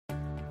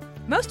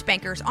Most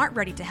bankers aren't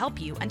ready to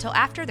help you until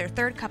after their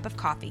third cup of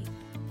coffee.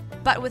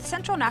 But with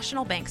Central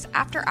National Bank's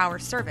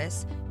after-hours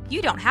service,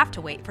 you don't have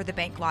to wait for the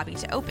bank lobby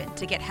to open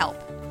to get help.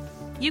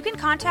 You can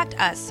contact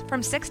us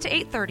from 6 to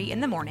 8:30 in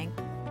the morning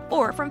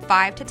or from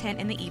 5 to 10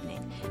 in the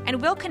evening,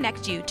 and we'll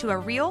connect you to a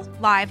real,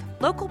 live,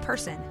 local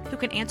person who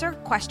can answer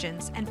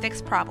questions and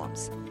fix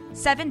problems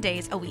 7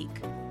 days a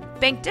week.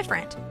 Bank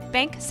different.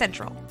 Bank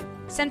Central.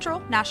 Central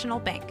National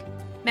Bank.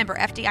 Member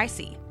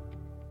FDIC.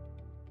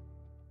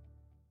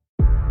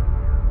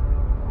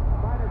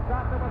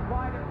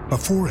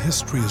 Before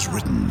history is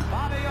written,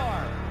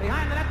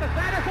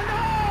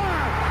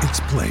 it's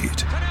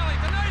played.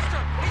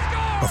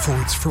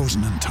 Before it's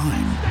frozen in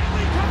time,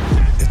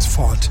 it's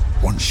fought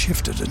one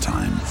shift at a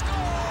time.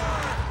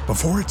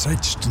 Before it's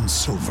etched in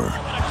silver,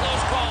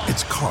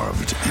 it's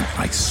carved in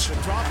ice.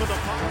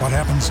 What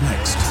happens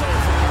next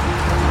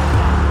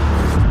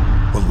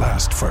will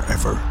last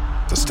forever.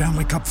 The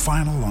Stanley Cup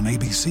Final on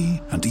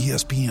ABC and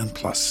ESPN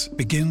Plus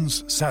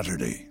begins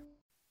Saturday.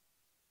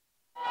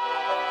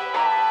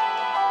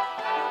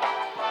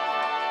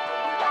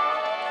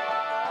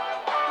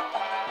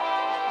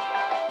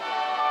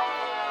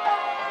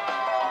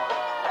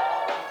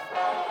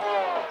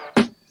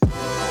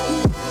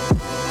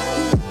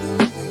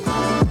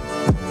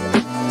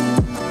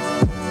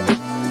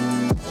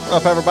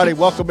 What's up, everybody?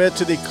 Welcome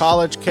into the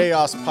College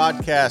Chaos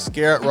Podcast.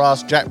 Garrett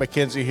Ross, Jack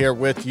McKenzie here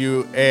with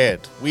you, and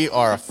we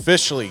are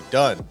officially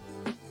done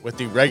with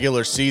the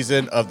regular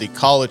season of the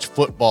college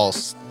football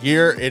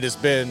year. It has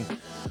been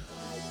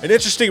an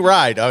interesting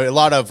ride. A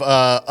lot of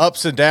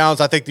ups and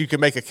downs. I think you can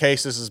make a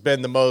case this has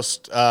been the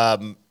most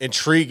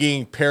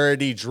intriguing,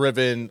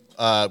 parody-driven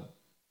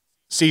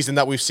season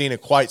that we've seen in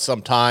quite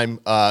some time.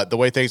 The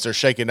way things are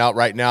shaking out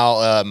right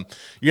now,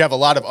 you have a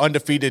lot of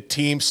undefeated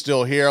teams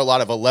still here, a lot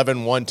of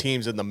 11-1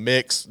 teams in the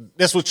mix.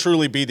 This would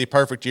truly be the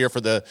perfect year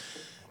for the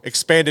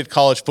expanded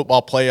college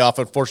football playoff.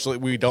 Unfortunately,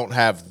 we don't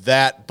have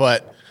that,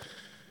 but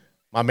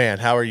my man,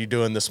 how are you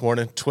doing this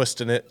morning?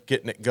 Twisting it,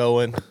 getting it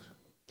going.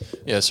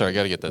 Yeah, sorry, I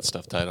got to get that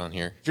stuff tied on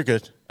here. You're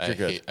good. I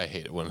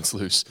hate it when it's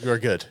loose. You're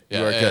good. Yeah,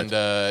 you are good.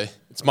 And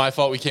it's my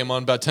fault we came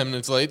on about 10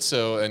 minutes late,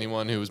 so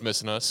anyone who was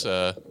missing us,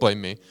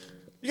 blame me.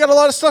 You got a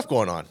lot of stuff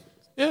going on.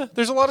 Yeah,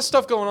 there's a lot of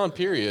stuff going on,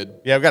 period.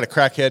 Yeah, I've got a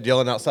crackhead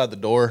yelling outside the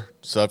door,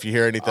 so if you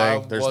hear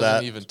anything, there's that. I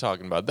wasn't even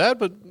talking about that,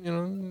 but,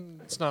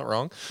 it's not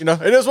wrong.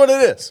 It is what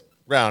it is.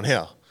 Round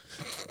hill.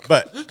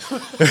 But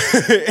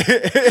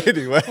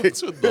anyway.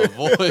 What's with the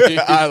voice?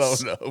 I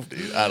don't know,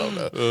 dude. I don't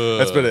know.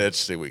 That's been an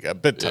interesting week.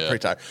 I've been pretty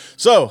tired.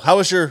 So, how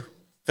was your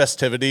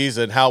festivities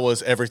and how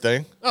was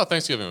everything? Oh,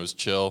 Thanksgiving was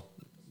chill.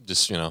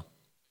 Just,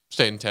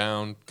 stayed in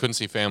town. Couldn't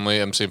see family.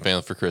 I'm seeing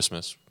family for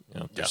Christmas.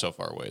 They're so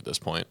far away at this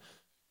point.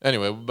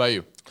 Anyway, what about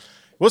you?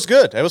 It was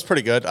good. It was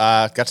pretty good.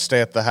 I got to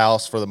stay at the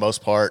house for the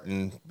most part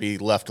and be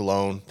left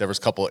alone. There was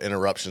a couple of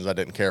interruptions I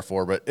didn't care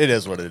for, but it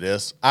is what it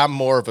is. I'm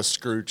more of a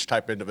Scrooge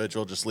type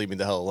individual. Just leave me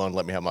the hell alone.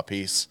 Let me have my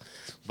peace.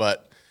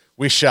 But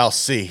we shall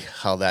see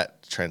how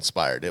that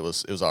transpired. It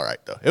was all right,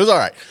 though. It was all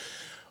right.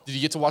 Did you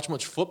get to watch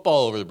much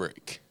football over the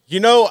break?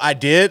 I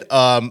did.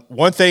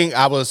 One thing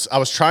I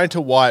was trying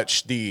to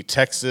watch the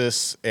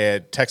Texas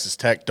and Texas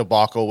Tech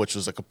debacle, which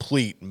was a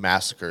complete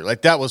massacre.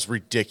 Like, that was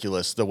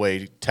ridiculous, the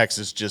way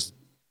Texas just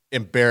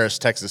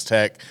embarrassed Texas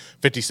Tech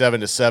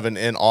 57-7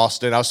 in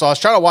Austin. I was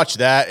trying to watch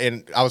that,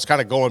 and I was kind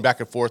of going back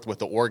and forth with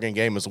the Oregon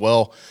game as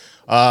well.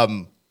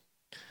 I'm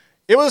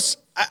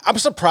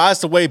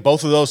surprised the way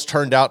both of those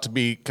turned out to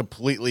be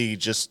completely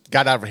just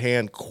got out of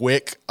hand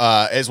quick,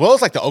 as well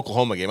as like the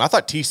Oklahoma game. I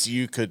thought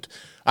TCU could –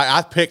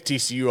 I picked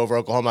TCU over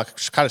Oklahoma. I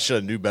kind of should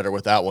have knew better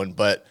with that one,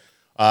 but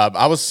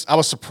I was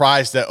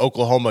surprised that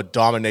Oklahoma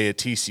dominated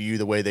TCU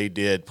the way they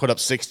did, put up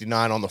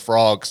 69 on the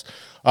Frogs.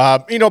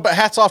 But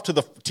hats off to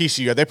the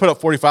TCU. They put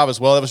up 45 as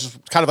well. It was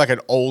just kind of like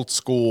an old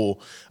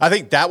school. I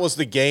think that was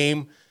the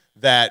game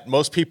that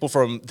most people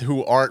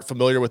who aren't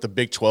familiar with the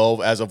Big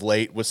 12 as of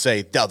late would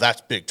say, no, that's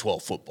Big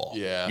 12 football.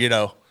 Yeah.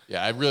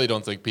 Yeah, I really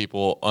don't think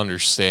people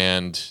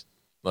understand.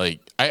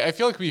 Like, I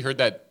feel like we heard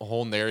that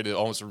whole narrative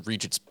almost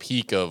reach its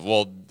peak of,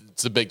 well,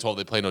 it's the Big 12,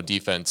 they play no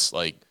defense,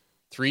 like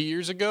 3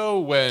 years ago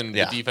when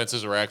the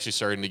defenses were actually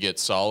starting to get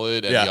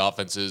solid and the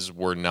offenses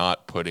were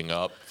not putting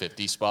up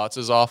 50 spots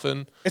as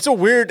often. It's a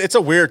weird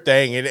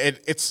thing, and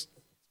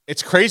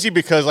it's crazy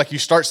because, like, you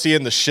start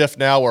seeing the shift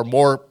now where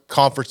more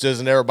conferences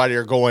and everybody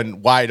are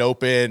going wide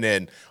open,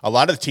 and a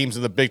lot of the teams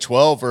in the Big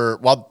 12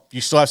 while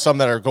you still have some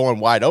that are going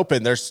wide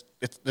open, there's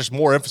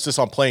more emphasis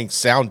on playing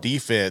sound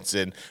defense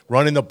and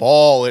running the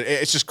ball.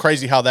 It's just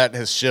crazy how that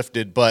has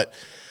shifted. But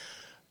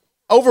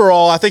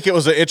overall, I think it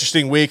was an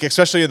interesting week,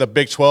 especially in the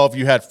Big 12.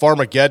 You had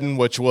Farmageddon,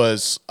 which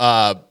was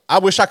I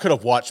wish I could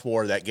have watched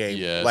more of that game.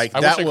 Yeah, I wish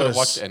I could have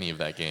watched any of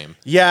that game.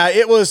 Yeah,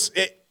 it was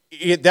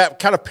that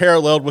kind of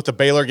paralleled with the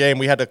Baylor game.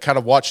 We had to kind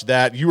of watch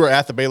that. You were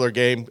at the Baylor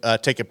game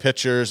taking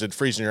pictures and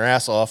freezing your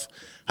ass off.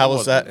 How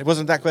was that? It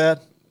wasn't that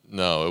bad?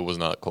 No, it was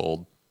not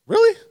cold.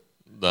 Really?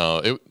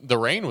 No, the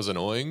rain was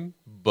annoying,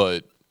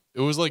 but it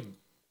was like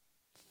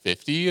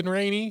 50 and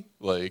rainy.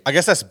 Like, I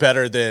guess that's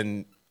better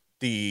than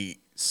the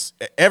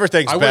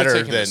everything's better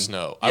taken than the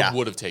snow. Yeah. I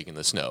would have taken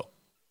the snow.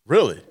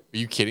 Really? Are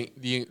you kidding?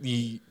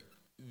 The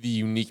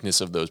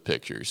uniqueness of those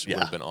pictures would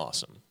have been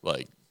awesome.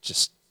 Like,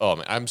 just, oh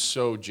man, I'm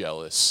so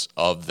jealous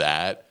of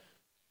that.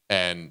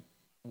 And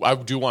I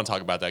do want to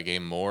talk about that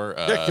game more.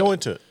 Go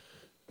into it.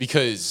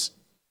 Because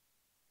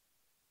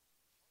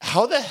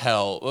how the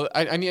hell?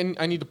 I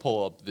need to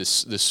pull up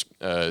this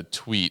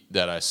tweet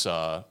that I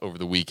saw over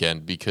the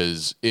weekend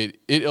because it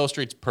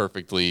illustrates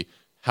perfectly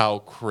how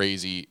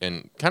crazy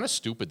and kind of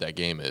stupid that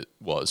game it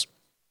was.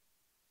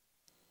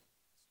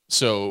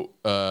 So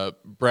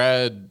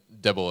Brad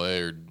Debble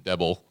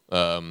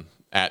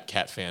at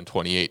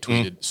CatFan28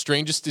 tweeted,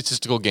 strangest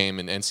statistical game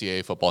in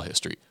NCAA football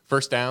history.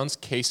 First downs,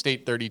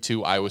 K-State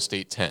 32, Iowa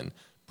State 10.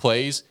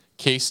 Plays,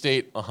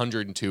 K-State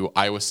 102,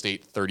 Iowa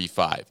State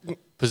 35.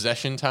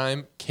 Possession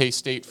time,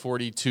 K-State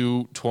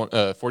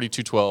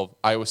 42-12,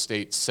 Iowa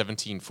State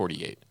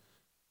 17-48.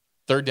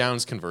 Third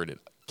downs converted,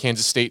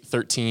 Kansas State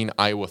 13,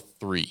 Iowa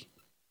 3.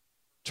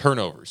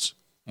 Turnovers,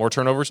 more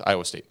turnovers,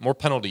 Iowa State. More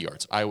penalty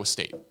yards, Iowa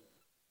State.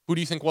 Who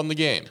do you think won the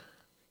game?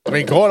 I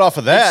mean, going off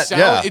of that,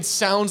 it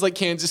sounds like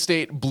Kansas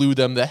State blew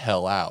them the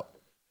hell out.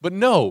 But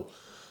no,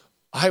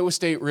 Iowa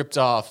State ripped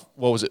off,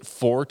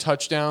 4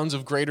 touchdowns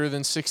of greater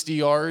than 60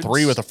 yards?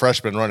 3 with a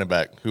freshman running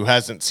back who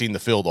hasn't seen the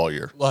field all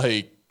year.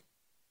 Like,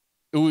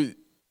 it was,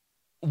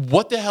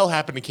 what the hell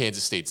happened to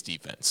Kansas State's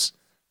defense?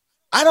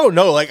 I don't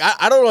know. Like,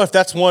 I don't know if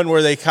that's one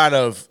where they kind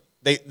of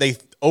they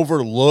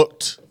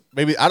overlooked.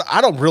 Maybe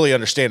I don't really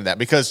understand that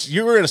because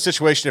you were in a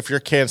situation if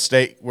you're Kansas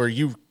State where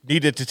you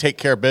needed to take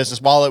care of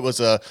business while it was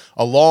a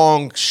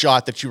long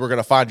shot that you were going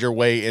to find your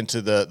way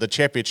into the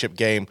championship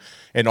game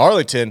in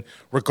Arlington.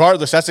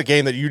 Regardless, that's a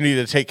game that you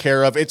needed to take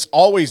care of. It's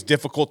always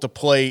difficult to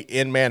play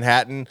in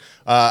Manhattan.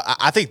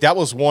 I think that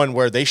was one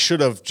where they should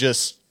have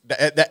just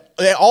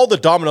all the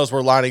dominoes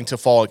were lining to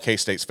fall in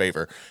K-State's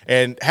favor.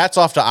 And hats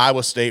off to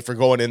Iowa State for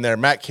going in there.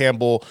 Matt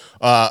Campbell,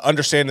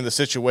 understanding the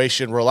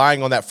situation,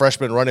 relying on that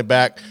freshman running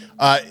back.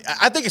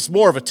 I think it's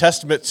more of a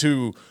testament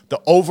to the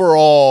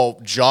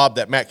overall job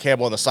that Matt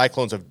Campbell and the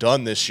Cyclones have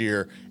done this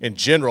year in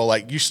general.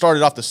 Like, you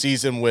started off the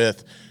season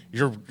with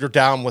you're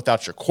down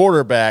without your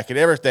quarterback and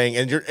everything,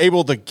 and you're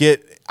able to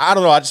get – I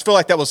don't know. I just feel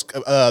like that was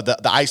the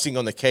icing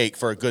on the cake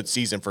for a good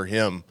season for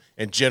him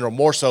in general,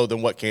 more so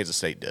than what Kansas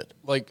State did.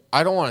 Like,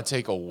 I don't want to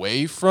take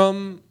away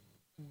from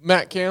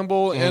Matt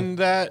Campbell and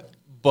that,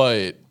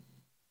 but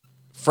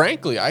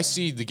frankly, I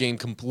see the game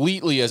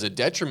completely as a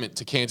detriment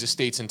to Kansas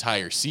State's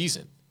entire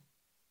season.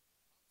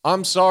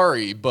 I'm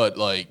sorry, but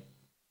like,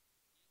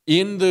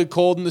 in the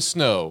cold and the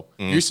snow,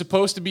 you're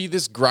supposed to be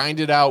this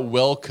grinded out,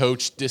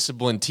 well-coached,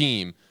 disciplined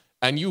team,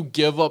 and you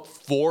give up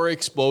 4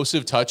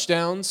 explosive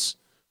touchdowns.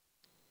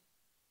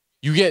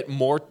 You get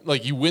more,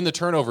 like, you win the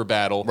turnover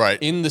battle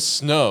in the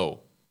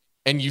snow,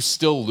 and you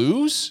still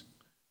lose?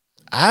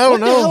 I don't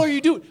know. What the hell are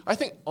you doing? I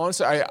think,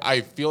 honestly, I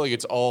feel like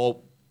it's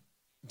all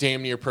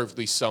damn near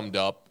perfectly summed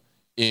up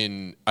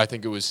in, I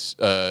think it was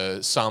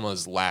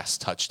Sama's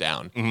last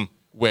touchdown,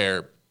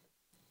 where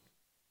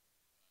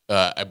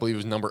I believe it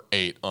was number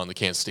 8 on the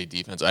Kansas State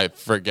defense. I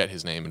forget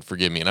his name, and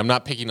forgive me. And I'm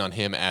not picking on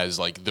him as,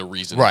 like, the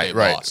reason they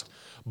lost.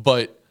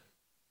 But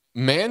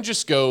man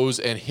just goes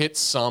and hits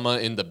Sama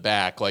in the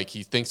back like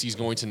he thinks he's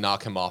going to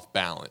knock him off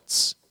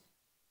balance.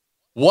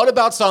 What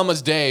about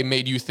Sama's day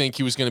made you think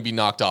he was going to be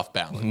knocked off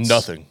balance?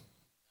 Nothing.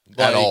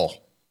 At all.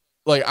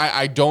 Like,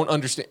 I don't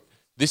understand.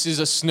 This is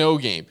a snow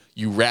game.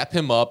 You wrap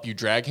him up, you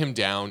drag him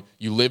down,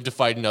 you live to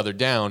fight another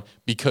down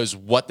because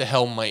what the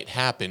hell might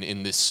happen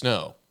in this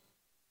snow?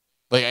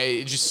 Like,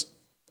 it's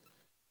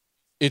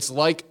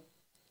like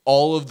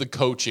all of the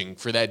coaching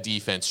for that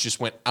defense just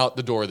went out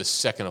the door the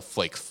second a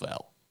flake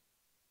fell.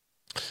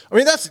 I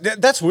mean,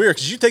 that's weird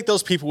because you think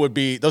those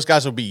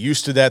guys would be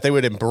used to that. They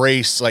would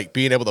embrace like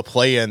being able to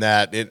play in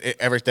that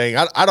everything.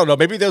 I don't know.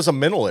 Maybe there's a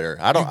mental error.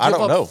 I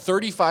don't know.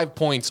 35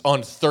 points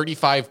on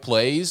 35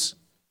 plays,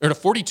 or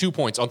 42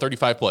 points on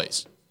 35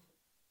 plays.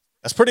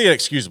 That's pretty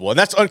inexcusable, and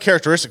that's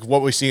uncharacteristic of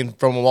what we've seen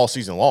from them all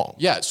season long.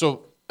 Yeah.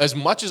 So as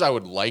much as I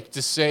would like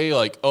to say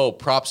like, oh,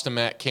 props to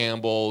Matt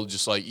Campbell,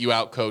 just like you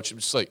outcoached him,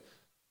 just like,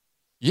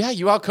 yeah,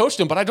 you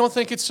outcoached him, but I don't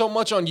think it's so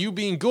much on you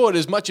being good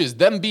as much as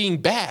them being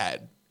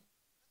bad.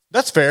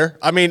 That's fair.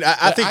 I mean,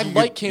 I think I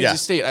like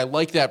Kansas State. I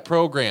like that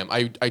program.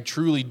 I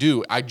truly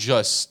do. I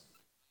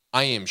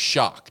am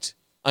shocked.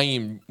 I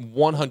am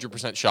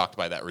 100% shocked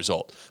by that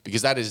result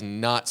because that is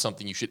not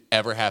something you should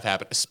ever have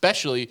happen,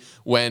 especially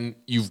when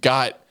you've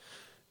got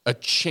a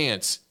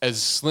chance,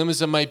 as slim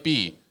as it might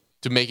be,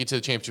 to make it to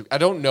the championship. I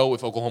don't know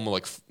if Oklahoma,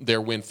 like their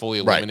win fully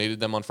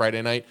eliminated them on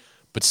Friday night,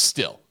 but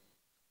still,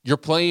 you're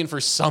playing for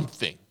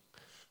something.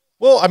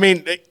 Well, I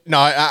mean, no,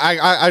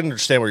 I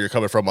understand where you're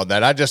coming from on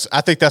that.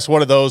 I think that's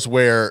one of those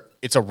where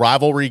it's a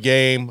rivalry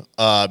game.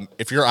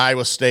 If you're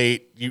Iowa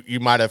State, you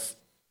might have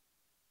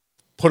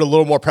put a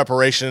little more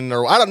preparation,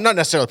 or not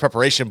necessarily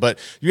preparation, but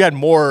you had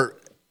more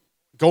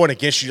going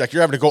against you. Like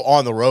you're having to go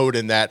on the road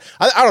in that.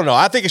 I don't know.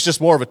 I think it's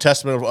just more of a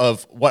testament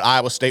of what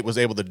Iowa State was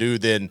able to do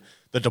than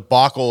the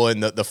debacle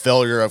and the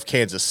failure of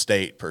Kansas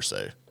State per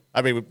se.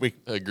 I mean, we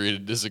agree to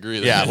disagree.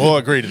 Yeah, we'll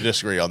agree to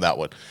disagree on that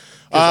one.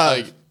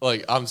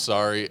 I'm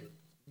sorry.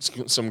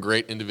 Some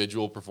great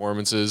individual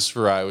performances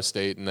for Iowa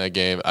State in that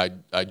game.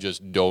 I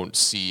just don't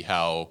see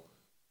how,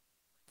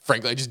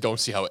 frankly, I just don't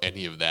see how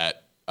any of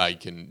that I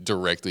can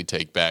directly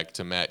take back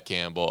to Matt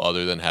Campbell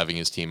other than having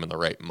his team in the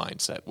right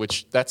mindset,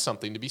 which that's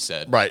something to be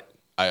said. Right.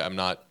 I'm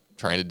not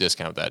trying to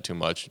discount that too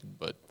much,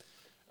 but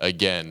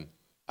again,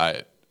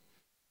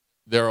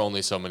 there are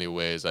only so many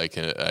ways I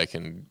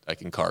can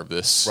carve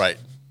this. Right.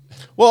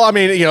 Well, I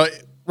mean,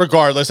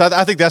 regardless,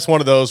 I think that's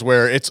one of those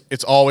where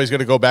it's always going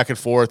to go back and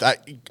forth.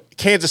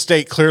 Kansas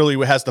State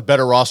clearly has the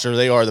better roster.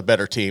 They are the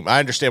better team. I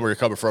understand where you're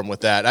coming from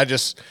with that. I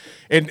just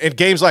in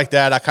games like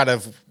that, I kind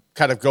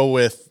of go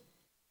with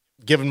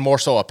giving more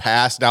so a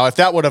pass. Now, if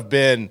that would have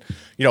been,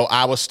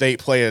 Iowa State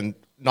playing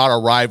not a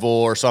rival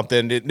or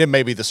something, then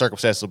maybe the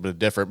circumstances would have been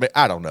different. But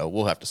I don't know.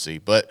 We'll have to see.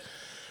 But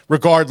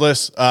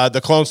regardless,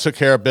 the Clones took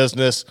care of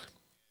business,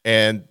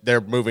 and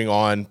they're moving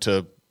on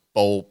to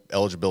bowl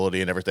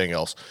eligibility and everything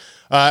else.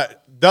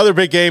 The other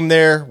big game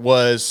there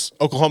was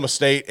Oklahoma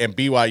State and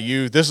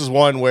BYU. This is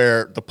one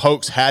where the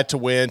Pokes had to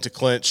win to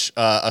clinch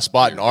a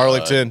spot in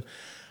Arlington.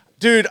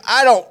 Dude,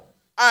 I know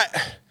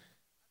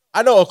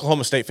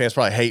Oklahoma State fans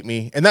probably hate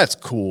me, and that's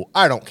cool.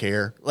 I don't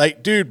care.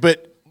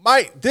 But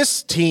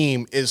this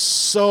team is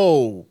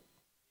so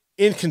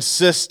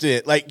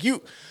inconsistent.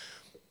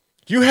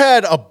 You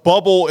had a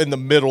bubble in the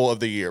middle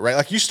of the year,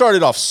 right? You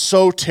started off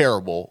so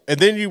terrible, and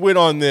then you went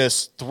on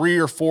this 3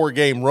 or 4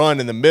 game run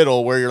in the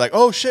middle where you're like,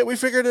 oh, shit, we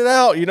figured it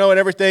out, and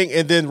everything,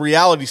 and then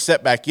reality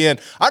set back in.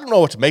 I don't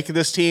know what to make of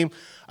this team.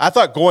 I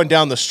thought going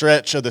down the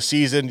stretch of the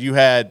season, you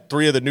had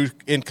 3 of the new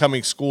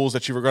incoming schools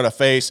that you were going to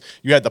face.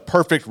 You had the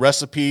perfect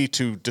recipe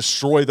to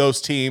destroy those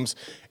teams,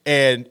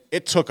 and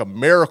it took a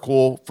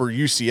miracle for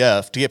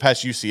UCF to get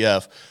past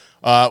UCF.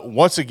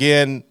 Once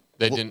again,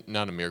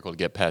 not a miracle to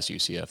get past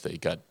UCF. They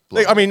got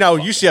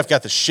UCF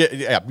got the shit.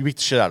 Yeah, we beat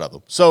the shit out of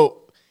them.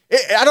 So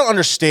I don't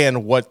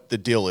understand what the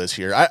deal is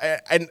here.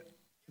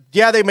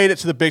 They made it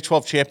to the Big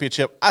 12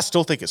 championship. I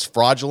still think it's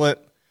fraudulent,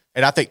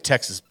 and I think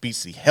Texas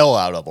beats the hell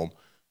out of them.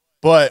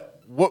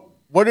 But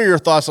what are your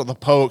thoughts on the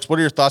Pokes? What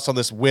are your thoughts on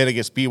this win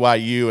against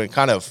BYU and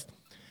kind of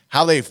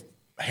how they've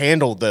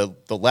handled the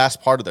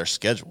last part of their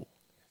schedule?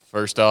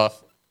 First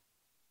off,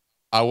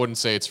 I wouldn't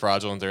say it's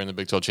fraudulent they're in the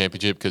Big 12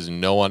 championship because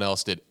no one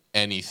else did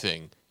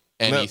anything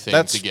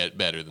to get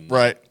better than that.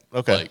 Right.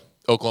 Okay.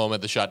 Oklahoma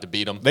had the shot to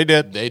beat them. They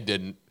did. They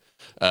didn't.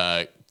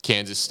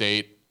 Kansas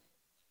State,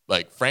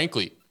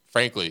 frankly,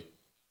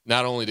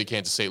 not only did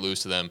Kansas State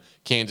lose to them,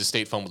 Kansas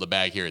State fumbled the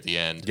bag here at the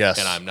end. Yes.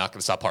 And I'm not going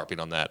to stop harping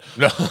on that.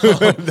 No.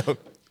 No.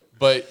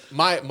 But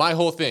my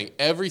whole thing,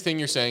 everything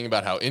you're saying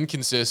about how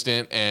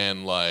inconsistent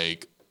and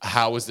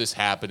how is this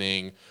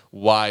happening?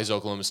 Why is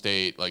Oklahoma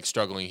State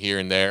struggling here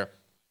and there?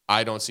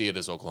 I don't see it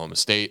as Oklahoma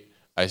State.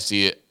 I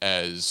see it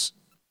as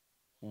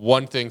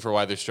one thing for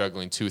why they're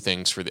struggling, 2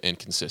 things for the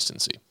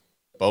inconsistency.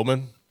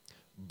 Bowman,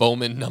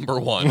 number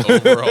 1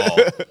 overall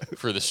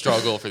for the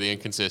struggle, for the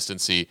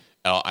inconsistency.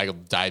 I'll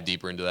dive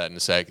deeper into that in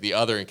a sec. The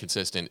other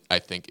inconsistent, I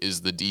think,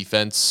 is the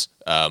defense.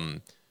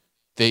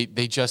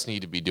 They just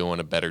need to be doing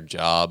a better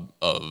job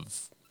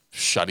of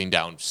shutting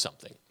down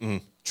something.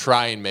 Mm-hmm.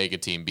 Try and make a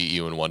team beat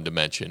you in one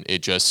dimension.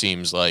 It just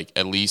seems like,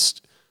 at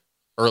least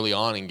early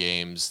on in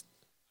games,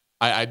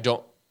 I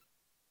don't.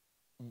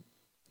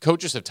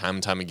 Coaches have time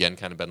and time again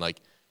kind of been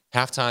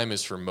halftime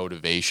is for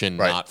motivation,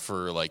 right, not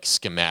for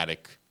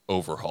schematic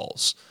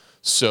overhauls.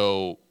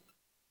 So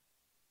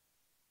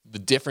the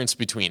difference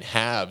between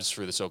halves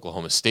for this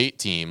Oklahoma State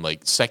team,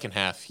 second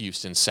half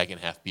Houston, second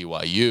half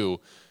BYU,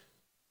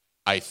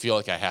 I feel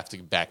like I have to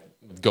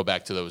go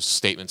back to those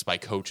statements by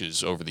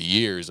coaches over the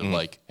years of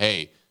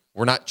hey,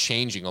 we're not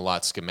changing a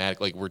lot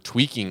schematic, we're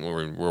tweaking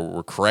or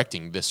we're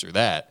correcting this or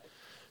that.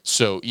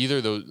 So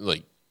either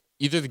the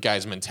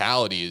guy's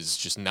mentality is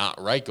just not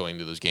right going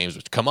to those games,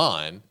 which come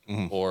on,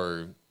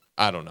 or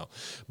I don't know.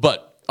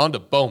 But on to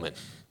Bowman.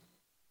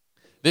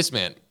 This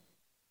man.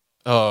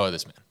 So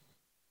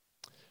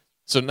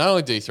not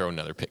only did he throw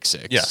another pick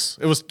six. Yes.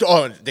 It was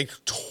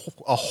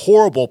a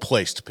horrible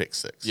place to pick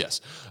six.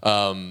 Yes.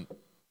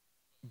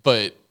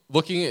 But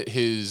looking at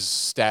his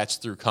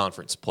stats through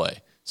conference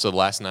play, so the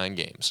last 9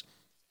 games,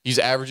 he's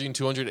averaging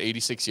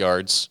 286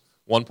 yards,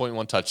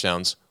 1.1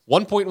 touchdowns,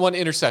 1.1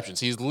 interceptions.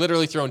 He's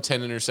literally thrown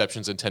 10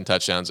 interceptions and 10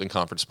 touchdowns in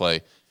conference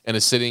play and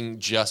is sitting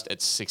just at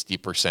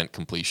 60%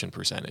 completion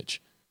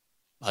percentage.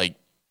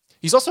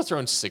 He's also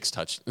thrown 6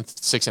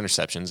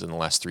 interceptions in the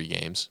last 3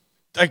 games.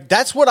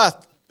 That's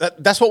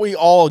what we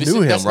all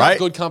knew him, that's right? Not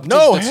good competition.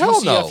 No, that's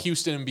hell UCF, no.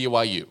 Houston, and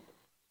BYU.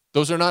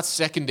 Those are not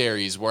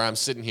secondaries where I'm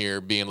sitting here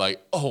being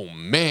oh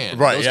man,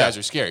 right, those guys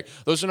are scary.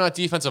 Those are not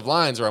defensive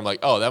lines where I'm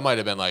oh, that might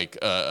have been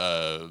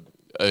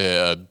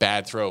a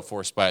bad throw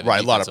forced by the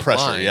right, a lot of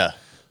pressure, line. Yeah.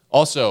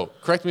 Also,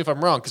 correct me if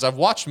I'm wrong, because I've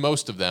watched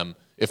most of them,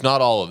 if not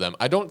all of them.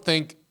 I don't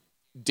think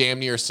damn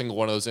near a single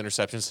one of those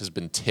interceptions has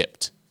been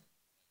tipped.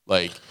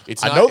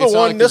 It's not, I know the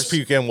one this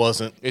weekend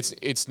wasn't.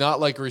 It's not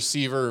a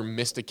receiver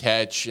missed a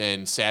catch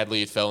and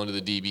sadly it fell into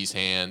the DB's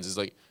hands.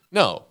 It's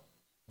no.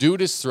 dude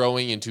is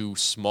throwing into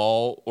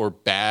small or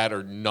bad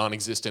or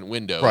non-existent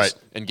windows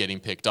and getting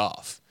picked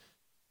off.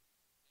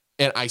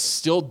 And I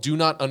still do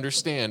not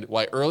understand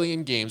why early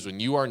in games when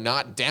you are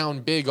not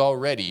down big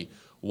already,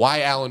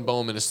 why Alan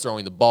Bowman is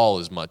throwing the ball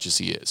as much as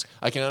he is.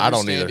 I can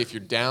understand if you're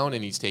down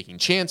and he's taking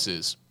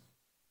chances.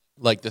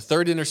 Like the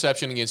third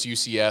interception against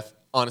UCF,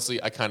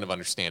 honestly, I kind of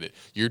understand it.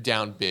 You're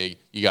down big.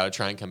 You got to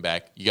try and come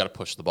back. You got to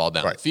push the ball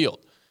down the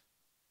field.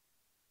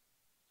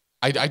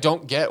 I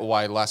don't get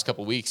why the last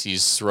couple of weeks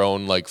he's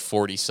thrown like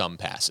 40-some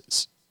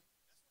passes.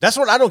 That's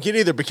what I don't get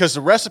either, because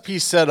the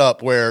recipe's set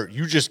up where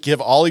you just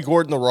give Ollie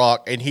Gordon the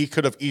rock, and he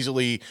could have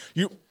easily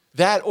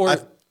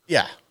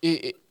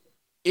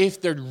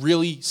if they're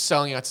really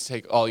selling out to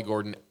take Ollie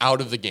Gordon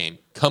out of the game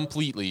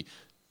completely,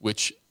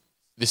 which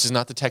this is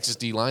not the Texas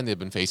D-line they've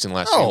been facing the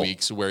last few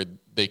weeks, where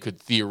they could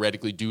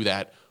theoretically do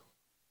that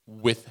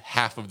with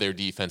half of their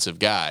defensive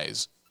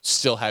guys,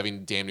 still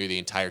having damn near the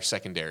entire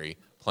secondary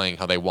playing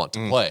how they want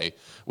to play,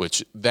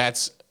 which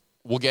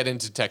we'll get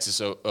into Texas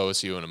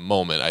OSU in a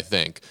moment, I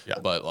think. Yeah.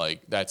 But,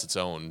 like, that's its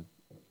own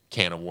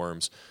can of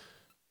worms.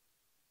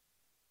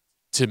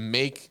 To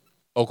make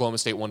Oklahoma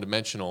State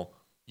one-dimensional,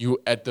 you,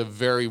 at the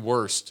very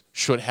worst,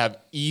 should have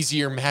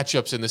easier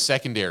matchups in the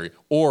secondary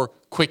or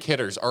quick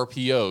hitters,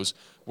 RPOs,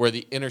 where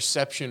the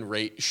interception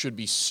rate should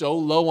be so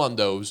low on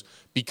those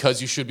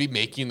because you should be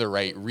making the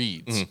right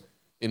reads.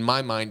 In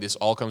my mind, this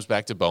all comes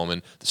back to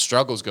Bowman. The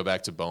struggles go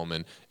back to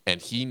Bowman, and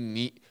he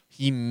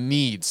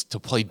needs to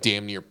play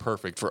damn near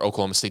perfect for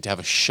Oklahoma State to have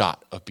a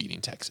shot of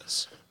beating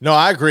Texas. No,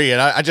 I agree,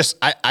 and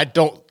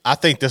I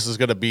think this is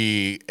going to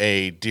be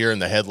a deer in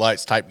the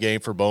headlights type game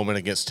for Bowman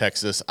against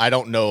Texas. I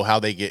don't know how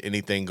they get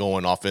anything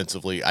going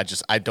offensively.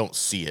 I don't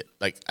see it.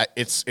 Like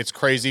it's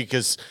crazy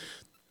because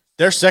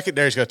their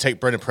secondary is going to take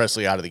Brendan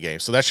Presley out of the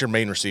game, so that's your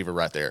main receiver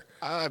right there.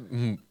 I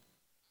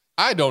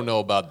don't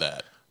know about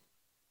that.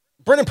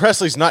 Brendan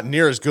Presley's not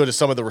near as good as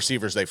some of the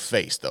receivers they've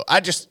faced, though.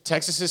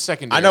 Texas's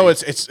secondary. I know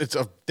it's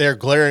their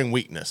glaring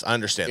weakness. I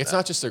understand it's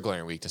not just their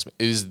glaring weakness. It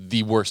is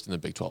the worst in the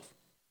Big 12.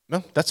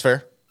 No, that's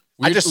fair.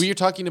 We're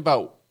talking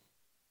about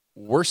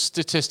worse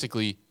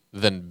statistically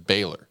than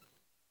Baylor.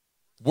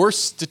 Worse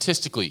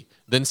statistically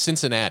than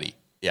Cincinnati.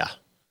 Yeah.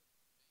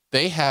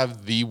 They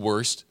have the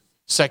worst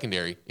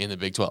secondary in the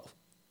Big 12.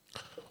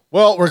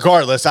 Well,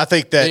 regardless, I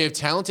think that they have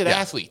talented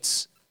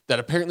athletes that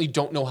apparently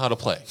don't know how to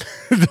play.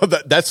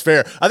 That's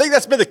fair. I think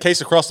that's been the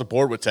case across the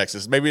board with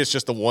Texas. Maybe it's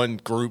just the one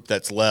group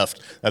that's left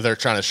that they're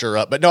trying to shore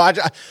up. But no,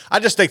 I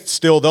just think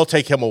still they'll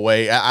take him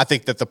away. I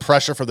think that the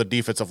pressure for the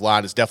defensive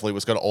line is definitely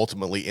what's going to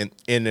ultimately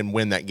in and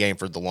win that game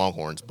for the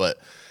Longhorns. But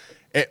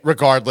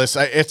regardless,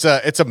 it's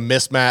a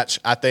mismatch.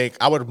 I think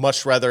I would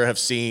much rather have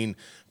seen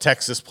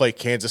Texas play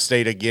Kansas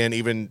State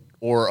again,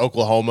 or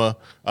Oklahoma.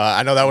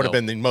 I know that would have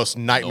been the most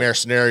nightmare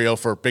scenario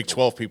for Big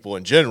 12 people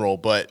in general.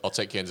 But I'll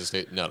take Kansas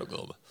State, not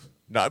Oklahoma.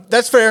 No,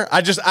 that's fair.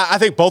 I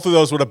think both of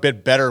those would have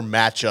been better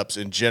matchups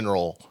in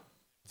general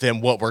than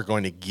what we're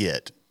going to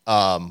get.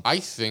 I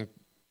think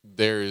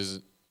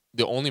the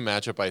only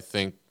matchup I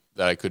think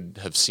that I could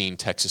have seen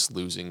Texas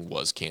losing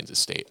was Kansas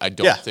State. I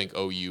don't think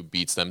OU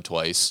beats them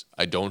twice.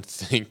 I don't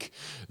think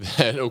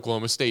that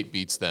Oklahoma State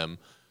beats them.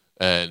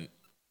 And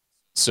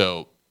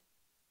so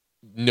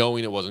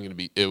knowing it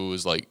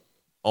was like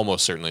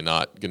almost certainly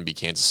not going to be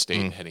Kansas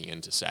State heading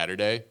into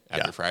Saturday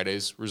after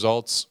Friday's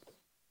results.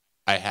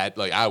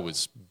 I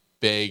was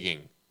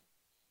begging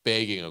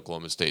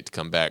Oklahoma State to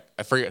come back.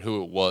 I forget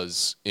who it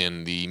was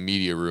in the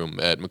media room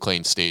at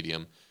McLean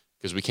Stadium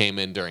because we came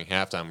in during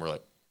halftime. We're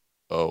like,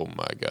 oh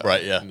my God.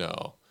 Right, yeah.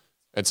 No.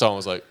 And someone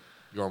was like,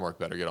 Yormark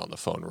better get on the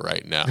phone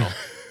right now.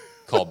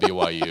 Call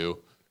BYU.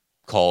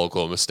 Call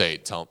Oklahoma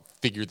State. Tell them,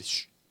 figure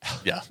this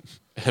out. Yeah.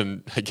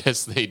 And I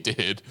guess they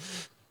did.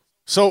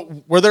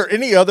 So were there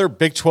any other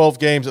Big 12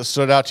 games that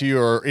stood out to you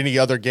or any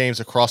other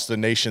games across the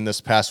nation this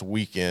past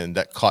weekend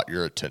that caught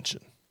your attention?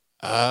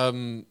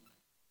 Like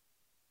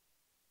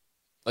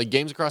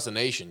games across the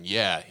nation,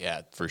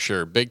 yeah, for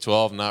sure. Big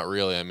 12, not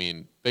really. I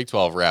mean, Big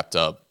 12 wrapped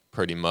up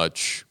pretty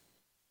much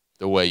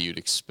the way you'd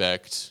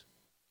expect.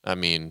 I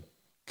mean,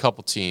 a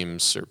couple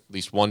teams, or at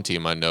least one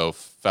team I know,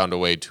 found a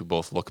way to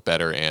both look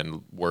better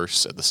and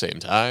worse at the same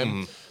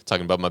time.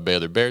 Talking about my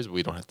Baylor Bears, but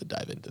we don't have to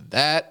dive into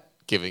that.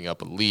 Giving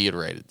up a lead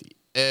right at the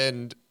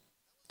end.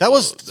 That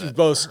was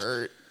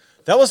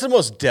the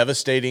most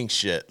devastating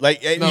shit.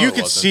 Like, you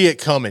could see it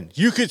coming.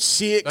 You could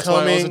see it coming.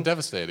 That's why it wasn't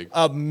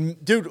devastating.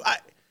 Dude,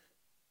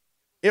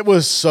 it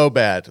was so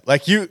bad.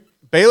 Like,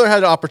 Baylor had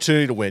an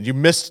opportunity to win. You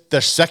missed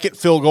the second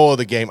field goal of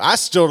the game. I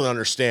still don't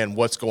understand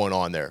what's going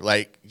on there.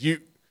 Like, you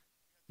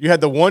had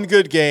the one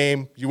good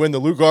game, you win the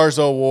Lou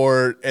Garza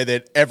Award, and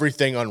then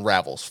everything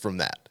unravels from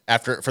that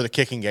for the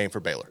kicking game for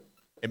Baylor.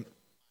 In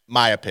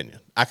my opinion.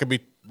 I could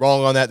be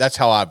wrong on that. That's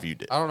how I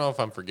viewed it. I don't know if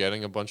I'm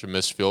forgetting a bunch of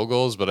missed field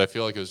goals, but I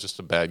feel like it was just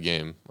a bad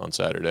game on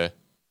Saturday.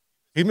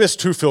 He missed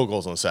 2 field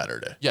goals on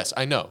Saturday. Yes,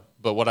 I know.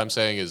 But what I'm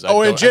saying is,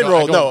 in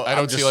general, I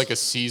don't see like a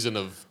season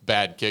of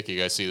bad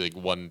kicking. I see like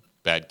one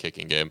bad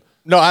kicking game.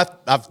 No,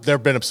 there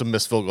have been some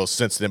missed field goals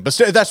since then, but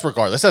that's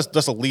regardless.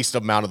 That's the least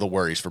amount of the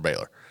worries for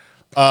Baylor.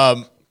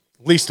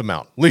 Least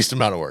amount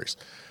of worries.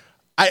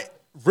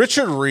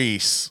 Richard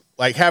Reese,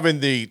 like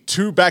having the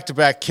 2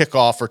 back-to-back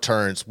kickoff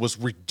returns was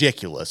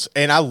ridiculous.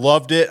 And I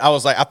loved it. I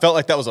felt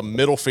like that was a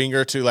middle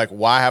finger to like,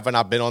 why haven't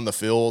I been on the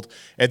field?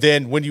 And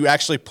then when you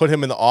actually put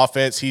him in the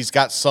offense, he's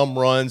got some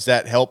runs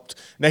that helped.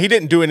 Now he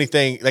didn't do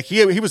anything. Like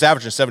he was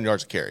averaging 7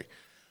 yards a carry,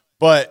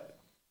 but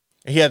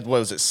he had,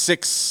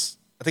 6?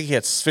 I think he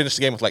had finished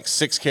the game with like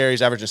 6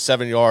 carries, averaging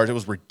 7 yards. It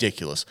was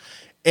ridiculous.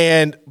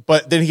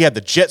 But then he had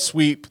the jet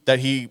sweep that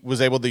he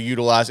was able to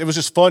utilize. It was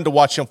just fun to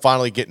watch him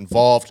finally get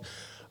involved.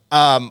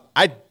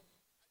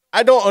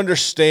 I don't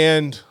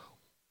understand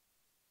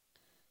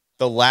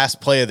the last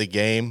play of the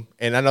game,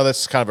 and I know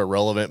that's kind of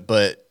irrelevant,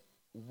 but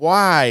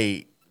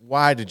why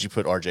did you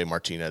put RJ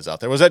Martinez out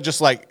there? Was that just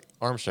like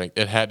arm strength?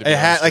 It had to be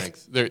arm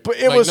strength. But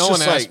it was no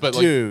just like,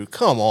 dude,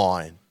 come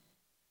on.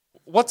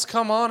 What's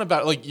come on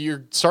about, like,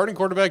 your starting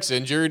quarterback's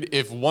injured.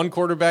 If one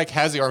quarterback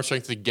has the arm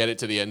strength to get it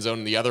to the end zone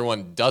and the other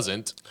one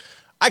doesn't.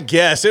 I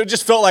guess. It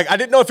just felt like, I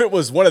didn't know if it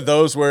was one of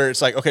those where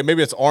it's like, okay,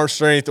 maybe it's arm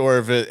strength, or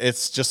if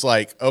it's just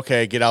like,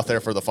 okay, get out there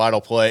for the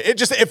final play. It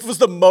was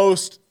the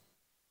most,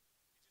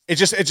 it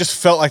just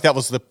felt like that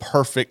was the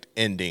perfect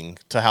ending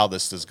to how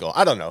this is going.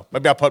 I don't know.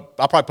 Maybe I'll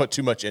probably put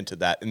too much into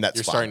that, and that's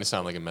You're fine. starting to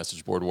sound like a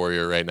message board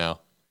warrior right now.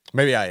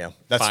 Maybe I am.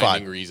 That's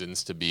Finding fine.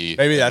 reasons to be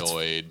maybe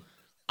annoyed.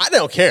 I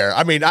don't care.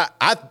 I mean,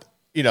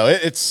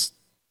 it's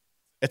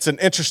an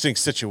interesting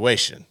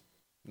situation,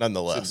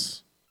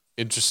 nonetheless.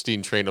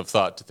 Interesting train of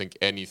thought to think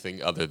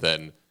anything other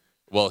than,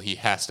 well, he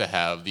has to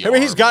have the. I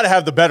mean, he's got to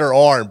have the better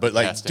arm, but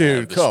like,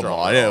 dude, come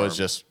on. It was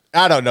just,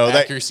 I don't know.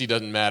 Accuracy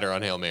doesn't matter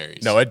on Hail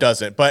Marys. No, it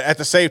doesn't. But at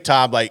the same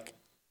time, like,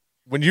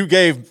 when you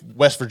gave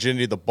West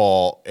Virginia the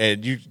ball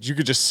and you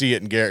could just see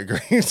it in Garrett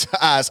Green's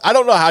eyes, I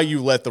don't know how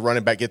you let the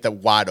running back get that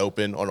wide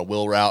open on a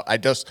wheel route. I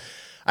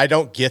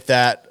don't get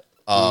that.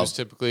 Who's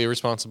typically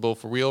responsible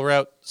for wheel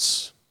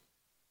routes?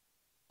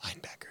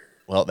 Linebacker.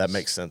 Well, that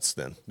makes sense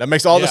then. That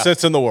makes all the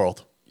sense in the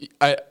world.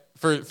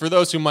 For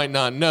those who might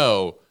not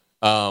know,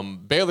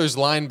 Baylor's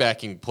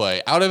linebacking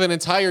play out of an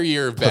entire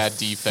year of bad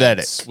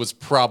defense was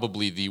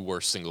probably the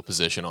worst single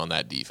position on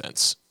that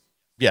defense.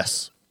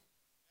 Yes.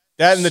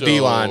 That and the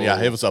D-line,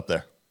 yeah, it was up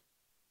there.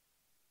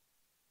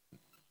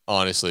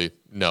 Honestly,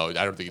 no, I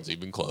don't think it's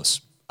even close.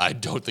 I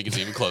don't think it's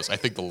even close. I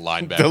think the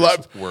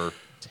linebackers were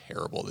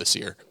terrible this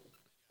year.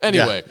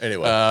 Anyway.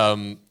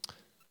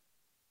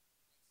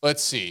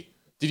 Let's see.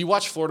 Did you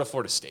watch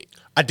Florida State?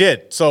 I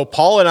did. So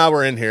Paul and I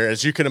were in here.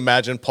 As you can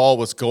imagine, Paul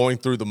was going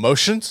through the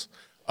motions.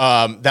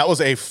 That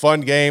was a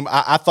fun game.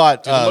 I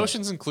thought. Do the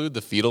motions include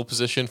the fetal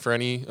position for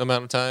any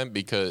amount of time?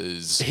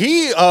 Because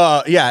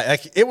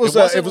it was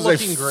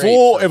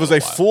a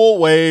full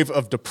wave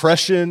of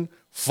depression,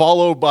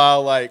 followed by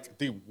like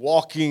the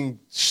walking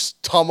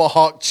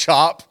tomahawk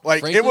chop.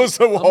 Like, frankly, it was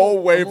a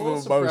whole wave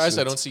of emotions.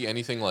 I don't see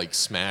anything like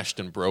smashed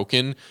and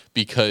broken,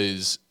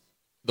 because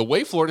the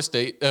way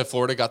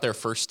Florida got their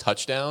first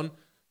touchdown,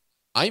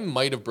 I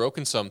might have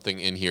broken something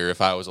in here if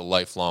I was a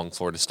lifelong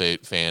Florida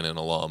State fan and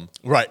alum.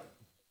 Right.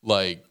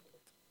 Like,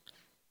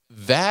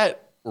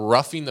 that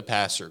roughing the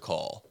passer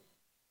call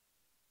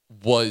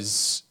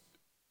was.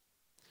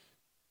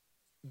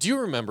 Do you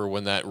remember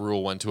when that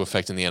rule went into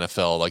effect in the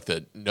NFL, like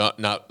the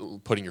not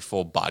putting your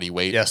full body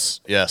weight?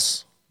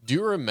 Yes. Do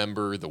you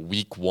remember the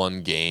week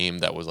 1 game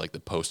that was like the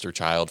poster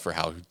child for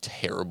how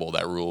terrible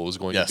that rule was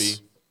going to be?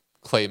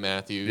 Clay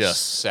Matthews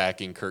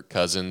sacking Kirk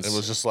Cousins. It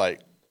was just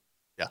like,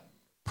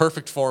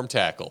 perfect form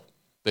tackle.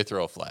 They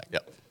throw a flag.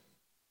 Yep.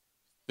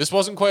 This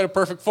wasn't quite a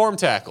perfect form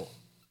tackle,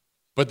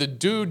 but the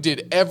dude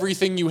did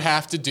everything you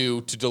have to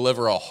do to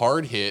deliver a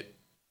hard hit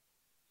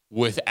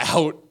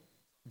without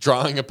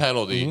drawing a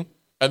penalty. Mm-hmm.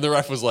 And the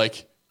ref was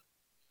like,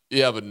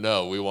 yeah, but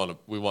no, we want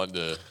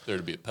there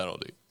to be a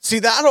penalty. See,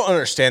 that I don't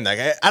understand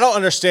that. I don't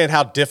understand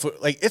how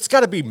difficult. Like, it's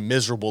got to be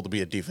miserable to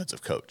be a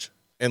defensive coach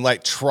and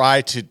like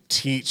try to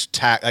teach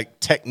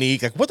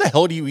technique. Like, what the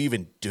hell do you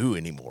even do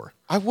anymore?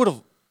 I would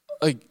have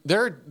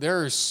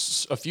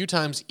there's a few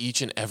times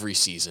each and every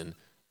season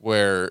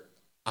where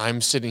I'm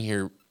sitting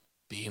here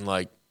being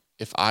like,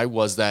 if I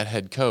was that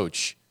head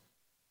coach,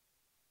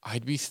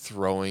 I'd be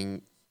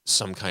throwing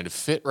some kind of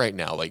fit right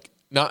now. Like,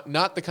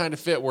 not the kind of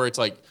fit where it's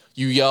like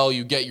you yell,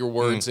 you get your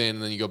words in,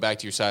 and then you go back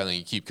to your side and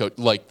you keep coach.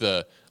 Like,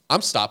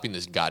 I'm stopping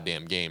this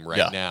goddamn game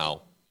right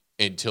now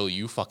until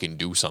you fucking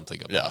do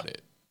something about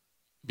it.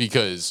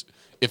 Because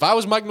if I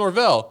was Mike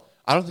Norvell,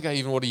 I don't think I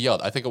even would have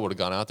yelled. I think I would have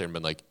gone out there and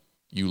been like,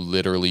 you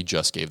literally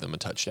just gave them a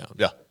touchdown.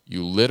 Yeah.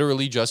 You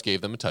literally just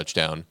gave them a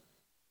touchdown.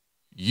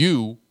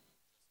 You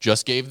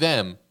just gave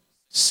them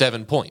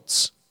 7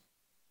 points.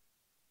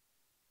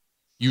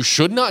 You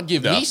should not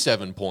give me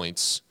 7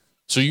 points,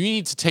 so you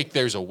need to take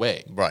theirs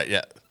away. Right,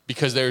 yeah.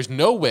 Because there's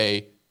no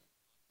way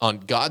on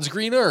God's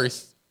green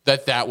earth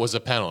that was a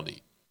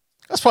penalty.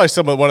 That's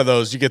probably one of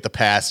those, you get the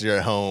pass, you're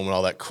at home and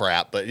all that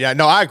crap. But yeah,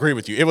 no, I agree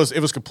with you. It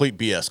was complete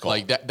BS call.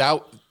 Like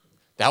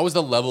that was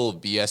the level of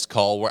BS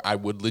call where I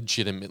would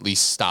legitimately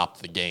stop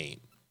the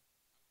game.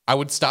 I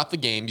would stop the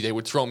game. They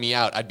would throw me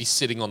out. I'd be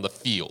sitting on the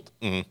field.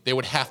 Mm-hmm. They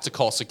would have to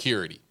call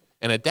security.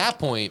 And at that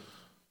point,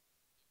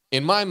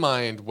 in my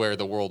mind, where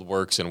the world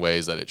works in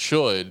ways that it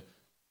should,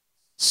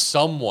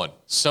 someone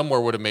somewhere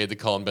would have made the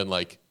call and been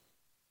like,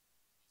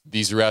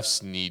 these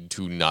refs need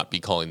to not be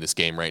calling this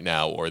game right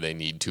now, or they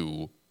need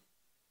to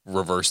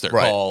reverse their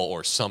call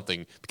or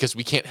something, because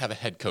we can't have a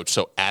head coach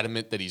so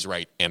adamant that he's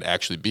right and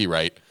actually be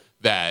right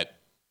that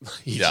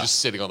he's just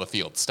sitting on the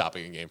field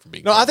stopping a game from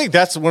being I think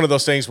that's one of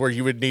those things where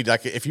you would need,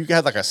 like, if you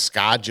had like a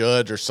sky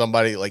judge or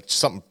somebody, like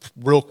something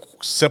real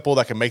simple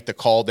that can make the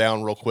call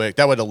down real quick,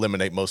 that would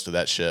eliminate most of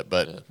that shit.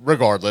 But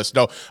regardless,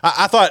 no,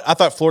 I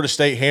thought Florida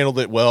State handled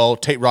it well.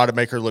 Tate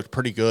Rodemaker looked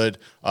pretty good.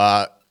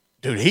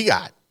 Dude, he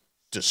got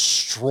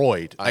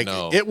destroyed. Like,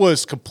 it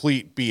was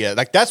complete BS.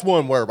 Like, that's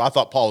one where I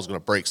thought Paul was going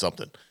to break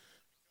something.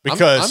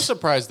 Because I'm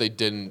surprised they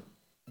didn't,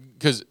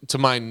 because to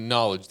my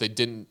knowledge, they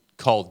didn't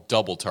call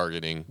double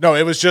targeting. No,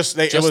 it was just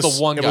the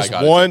one guy. It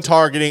was one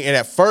targeting, and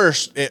at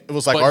first it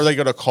was like, are they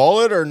going to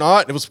call it or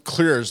not? It was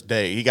clear as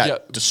day. He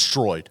got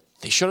destroyed.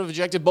 They should have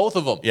ejected both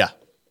of them. Yeah,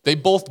 they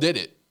both did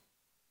it.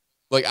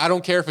 Like, I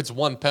don't care if it's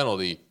one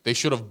penalty. They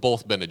should have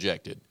both been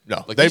ejected.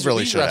 No, like, they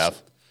really should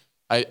have.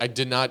 I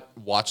did not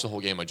watch the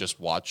whole game. I just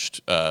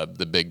watched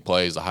the big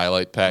plays, the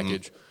highlight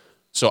package.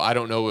 So I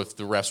don't know if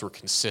the refs were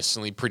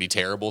consistently pretty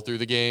terrible through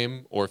the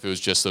game, or if it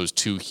was just those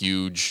two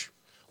huge.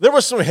 There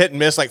was some hit and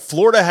miss. Like,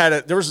 Florida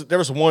had there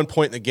was one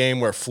point in the game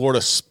where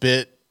Florida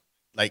spit,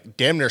 like,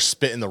 damn near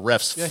spit in the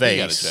ref's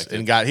face,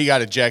 he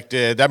got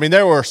ejected. I mean,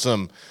 there were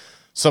some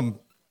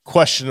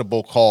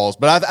questionable calls,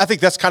 but I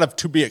think that's kind of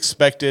to be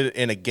expected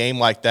in a game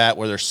like that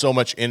where there's so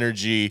much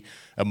energy,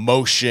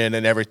 emotion,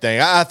 and everything.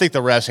 I think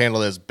the refs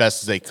handled it as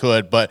best as they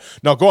could. But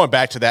no, going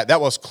back to that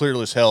was clear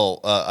as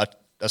hell a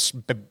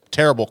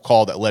terrible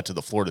call that led to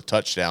the Florida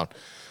touchdown.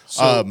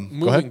 So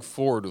moving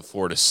forward with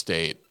Florida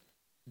State,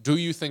 do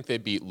you think they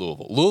beat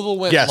Louisville? Louisville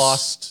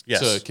lost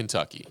to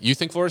Kentucky. You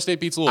think Florida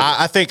State beats Louisville?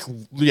 I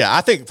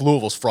think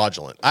Louisville's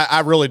fraudulent. I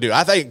really do.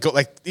 I think,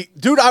 like,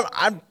 dude,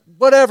 I'm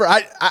whatever.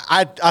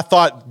 I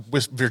thought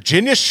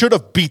Virginia should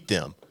have beat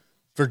them.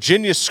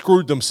 Virginia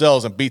screwed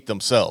themselves and beat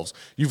themselves.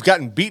 You've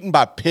gotten beaten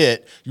by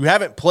Pitt. You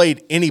haven't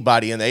played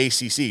anybody in the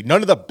ACC.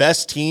 None of the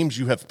best teams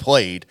you have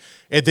played.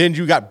 And then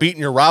you got beaten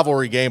your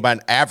rivalry game by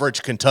an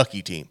average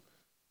Kentucky team.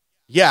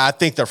 Yeah, I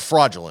think they're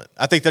fraudulent.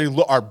 I think they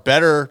are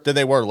better than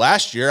they were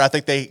last year. I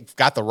think they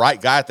got the right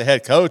guy at the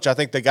head coach. I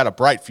think they got a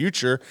bright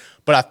future.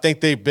 But I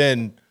think they've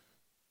been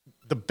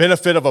 – the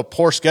benefit of a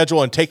poor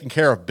schedule and taking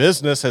care of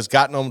business has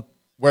gotten them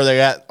where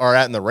they are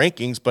at in the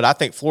rankings. But I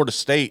think Florida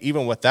State,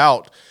 even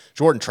without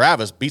Jordan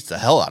Travis, beats the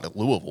hell out of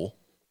Louisville.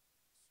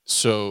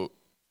 So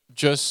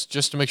just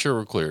to make sure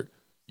we're clear,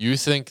 you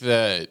think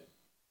that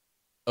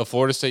a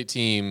Florida State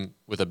team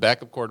with a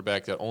backup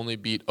quarterback that only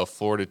beat a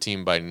Florida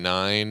team by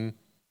 9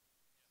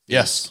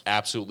 is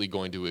absolutely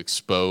going to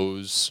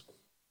expose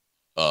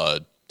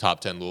a top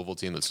 10 Louisville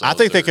team that's I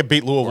think they could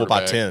beat Louisville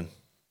by 10.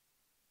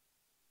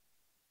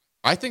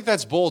 I think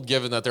that's bold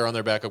given that they're on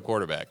their backup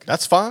quarterback.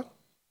 That's fine.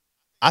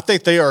 I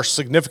think they are a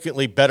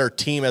significantly better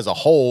team as a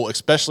whole,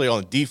 especially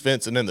on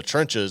defense and in the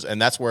trenches,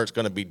 and that's where it's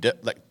going to be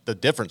the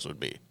difference would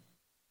be.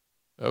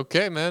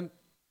 Okay, man.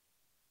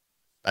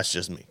 That's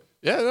just me.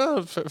 Yeah,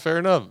 no, fair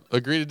enough.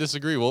 Agree to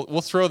disagree. We'll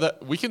throw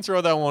that. We can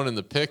throw that one in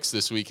the picks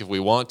this week if we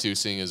want to,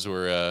 seeing as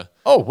we're.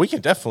 We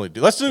can definitely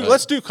do. Let's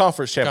do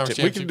conference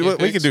championship.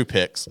 We can do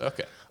picks.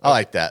 Okay, I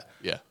like that.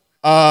 Yeah.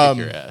 Kick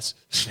your ass.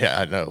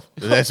 Yeah, I know.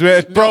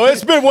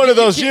 It's been one of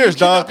those years,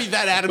 dog. You cannot be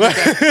that adamant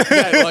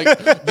that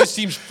like, this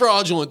team's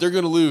fraudulent. They're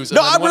going to lose. And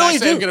no, I really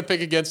do. I'm going to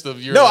pick against them.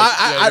 You're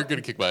you're going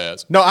to kick my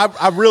ass. No,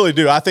 I really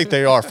do. I think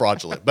they are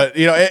fraudulent. But,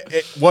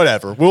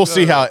 whatever. We'll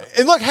see how.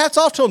 And look, hats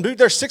off to them, dude.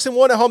 They're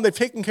 6-1 at home. They've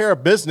taken care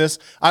of business.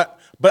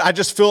 But I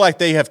just feel like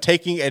they have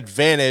taken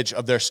advantage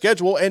of their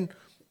schedule, and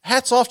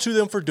hats off to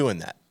them for doing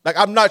that. Like,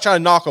 I'm not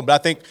trying to knock them, but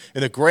I think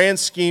in the grand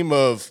scheme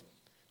of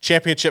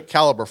championship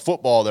caliber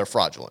football, they're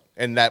fraudulent,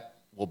 and that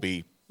will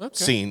be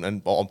seen and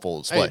on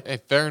full display. Hey,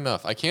 fair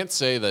enough. I can't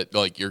say that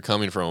like you're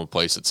coming from a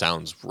place that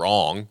sounds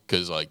wrong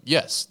because, like,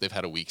 yes, they've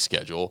had a weak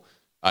schedule.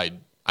 I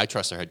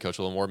trust their head coach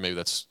a little more. Maybe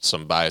that's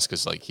some bias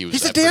because like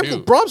he's a damn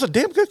good. Brom's a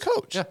damn good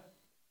coach. Yeah,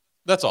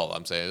 that's all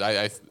I'm saying.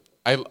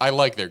 I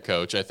like their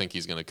coach. I think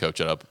he's going to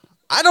coach it up.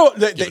 I don't.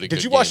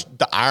 Did you watch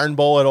the Iron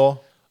Bowl at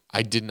all?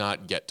 I did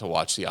not get to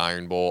watch the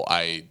Iron Bowl.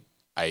 I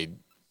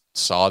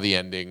saw the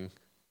ending.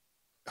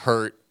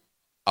 Hurt.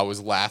 I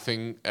was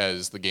laughing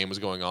as the game was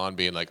going on,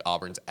 being like,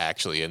 Auburn's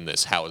actually in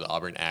this. How is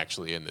Auburn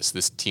actually in this?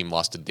 This team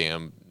lost to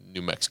damn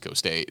New Mexico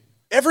State.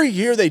 Every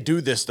year they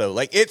do this, though.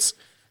 Like, it's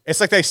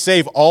like they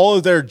save all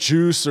of their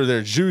juice or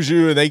their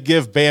juju, and they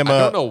give Bama. I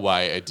don't know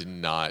why I did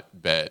not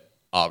bet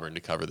Auburn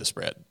to cover the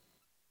spread.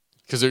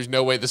 Because there's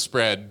no way the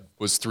spread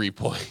was 3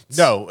 points.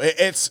 No,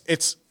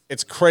 it's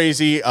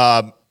crazy.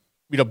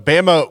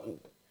 Bama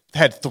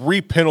had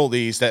 3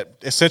 penalties that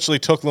essentially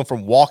took them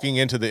from walking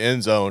into the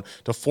end zone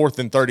to 4th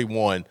and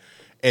 31.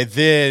 And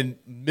then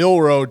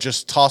Milroe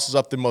just tosses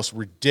up the most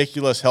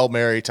ridiculous Hail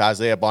Mary to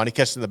Isaiah Bond. He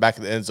catches in the back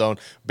of the end zone.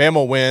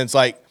 Bama wins.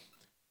 Like,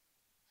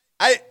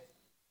 I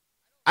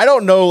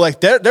don't know. Like,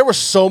 there was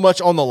so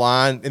much on the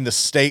line in the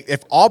state.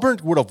 If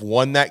Auburn would have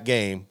won that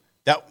game,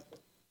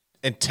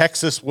 and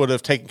Texas would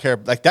have taken care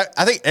of like that.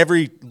 I think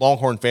every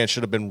Longhorn fan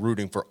should have been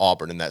rooting for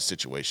Auburn in that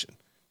situation.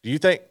 Do you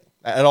think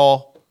at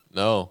all?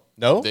 No.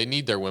 No? They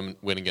need their win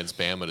against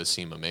Bama to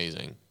seem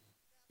amazing.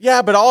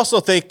 Yeah, but I also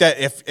think that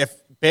if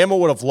Bama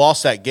would have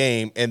lost that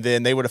game and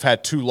then they would have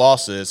had 2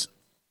 losses,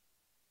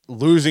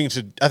 losing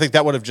to – I think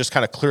that would have just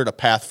kind of cleared a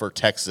path for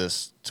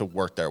Texas to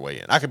work their way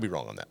in. I could be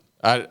wrong on that.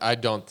 I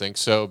don't think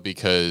so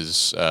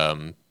because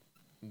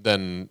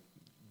then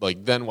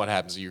what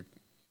happens?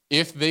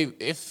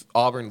 If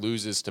Auburn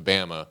loses to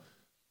Bama,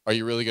 are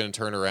you really going to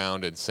turn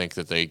around and think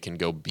that they can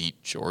go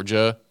beat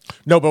Georgia?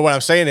 No, but what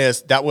I'm saying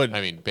is that would –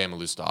 I mean, Bama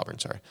loses to Auburn,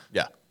 sorry.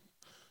 Yeah.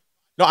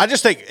 No, I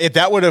just think if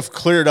that would have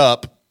cleared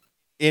up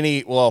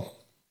any – well,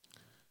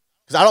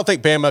 because I don't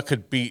think Bama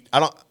could beat – I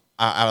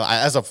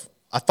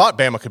thought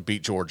Bama could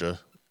beat Georgia,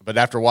 but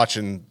after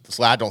watching this,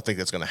 I don't think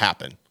that's going to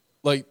happen.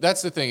 Like,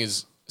 that's the thing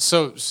is –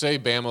 so say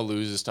Bama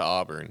loses to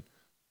Auburn.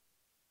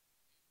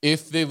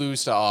 If they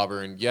lose to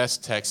Auburn, yes,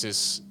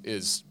 Texas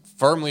is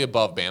firmly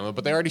above Bama,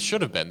 but they already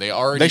should have been.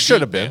 They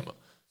should have been.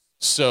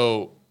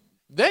 So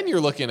then you're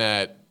looking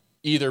at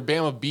either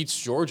Bama beats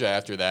Georgia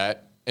after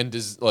that, and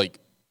does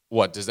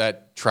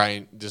that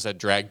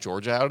drag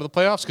Georgia out of the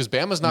playoffs? Because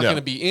Bama's not going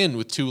to be in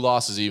with 2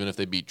 losses even if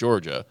they beat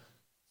Georgia.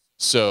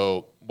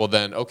 So, well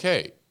then,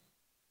 okay.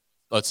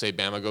 Let's say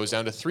Bama goes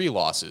down to 3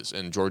 losses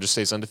and Georgia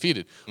stays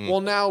undefeated.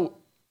 Well, now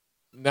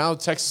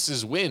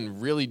Texas's win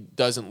really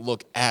doesn't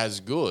look as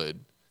good.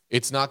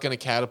 It's not going to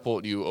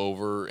catapult you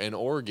over an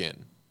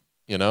Oregon,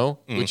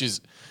 which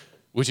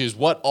is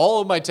what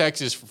all of my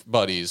Texas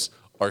buddies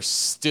are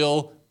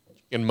still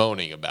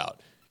moaning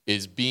about,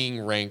 is being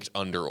ranked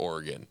under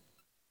Oregon.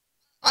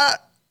 I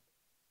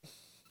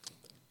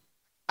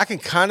can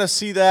kind of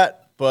see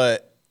that,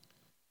 but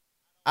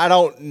I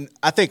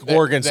think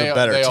Oregon's a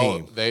better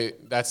team.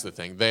 That's the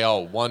thing. They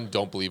all, 1,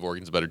 don't believe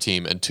Oregon's a better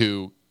team, and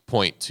 2,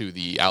 point to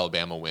the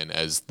Alabama win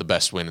as the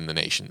best win in the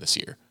nation this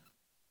year.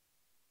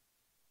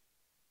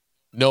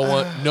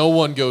 No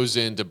one goes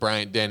into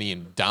Bryant-Denny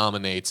and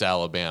dominates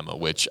Alabama,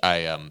 which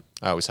I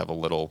always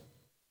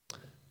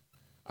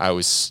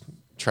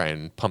try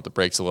and pump the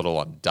brakes a little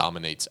on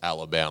dominates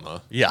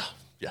Alabama. Yeah.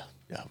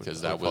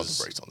 Because that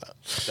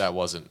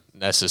wasn't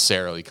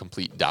necessarily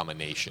complete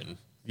domination.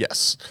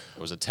 Yes.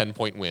 It was a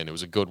 10-point win. It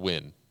was a good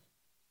win.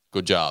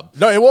 Good job.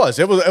 No, it was.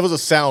 It was a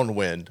sound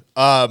win.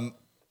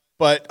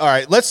 But all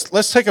right,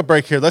 let's take a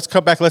break here. Let's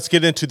come back. Let's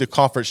get into the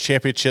conference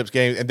championships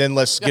game, and then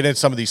let's get into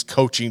some of these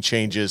coaching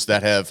changes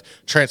that have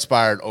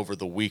transpired over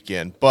the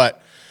weekend. But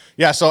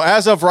yeah, so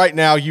as of right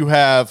now, you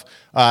have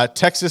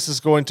Texas is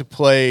going to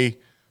play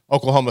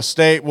Oklahoma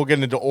State. We'll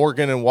get into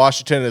Oregon and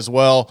Washington as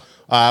well.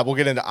 We'll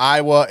get into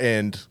Iowa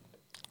and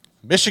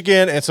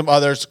Michigan and some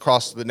others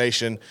across the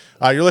nation.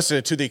 You're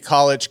listening to the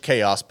College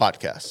Chaos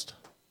Podcast.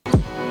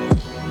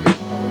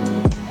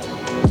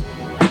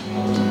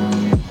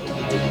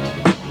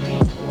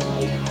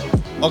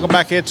 Welcome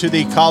back into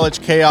the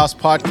College Chaos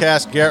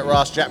Podcast. Garrett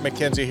Ross, Jack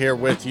McKenzie here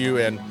with you.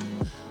 And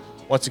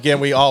once again,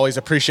 we always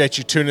appreciate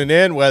you tuning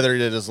in, whether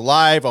it is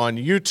live on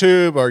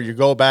YouTube or you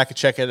go back and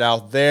check it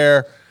out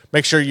there.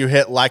 Make sure you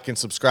hit like and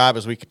subscribe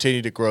as we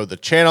continue to grow the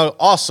channel.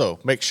 Also,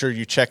 make sure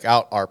you check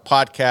out our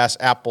podcast,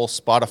 Apple,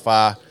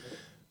 Spotify,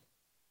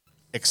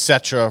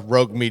 etc.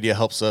 Rogue Media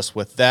helps us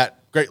with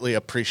that. Greatly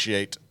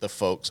appreciate the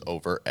folks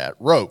over at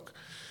Rogue.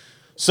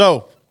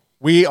 So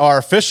we are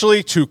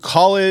officially to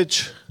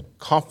college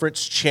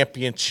conference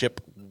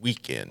championship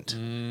weekend.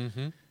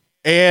 Mm-hmm.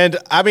 And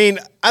I mean,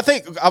 I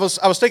think I was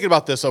thinking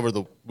about this over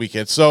the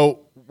weekend.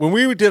 So when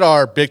we did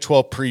our Big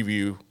 12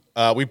 preview,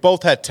 we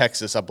both had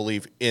Texas, I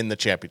believe, in the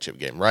championship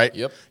game, right?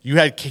 Yep. You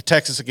had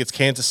Texas against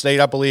Kansas State,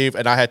 I believe,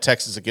 and I had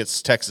Texas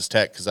against Texas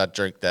Tech because I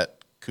drank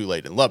that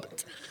Kool-Aid in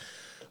Lubbock.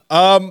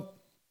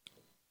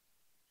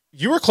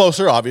 You were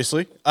closer,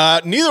 obviously.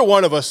 Neither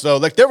one of us, though.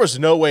 Like, there was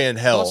no way in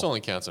hell. Well, this only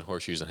counts on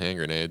horseshoes and hand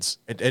grenades.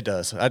 It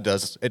does.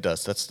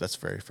 That's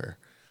very fair.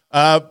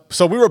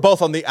 So we were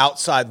both on the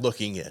outside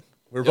looking in.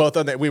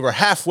 We were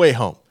halfway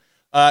home.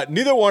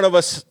 Neither one of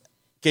us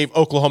gave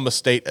Oklahoma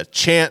State a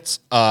chance.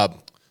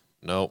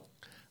 No.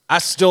 I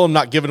still am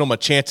not giving them a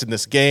chance in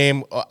this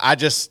game. I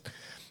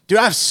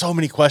have so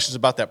many questions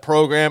about that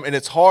program, and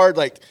it's hard.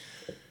 Like,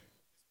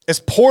 as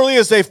poorly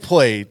as they've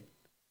played,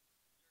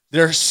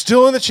 they're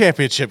still in the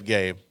championship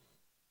game.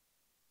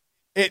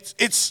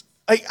 It's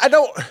like,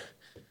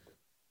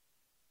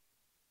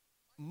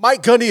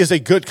 Mike Gundy is a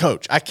good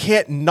coach. I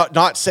can't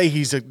not say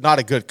he's not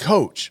a good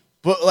coach,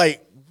 but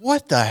like,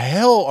 what the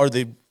hell are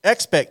the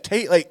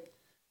expectations? Like,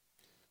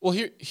 well,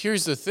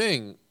 here's the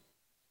thing.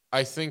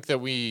 I think that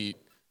we're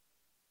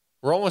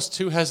almost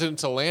too hesitant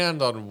to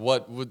land on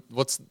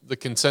what's the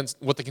consensus.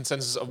 What the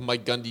consensus of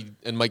Mike Gundy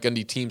and Mike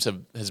Gundy teams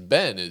has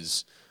been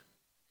is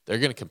they're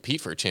going to compete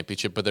for a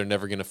championship, but they're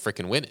never going to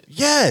freaking win it.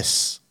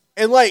 Yes,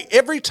 and like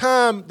every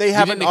time they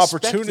have an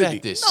opportunity,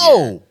 this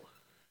year.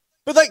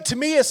 But like to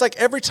me, it's like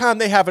every time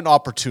they have an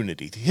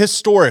opportunity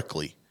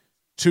historically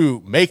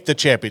to make the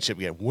championship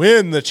game,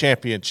 win the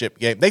championship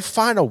game, they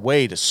find a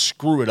way to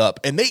screw it up,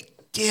 and they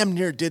damn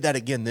near did that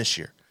again this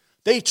year.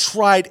 They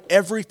tried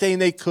everything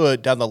they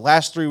could down the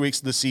last 3 weeks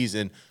of the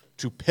season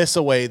to piss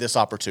away this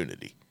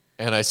opportunity.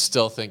 And I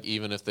still think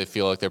even if they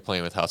feel like they're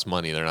playing with house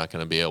money, they're not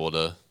going to be able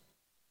to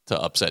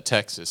upset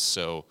Texas.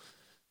 So,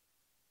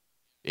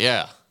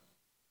 yeah.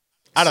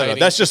 I don't know.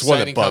 That's just one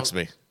that bugs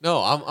me.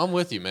 No, I'm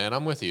with you, man.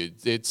 I'm with you.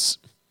 It's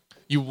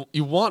you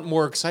want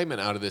more excitement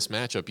out of this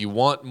matchup. You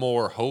want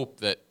more hope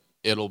that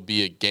it'll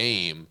be a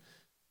game.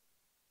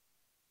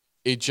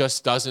 It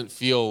just doesn't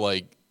feel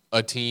like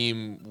a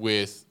team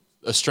with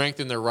a strength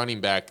in their running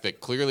back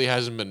that clearly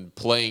hasn't been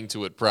playing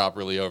to it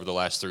properly over the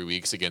last 3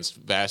 weeks against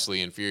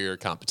vastly inferior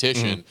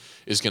competition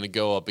is going to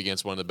go up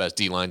against one of the best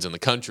D-lines in the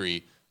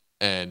country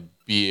and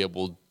be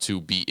able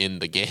to be in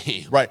the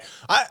game. Right.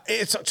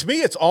 To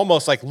me, it's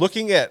almost like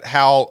looking at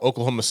how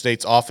Oklahoma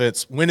State's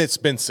offense, when it's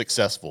been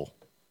successful,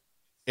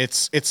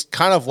 it's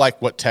kind of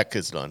like what Tech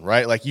has done,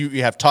 right? Like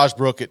you have Taj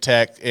Brook at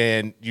Tech,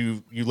 and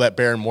you let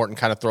Baron Morton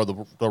kind of throw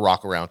the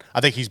rock around. I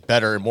think he's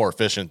better and more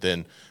efficient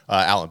than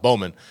Alan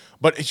Bowman.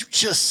 But you've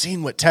just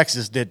seen what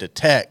Texas did to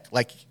Tech.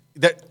 Like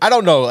that, I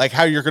don't know, like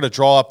how you're going to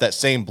draw up that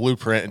same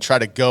blueprint and try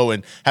to go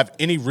and have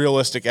any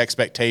realistic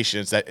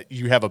expectations that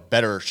you have a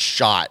better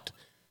shot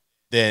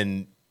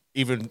than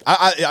even.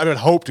 I would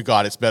hope to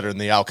God it's better than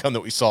the outcome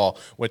that we saw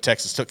when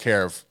Texas took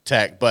care of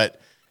Tech. But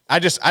I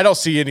don't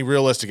see any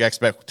realistic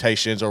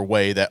expectations or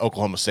way that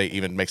Oklahoma State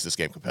even makes this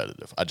game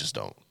competitive. I just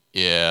don't.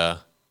 Yeah,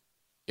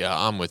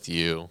 I'm with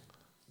you.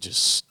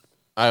 Just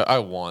I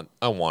want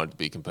it to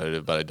be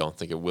competitive, but I don't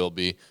think it will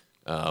be.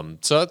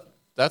 So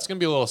that's going to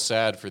be a little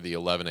sad for the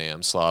 11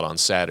 a.m. slot on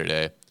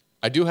Saturday.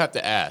 I do have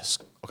to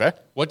ask. Okay.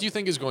 What do you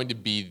think is going to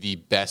be the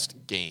best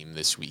game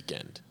this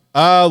weekend?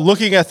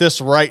 Looking at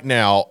this right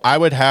now, I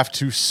would have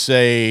to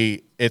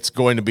say it's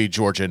going to be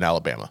Georgia and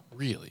Alabama.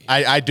 Really?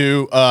 I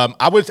do.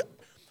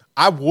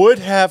 I would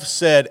have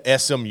said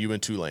SMU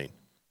and Tulane.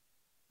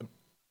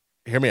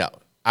 Hear me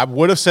out. I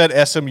would have said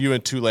SMU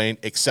and Tulane,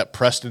 except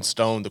Preston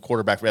Stone, the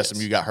quarterback for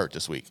SMU, got hurt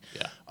this week.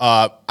 Yeah.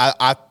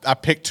 I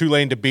picked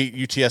Tulane to beat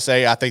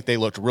UTSA. I think they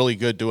looked really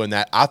good doing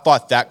that. I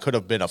thought that could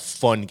have been a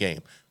fun game.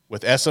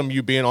 With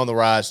SMU being on the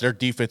rise, their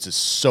defense is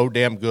so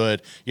damn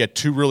good. You had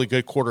two really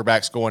good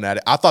quarterbacks going at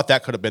it. I thought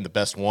that could have been the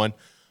best one.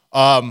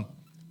 And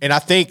I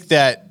think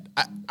that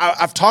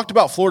I've talked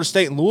about Florida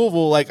State and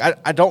Louisville. Like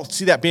I don't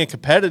see that being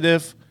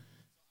competitive.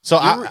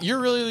 So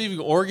you're really leaving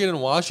Oregon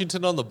and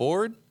Washington on the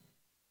board?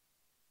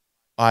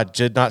 I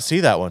did not see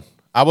that one.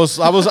 I was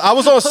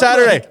on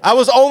Saturday. I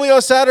was only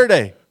on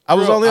Saturday. I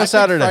think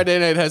Friday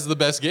night has the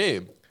best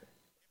game.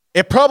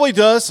 It probably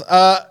does.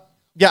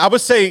 Yeah, I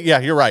would say, yeah,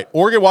 you're right.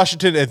 Oregon,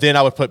 Washington, and then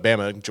I would put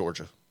Bama and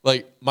Georgia.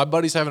 Like, my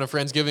buddy's having a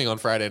Friendsgiving on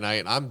Friday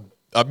night, and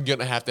I'm going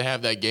to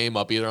have that game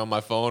up either on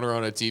my phone or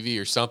on a TV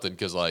or something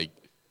because, like,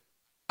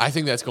 I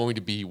think that's going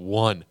to be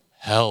one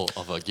hell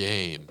of a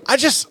game.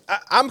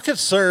 I'm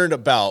concerned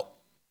about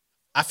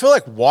 – I feel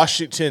like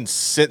Washington,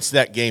 since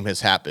that game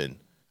has happened,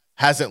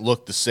 hasn't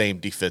looked the same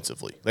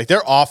defensively. Like,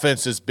 their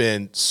offense has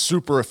been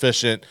super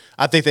efficient.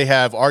 I think they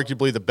have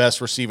arguably the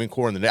best receiving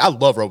core in the nation. I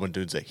love Robin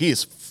Dunze. He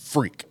is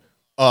freak.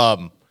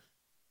 I'm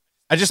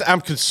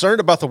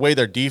concerned about the way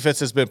their defense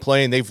has been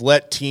playing. They've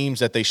let teams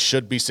that they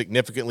should be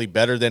significantly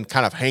better than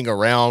kind of hang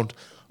around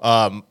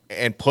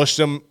and push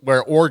them,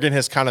 where Oregon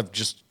has kind of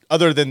just,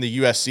 other than the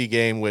USC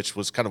game, which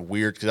was kind of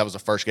weird because that was the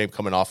first game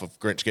coming off of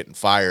Grinch getting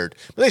fired,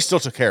 but they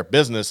still took care of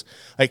business.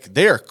 Like,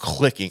 they are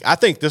clicking. I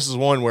think this is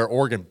one where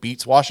Oregon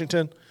beats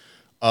Washington.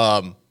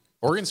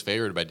 Oregon's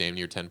favored by damn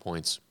near 10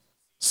 points.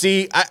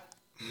 See, I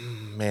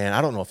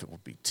don't know if it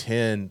would be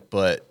 10,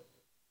 but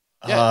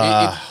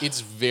yeah,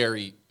 it's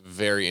very,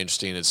 very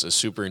interesting. It's a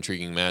super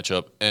intriguing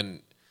matchup.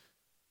 And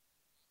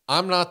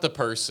I'm not the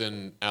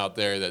person out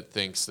there that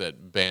thinks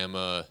that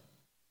Bama,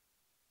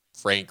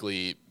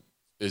 frankly,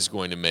 is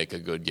going to make a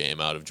good game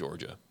out of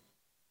Georgia.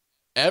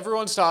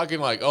 Everyone's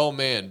talking like, oh,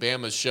 man,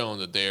 Bama's shown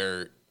that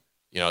they're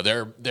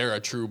a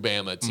true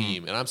Bama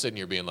team. And I'm sitting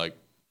here being like,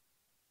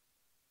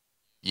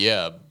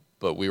 yeah,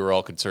 but we were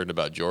all concerned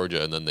about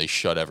Georgia, and then they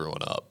shut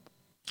everyone up.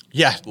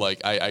 Yeah.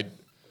 Like,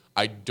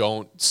 I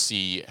don't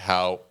see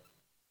how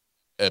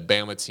a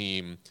Bama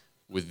team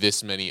with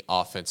this many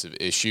offensive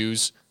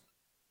issues,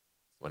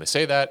 when I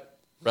say that,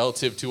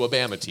 relative to a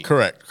Bama team.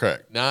 Correct.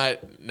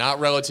 Not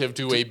relative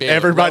to a Bama.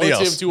 Everybody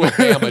relative else. to a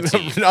Bama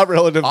team. Not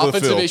relative to the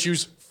offensive field.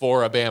 issues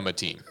for a Bama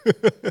team.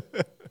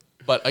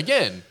 But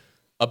again,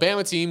 a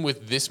Bama team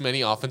with this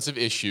many offensive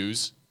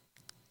issues,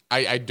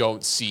 I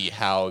don't see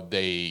how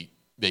they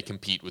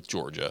compete with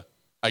Georgia.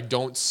 I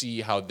don't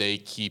see how they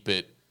keep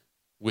it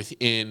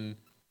within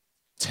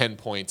 10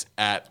 points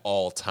at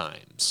all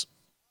times.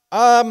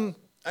 I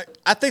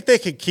think they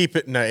could keep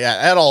it. No, yeah,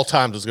 at all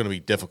times is going to be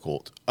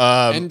difficult.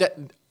 And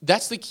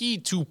that's the key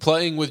to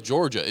playing with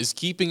Georgia, is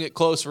keeping it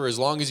close for as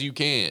long as you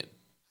can.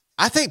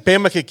 I think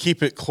Bama could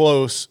keep it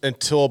close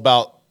until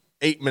about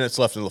 8 minutes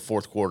left in the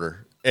fourth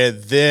quarter,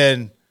 and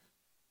then.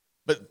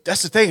 But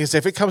that's the thing, is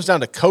if it comes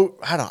down to coach,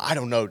 I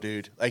don't know,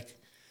 dude. Like,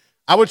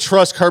 I would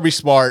trust Kirby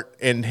Smart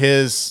and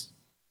his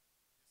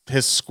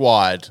his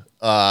squad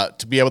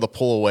to be able to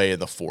pull away in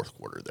the fourth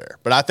quarter there.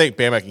 But I think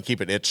Bama can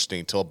keep it interesting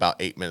until about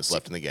 8 minutes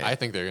left in the game. I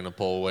think they're going to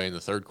pull away in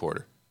the third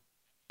quarter.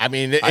 I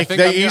mean,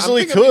 they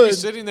easily could. I'm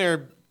sitting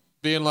there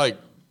being like,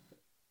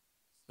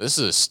 this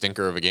is a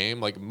stinker of a game,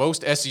 like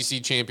most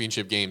SEC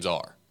championship games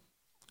are.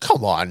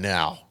 Come on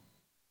now.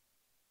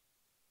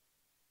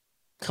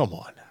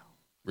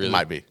 Really? They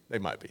might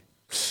be.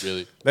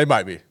 Really? They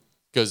might be.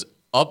 Because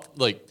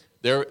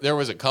there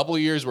was a couple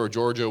of years where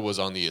Georgia was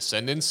on the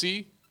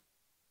ascendancy,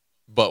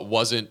 but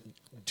wasn't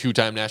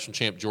two-time national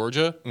champ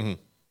Georgia. Mm-hmm.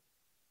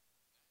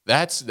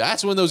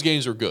 That's when those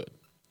games were good.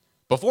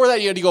 Before that,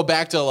 you had to go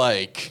back to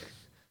like,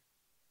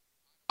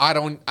 I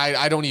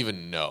don't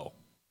even know.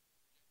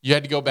 You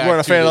had to go back. You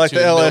weren't a fan of like the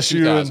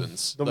LSU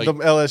and like, the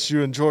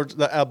LSU and Georgia,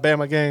 the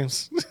Alabama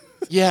games.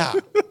 Yeah.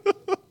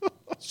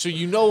 So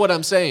you know what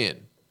I'm saying?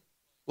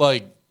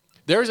 Like,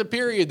 there's a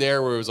period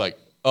there where it was like,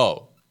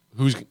 oh,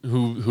 who's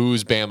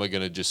Bama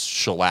gonna just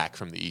shellac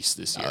from the East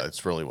this year?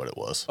 That's really what it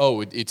was.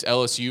 Oh, it's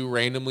LSU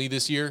randomly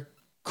this year.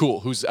 Cool.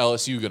 Who's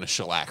LSU gonna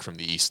shellac from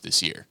the East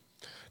this year?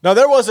 Now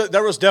there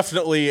was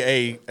definitely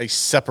a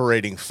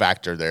separating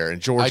factor there,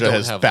 and Georgia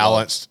has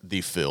balanced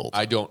the field.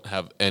 I don't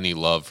have any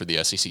love for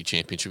the SEC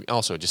championship.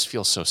 Also, it just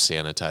feels so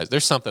sanitized.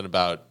 There's something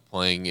about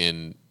playing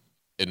in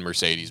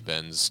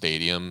Mercedes-Benz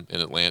Stadium in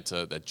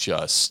Atlanta that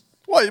just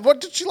what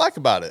did you like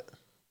about it?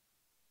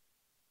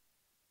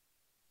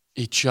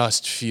 It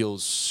just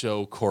feels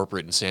so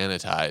corporate and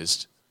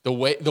sanitized. The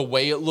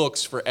way it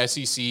looks for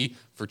SEC,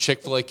 for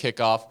Chick-fil-A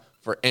kickoff,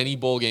 for any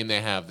bowl game they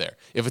have there.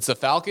 If it's the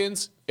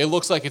Falcons, it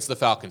looks like it's the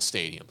Falcons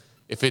Stadium.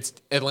 If it's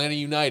Atlanta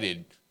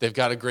United, they've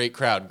got a great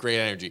crowd, great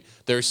energy.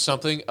 There's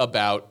something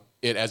about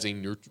it as a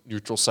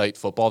neutral site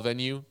football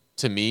venue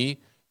to me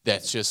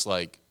that's just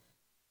like,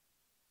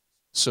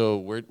 so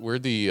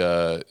where'd the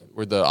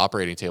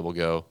operating table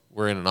go?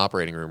 We're in an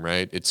operating room,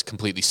 right? It's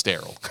completely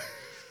sterile.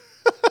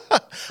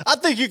 I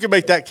think you can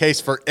make that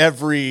case for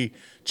every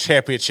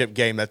championship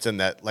game that's in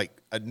that. Like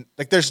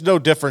there's no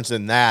difference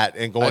in that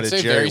and going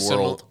to Jerry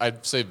World.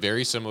 I'd say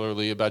very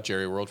similarly about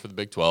Jerry World for the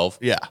Big 12.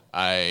 Yeah.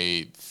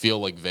 I feel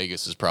like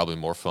Vegas is probably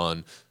more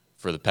fun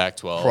for the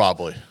Pac-12.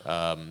 Probably.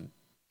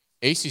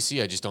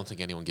 ACC, I just don't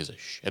think anyone gives a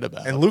shit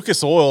about. And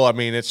Lucas Oil, I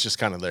mean, it's just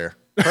kind of there.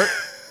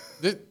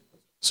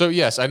 So,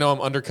 yes, I know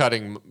I'm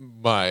undercutting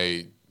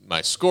my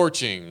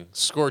scorching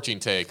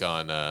take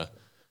on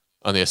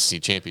the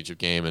SEC championship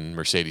game and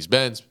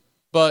Mercedes-Benz.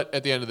 But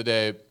at the end of the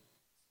day,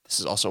 this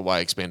is also why I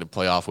expanded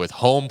playoff with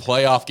home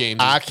playoff games.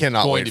 I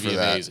cannot wait for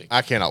that. Amazing.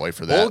 I cannot wait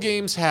for that. Bowl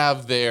games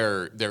have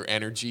their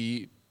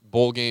energy.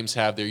 Bowl games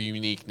have their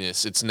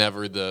uniqueness. It's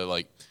never the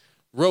like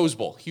Rose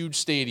Bowl, huge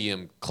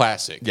stadium,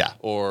 classic. Yeah.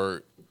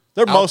 Or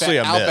they're mostly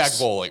a Outback miss.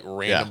 Bowl, like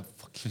random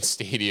fucking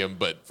stadium,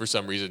 but for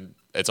some reason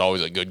it's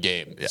always a good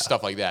game. Yeah.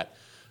 Stuff like that.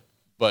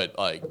 But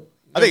like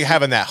I think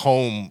having that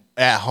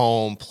at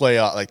home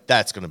playoff, like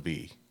that's gonna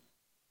be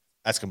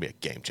a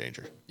game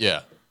changer.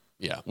 Yeah.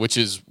 Yeah. Which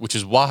is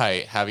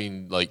why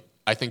having like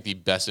I think the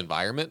best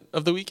environment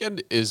of the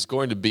weekend is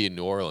going to be in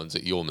New Orleans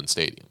at Ullman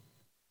Stadium.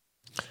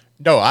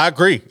 No, I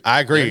agree.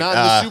 They're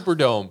not in the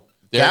Superdome.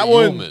 They're that at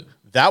one, Ullman.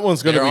 That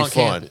one's going to be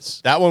fun.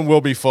 Campus. That one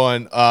will be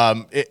fun.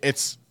 I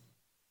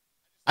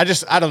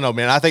don't know,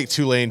 man. I think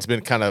Tulane's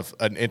been kind of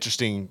an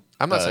interesting.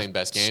 I'm not saying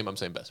best game. I'm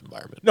saying best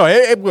environment. No,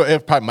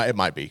 it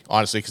might be,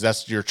 honestly, because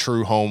that's your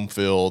true home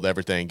field,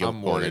 everything.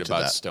 I'm worried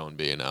about that. Stone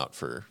being out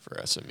for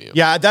SMU.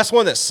 Yeah, that's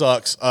one that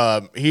sucks.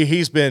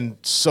 He's been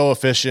so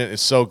efficient and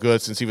so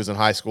good since he was in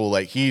high school.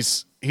 Like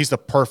he's the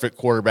perfect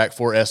quarterback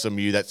for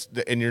SMU.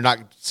 And you're not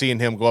seeing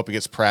him go up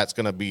against Pratt's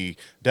going to be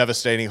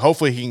devastating.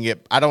 Hopefully he can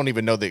get. I don't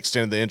even know the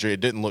extent of the injury. It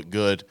didn't look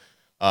good.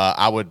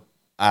 I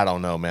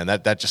don't know, man.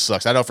 That just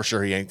sucks. I know for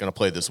sure he ain't going to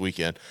play this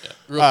weekend. Yeah.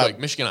 Real quick,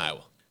 Michigan,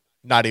 Iowa.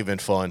 Not even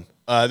fun.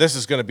 This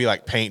is going to be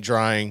like paint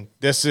drying.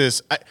 This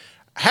is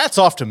hats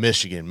off to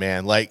Michigan,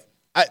 man. Like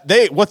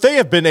what they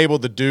have been able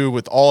to do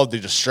with all of the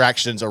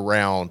distractions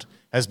around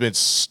has been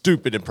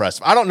stupid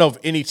impressive. I don't know of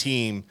any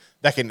team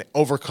that can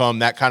overcome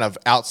that kind of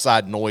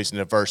outside noise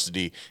and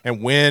adversity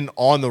and win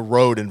on the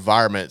road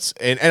environments.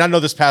 And I know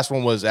this past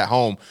one was at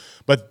home,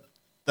 but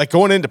like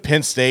going into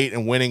Penn State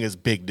and winning is a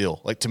big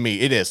deal. Like to me,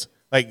 it is.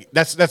 Like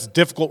that's a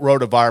difficult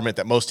road environment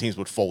that most teams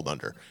would fold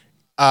under.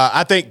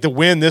 I think the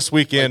win this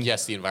weekend. Like,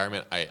 yes, the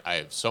environment. I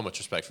have so much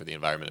respect for the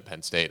environment at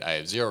Penn State. I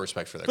have zero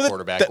respect for their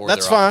quarterback or their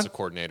offensive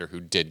coordinator who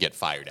did get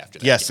fired after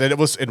that. Yes, game. and it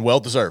was well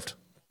deserved.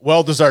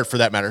 Well deserved for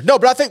that matter. No,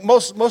 but I think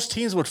most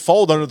teams would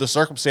fold under the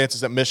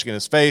circumstances that Michigan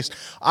has faced.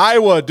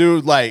 Iowa,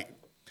 dude, like,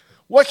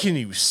 what can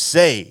you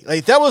say?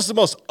 Like that was the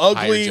most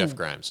ugly. Hire Jeff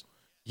Grimes.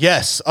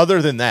 Yes.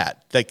 Other than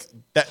that, like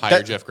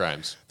hire Jeff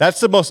Grimes. That's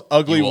the most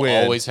ugly you will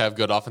win. Always have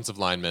good offensive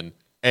linemen,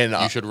 and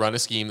you should run a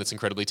scheme that's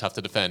incredibly tough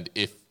to defend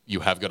if you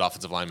have good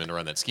offensive linemen to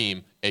run that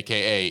scheme,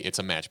 a.k.a. it's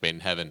a match made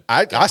in heaven.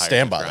 I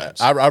stand by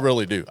that. I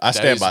really do. I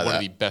stand by that. That is one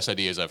of the best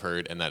ideas I've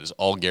heard, and that is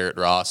all Garrett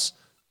Ross.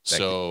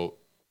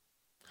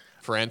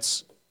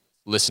 Friends,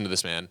 listen to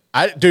this man.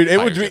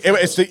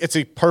 It's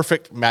a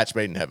perfect match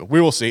made in heaven. We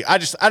will see. I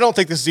don't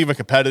think this is even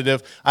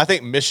competitive. I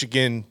think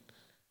Michigan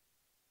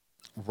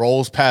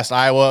rolls past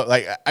Iowa.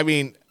 Like, I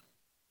mean,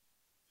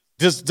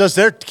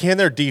 can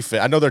their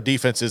defense? I know their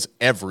defense is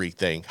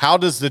everything. How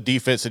does the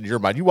defense in your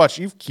mind?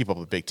 You keep up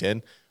with Big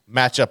Ten,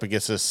 match up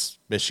against this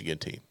Michigan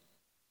team.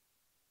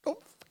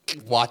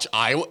 Watch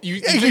Iowa.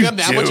 You think I'm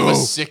that much of a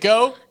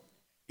sicko?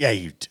 Yeah,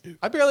 you do.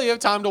 I barely have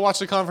time to watch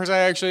the conference I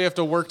actually have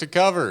to work to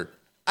cover.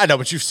 I know,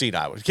 but you've seen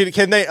Iowa.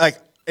 Can they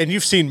and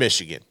you've seen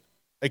Michigan.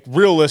 Like,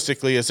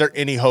 realistically, is there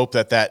any hope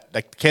that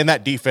can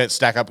that defense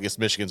stack up against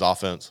Michigan's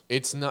offense?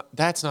 It's not.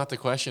 That's not the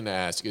question to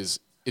ask.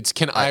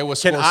 Can Iowa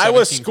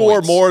score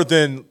points? More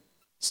than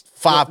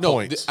 5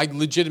 points? I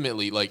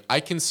legitimately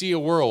I can see a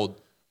world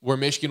where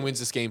Michigan wins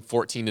this game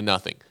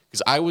 14-0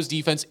 because Iowa's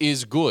defense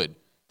is good.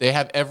 They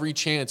have every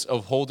chance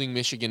of holding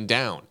Michigan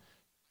down.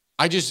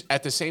 I just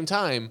at the same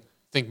time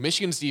think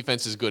Michigan's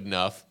defense is good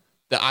enough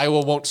that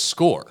Iowa won't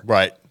score.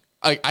 Right.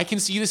 I can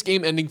see this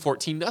game ending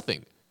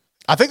 14-0.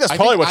 I think that's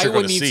probably what you're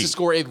going to see. Iowa needs to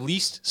score at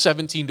least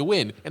 17 to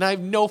win, and I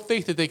have no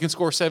faith that they can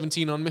score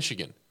 17 on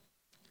Michigan.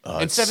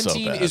 And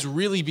 17 is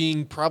really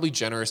being probably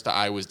generous to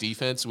Iowa's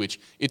defense, which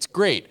it's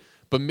great.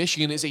 But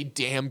Michigan is a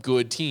damn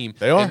good team.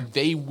 They are. And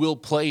they will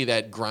play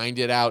that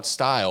grinded out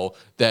style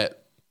that,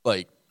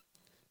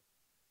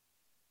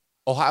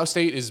 Ohio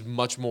State is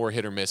much more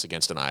hit or miss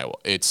against an Iowa.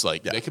 It's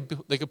they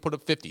could put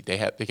up 50. They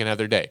can have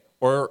their day.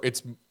 Or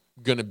it's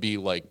going to be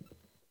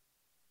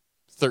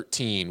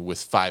 13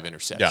 with 5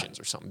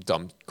 interceptions or something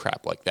dumb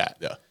crap like that.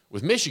 Yeah.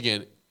 With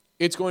Michigan,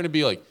 it's going to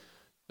be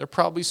they're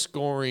probably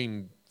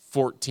scoring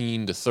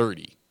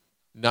 14-30.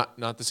 Not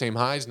the same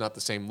highs, not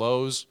the same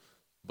lows,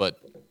 but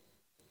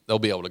they'll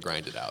be able to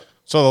grind it out.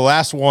 So the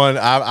last one,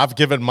 I've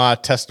given my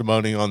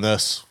testimony on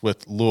this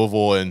with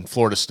Louisville and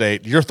Florida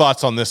State. Your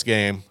thoughts on this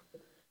game?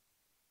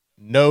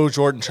 No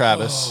Jordan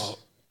Travis. Oh,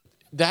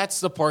 that's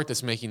the part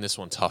that's making this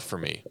one tough for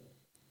me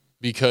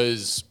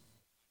because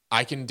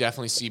I can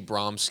definitely see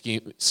Braum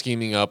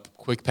scheming up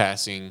quick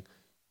passing,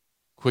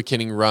 quick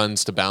hitting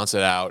runs to bounce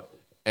it out,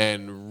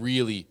 and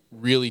really,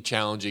 really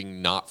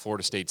challenging not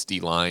Florida State's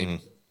D-line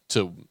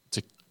to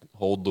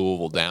hold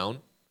Louisville down.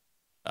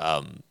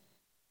 I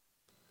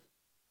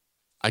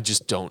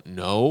just don't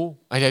know.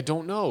 I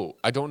don't know.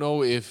 I don't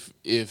know if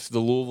the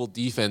Louisville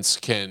defense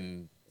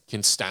can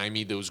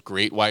stymie those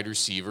great wide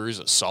receivers,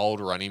 a solid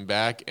running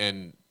back,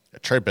 and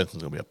Trey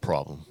Benson's gonna be a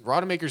problem.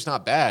 Rodemaker's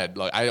not bad.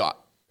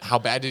 How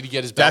bad did he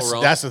get his bell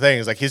rung? That's the thing.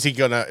 Is is he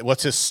gonna?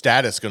 What's his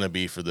status gonna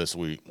be for this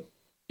week?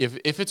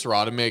 If it's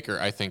Rodemaker,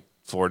 I think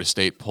Florida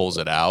State pulls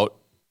it out,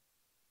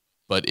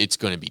 but it's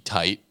going to be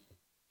tight.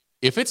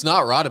 If it's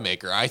not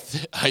Rodemaker, I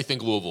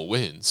think Louisville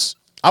wins.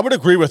 I would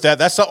agree with that.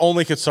 That's the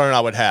only concern I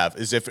would have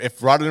is if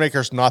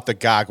Rodemaker's not the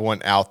guy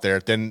going out there,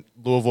 then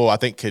Louisville I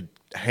think could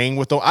hang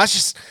with them. I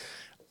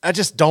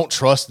just don't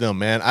trust them,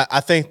 man. I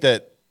think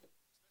that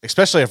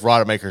especially if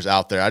Rodemaker's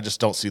out there, I just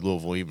don't see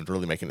Louisville even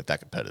really making it that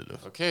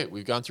competitive. Okay,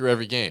 we've gone through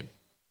every game.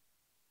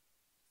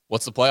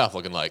 What's the playoff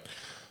looking like?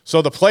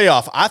 So the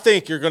playoff, I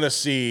think you're going to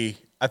see.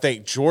 I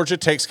think Georgia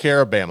takes care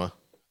of Bama.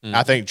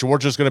 I think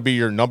Georgia's going to be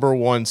your number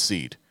 1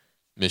 seed.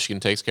 Michigan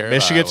takes care of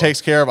Michigan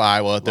takes care of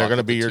Iowa. They're going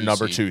to be your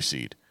number 2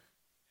 seed.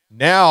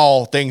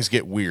 Now things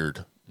get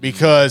weird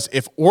because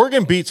if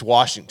Oregon beats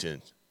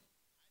Washington,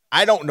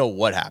 I don't know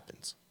what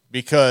happens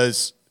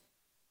because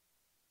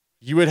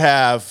you would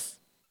have,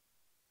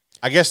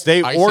 I guess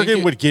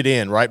Oregon would get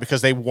in, right?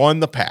 Because they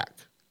won the pack.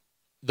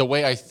 The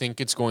way I think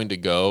it's going to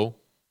go,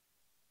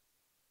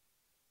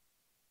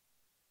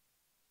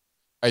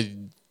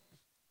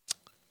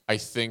 I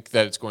think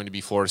that it's going to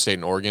be Florida State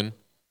and Oregon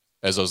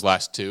as those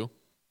last 2.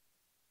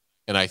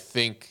 And I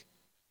think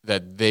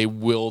that they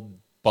will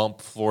bump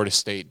Florida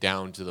State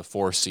down to the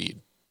 4 seed.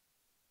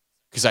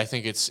 Because I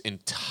think it's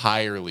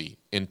entirely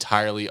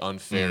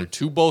unfair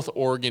to both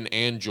Oregon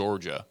and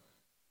Georgia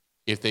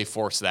if they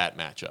force that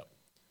matchup.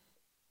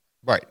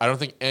 Right. I don't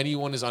think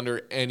anyone is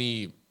under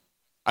any.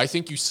 I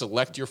think you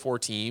select your 4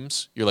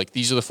 teams. You're like,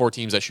 these are the 4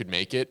 teams that should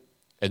make it,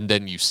 and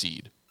then you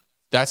seed.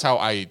 That's how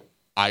I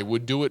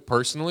would do it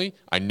personally.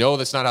 I know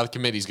that's not how the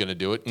committee's going to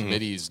do it.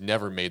 Committee's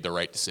never made the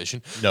right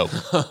decision. No,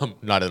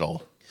 not at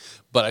all.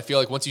 But I feel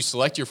like once you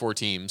select your 4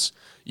 teams,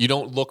 you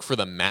don't look for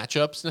the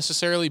matchups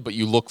necessarily, but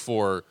you look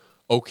for,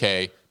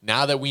 okay,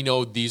 now that we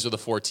know these are the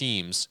 4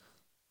 teams,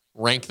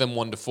 rank them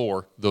 1 to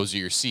 4. Those are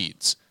your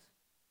seeds.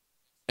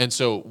 And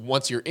so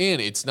once you're in,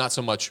 it's not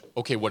so much,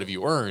 okay, what have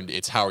you earned?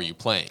 It's how are you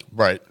playing?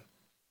 Right.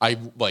 I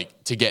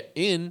like to get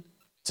in,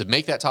 to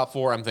make that top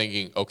 4, I'm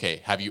thinking,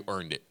 okay, have you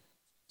earned it?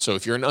 So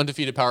if you're an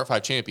undefeated Power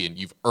 5 champion,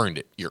 you've earned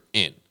it. You're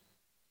in.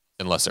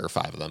 Unless there are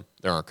 5 of them.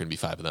 There aren't going to be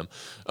 5 of them.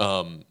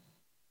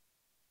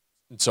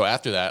 So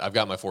after that, I've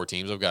got my 4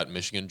 teams. I've got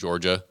Michigan,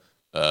 Georgia,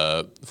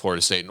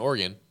 Florida State, and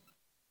Oregon.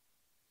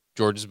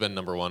 Georgia's been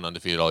number 1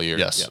 undefeated all year.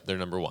 Yes. Yeah, they're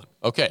number 1.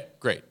 Okay,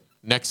 great.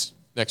 Next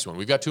one.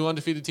 We've got 2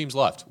 undefeated teams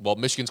left. Well,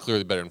 Michigan's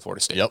clearly better than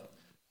Florida State. Yep.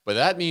 But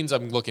that means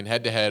I'm looking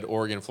head-to-head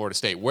Oregon and Florida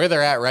State. Where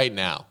they're at right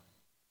now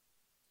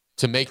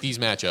to make these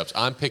matchups,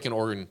 I'm picking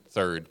Oregon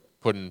 3rd,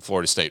 putting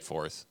Florida State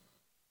 4th.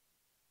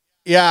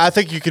 Yeah, I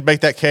think you could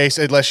make that case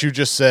unless you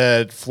just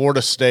said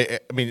Florida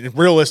State. I mean,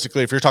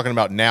 realistically, if you're talking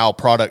about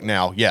product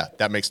now, yeah,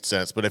 that makes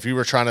sense. But if you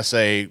were trying to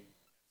say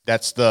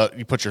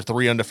you put your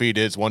 3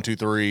 undefeateds, 1, 2,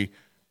 3,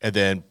 and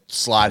then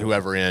slide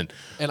whoever in.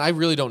 And I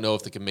really don't know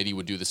if the committee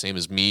would do the same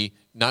as me,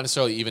 not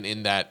necessarily even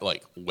in that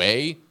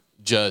way,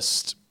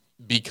 just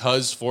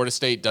because Florida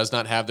State does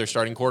not have their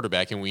starting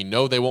quarterback, and we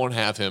know they won't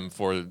have him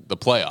for the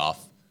playoff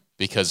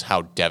because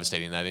how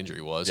devastating that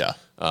injury was. Yeah.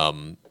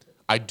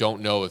 I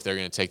don't know if they're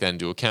going to take that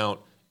into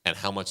account and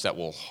how much that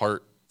will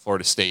hurt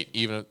Florida State.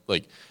 Even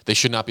they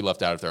should not be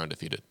left out if they're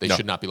undefeated. They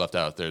should not be left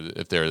out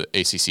if they're the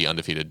ACC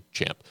undefeated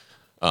champ.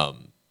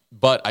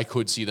 But I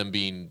could see them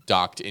being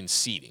docked in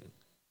seeding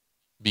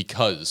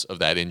because of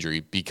that injury,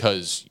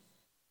 because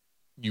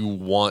you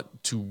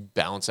want to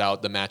balance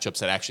out the matchups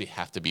that actually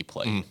have to be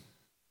played.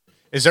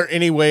 Is there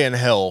any way in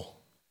hell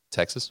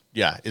Texas?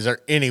 Yeah. Is there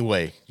any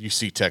way you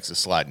see Texas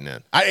sliding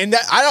in?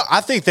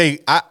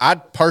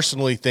 I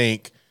personally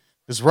think.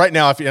 Because right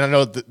now, and I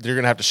know that you're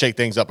going to have to shake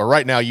things up, but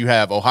right now you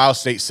have Ohio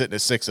State sitting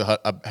at 6 ahead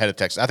of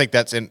Texas. I think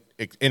that's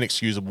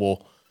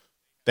inexcusable.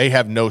 They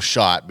have no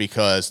shot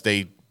because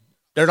they're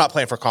not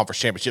playing for a conference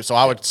championship. So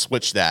I would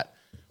switch that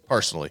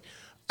personally.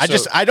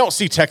 I don't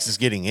see Texas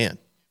getting in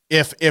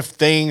if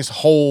things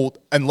hold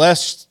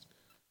unless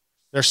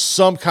there's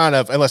some kind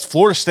of unless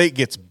Florida State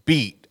gets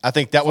beat. I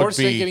think that Florida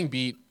State getting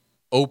beat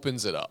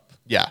opens it up.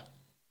 Yeah.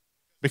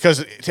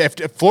 Because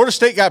if Florida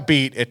State got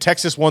beat and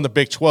Texas won the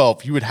Big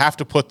 12, you would have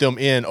to put them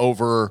in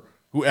over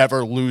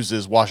whoever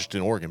loses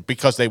Washington, Oregon,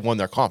 because they won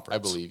their conference. I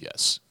believe,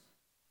 yes.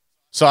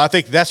 So I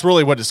think that's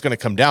really what it's going to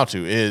come down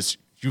to is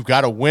you've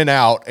got to win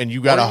out and you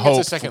got to hope.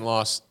 Gets a second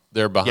loss,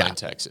 they're behind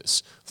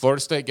Texas.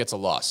 Florida State gets a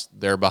loss,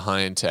 they're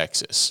behind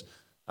Texas.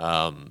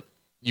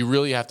 You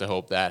really have to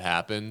hope that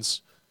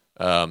happens.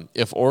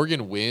 If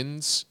Oregon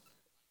wins,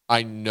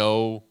 I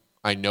know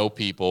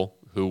people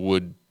who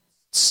would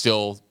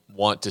still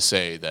want to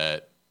say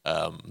that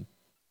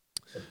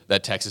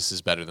that Texas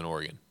is better than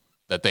Oregon,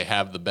 that they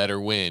have the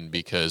better win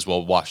because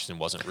Washington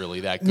wasn't really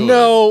that good.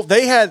 No,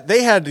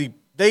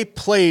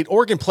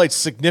 Oregon played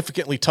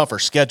significantly tougher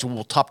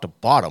schedule top to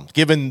bottom.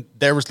 Given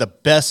there was the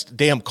best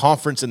damn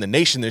conference in the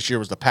nation this year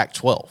was the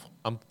Pac-12.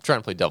 I'm trying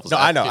to play devil's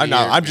advocate. I know.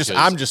 I'm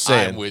just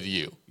saying. I'm with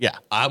you. Yeah,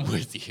 I'm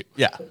with you.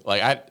 Yeah,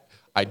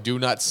 I do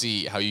not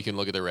see how you can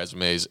look at their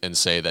resumes and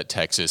say that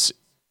Texas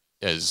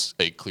is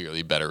a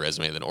clearly better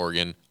resume than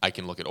Oregon. I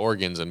can look at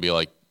Oregon's and be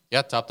like,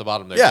 yeah, top to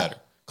bottom, they're better.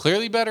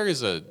 Clearly better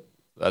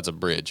that's a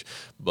bridge.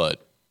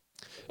 But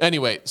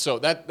anyway, so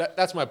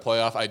that's my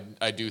playoff.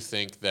 I do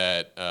think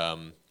that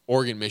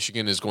Oregon,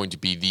 Michigan is going to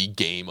be the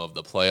game of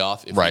the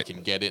playoff if we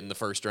can get it in the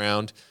first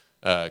round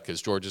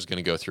because Georgia's going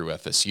to go through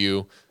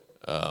FSU.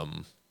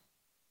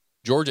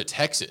 Georgia,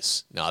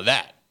 Texas. Now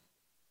that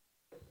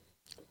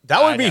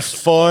would be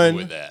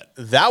fun.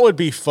 That would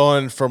be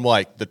fun from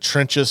the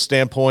trenches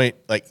standpoint.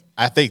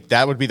 I think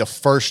that would be the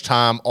first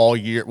time all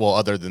year,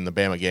 other than the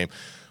Bama game,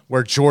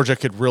 where Georgia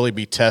could really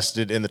be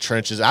tested in the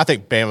trenches. I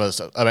think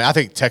I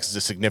think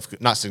Texas is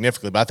not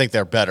significantly, but I think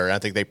they're better. I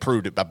think they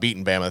proved it by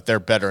beating Bama that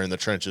they're better in the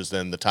trenches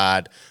than the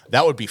Tide.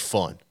 That would be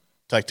fun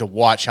to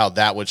watch how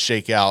that would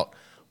shake out.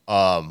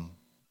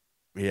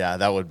 Yeah,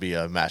 that would be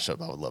a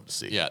matchup I would love to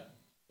see. Yeah.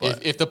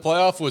 If the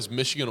playoff was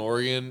Michigan,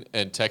 Oregon,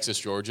 and Texas,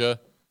 Georgia,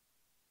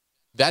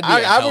 that'd be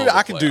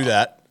I could do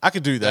that. I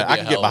could do that. I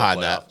could get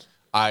behind that.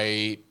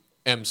 I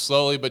am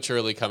slowly but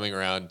surely coming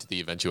around to the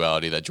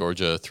eventuality that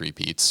Georgia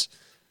three-peats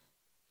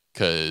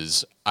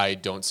because I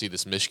don't see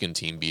this Michigan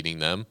team beating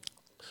them.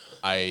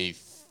 I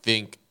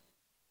think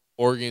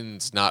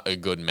Oregon's not a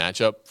good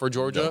matchup for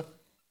Georgia,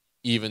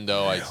 even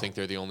though I think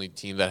they're the only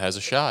team that has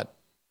a shot.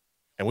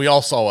 And we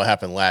all saw what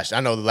happened last year.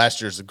 I know last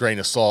year's a grain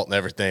of salt and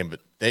everything,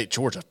 but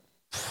Georgia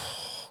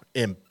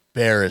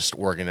embarrassed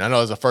Oregon. I know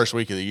it was the first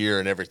week of the year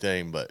and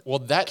everything, but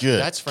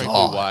that's frankly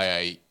why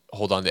I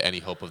hold on to any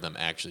hope of them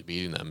actually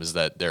beating them is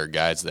that there are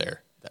guys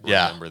there that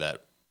remember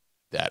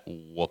that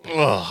whooping.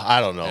 I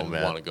don't know, and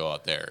man. Want to go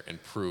out there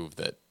and prove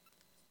that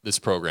this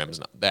program is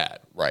not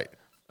that. Right.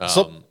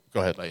 So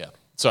go ahead. But yeah.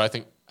 So I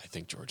think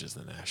Georgia's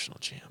the national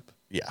champ.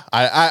 Yeah.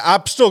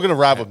 I'm still going to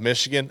ride with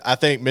Michigan. I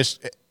think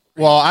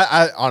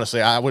I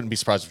honestly I wouldn't be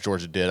surprised if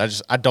Georgia did.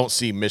 I don't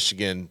see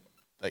Michigan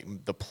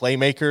the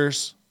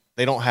playmakers.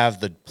 They don't have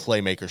the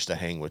playmakers to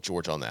hang with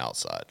Georgia on the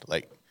outside.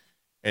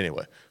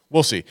 Anyway,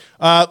 we'll see.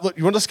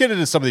 Let's get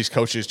into some of these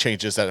coaches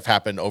changes that have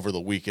happened over the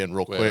weekend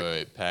real quick.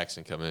 Wait.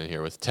 Paxton coming in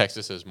here with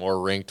Texas has more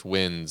ranked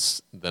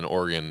wins than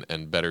Oregon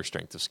and better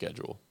strength of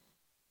schedule.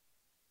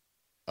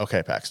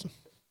 Okay, Paxton.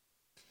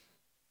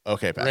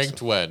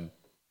 Ranked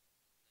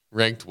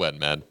when,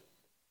 man.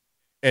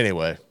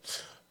 Anyway,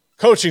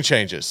 coaching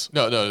changes.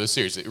 No,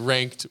 seriously.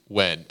 Ranked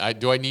when?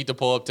 Do I need to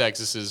pull up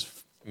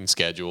Texas's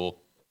schedule?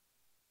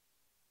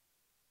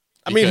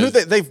 I mean,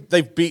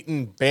 they've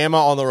beaten Bama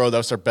on the road. That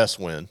was their best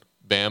win.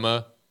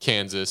 Bama,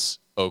 Kansas,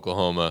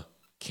 Oklahoma,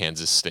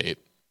 Kansas State.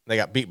 They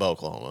got beat by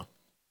Oklahoma.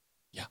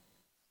 Yeah.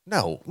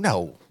 No,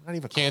 not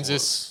even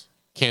Kansas,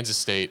 Kansas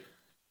State,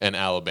 and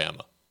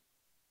Alabama.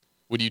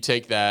 Would you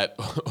take that?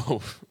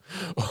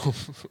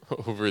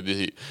 over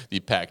the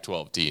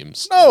Pac-12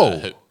 teams. No.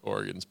 That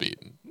Oregon's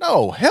beaten.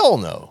 No, hell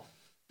no.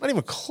 Not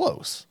even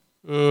close.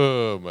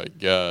 Oh, my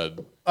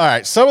God. All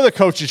right, some of the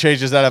coaching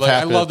changes that have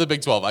happened. I love the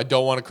Big 12. I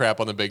don't want to crap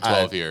on the Big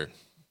 12 here.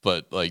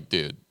 But,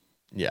 dude.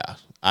 Yeah,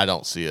 I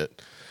don't see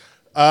it.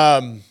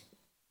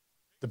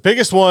 The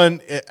biggest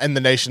one in the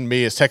nation to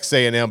me is Texas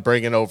A&M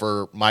bringing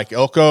over Mike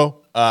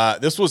Elko.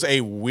 This was a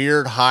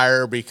weird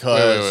hire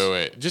because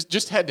wait.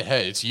 Just head to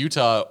head. It's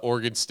Utah,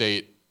 Oregon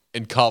State,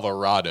 and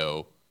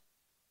Colorado.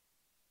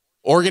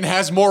 Oregon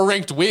has more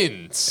ranked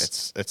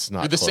wins. It's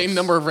not the close. same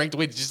number of ranked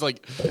wins. Just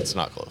it's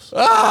not close.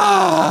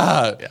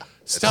 Yeah.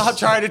 Stop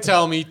trying to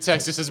tell me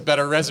Texas has a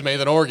better resume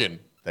than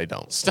Oregon. They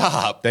don't.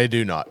 Stop. They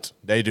do not.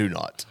 They do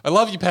not. I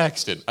love you,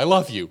 Paxton. I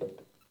love you.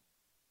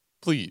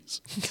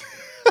 Please.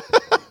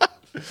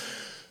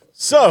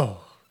 So,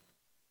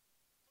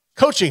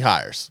 coaching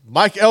hires.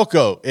 Mike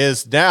Elko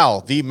is now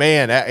the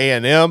man at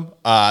A&M.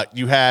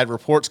 You had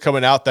reports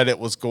coming out that it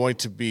was going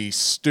to be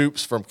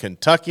Stoops from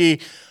Kentucky.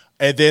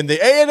 And then the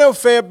A&M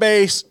fan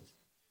base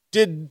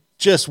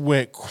just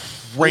went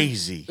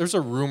crazy. There's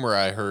a rumor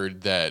I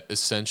heard that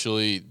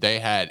essentially they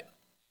had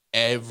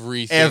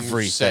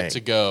everything set to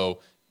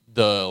go.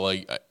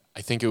 I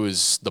think it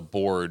was the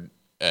board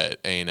at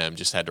A&M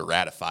just had to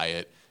ratify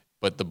it.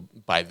 But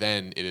by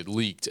then it had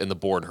leaked, and the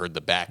board heard the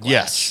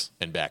backlash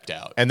and backed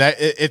out. And that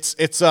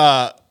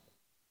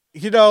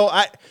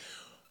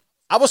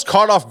I was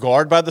caught off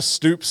guard by the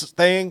Stoops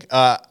thing.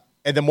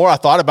 And the more I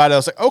thought about it, I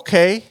was like,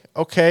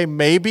 okay,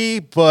 maybe.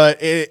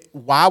 But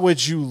why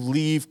would you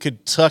leave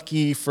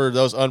Kentucky for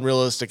those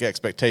unrealistic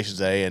expectations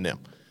at A&M?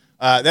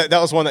 That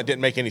was one that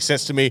didn't make any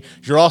sense to me.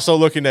 You're also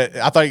looking at,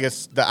 I thought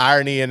the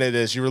irony in it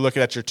is you were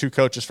looking at your two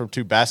coaches from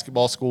two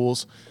basketball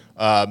schools.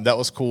 That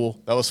was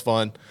cool. That was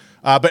fun.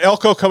 But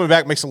Elko coming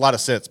back makes a lot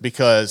of sense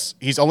because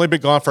he's only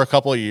been gone for a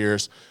couple of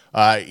years.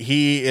 I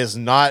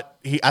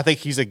think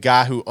he's a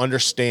guy who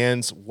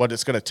understands what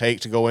it's going to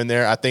take to go in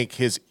there. I think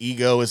his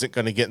ego isn't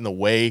going to get in the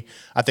way.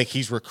 I think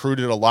he's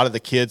recruited a lot of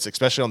the kids,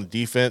 especially on the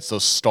defense,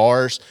 those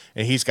stars,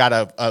 and he's got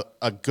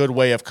a good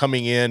way of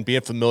coming in, being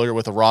familiar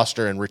with the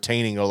roster, and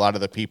retaining a lot of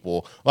the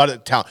people, a lot of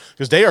the talent,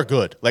 because they are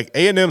good. Like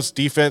A&M's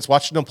defense,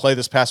 watching them play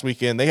this past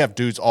weekend, they have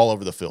dudes all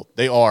over the field.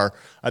 They are.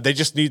 They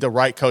just need the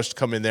right coach to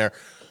come in there.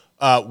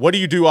 What do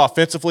you do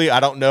offensively?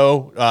 I don't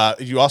know.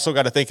 You also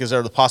got to think, is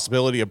there the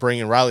possibility of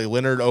bringing Riley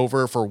Leonard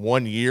over for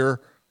 1 year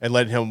and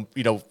letting him,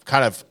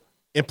 kind of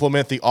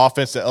implement the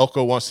offense that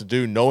Elko wants to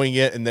do, knowing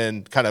it, and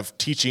then kind of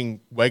teaching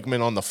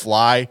Wegman on the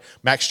fly?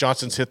 Max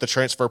Johnson's hit the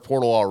transfer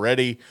portal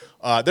already.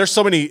 There's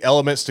so many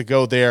elements to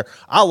go there.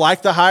 I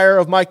like the hire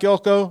of Mike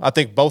Elko. I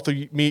think both of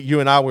you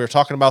and I, we were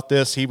talking about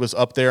this. He was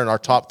up there in our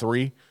top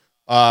three.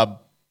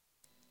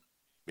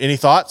 Any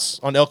thoughts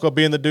on Elko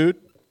being the dude?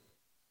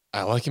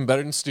 I like him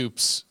better than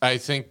Stoops. I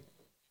think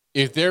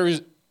if there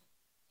is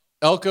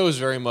Elko is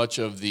very much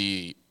of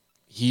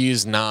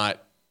he's not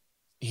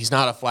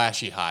a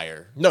flashy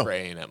hire for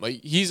A&M.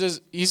 Like he's as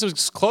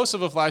close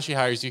of a flashy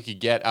hire as you could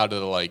get out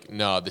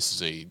of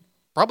this is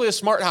probably a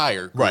smart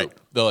hire group. Right.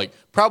 They're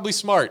probably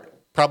smart,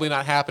 probably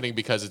not happening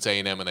because it's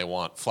A&M and they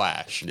want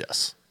flash.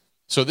 Yes.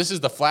 So this is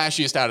the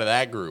flashiest out of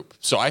that group.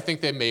 So I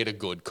think they made a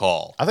good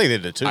call. I think they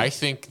did too. I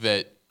think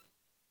that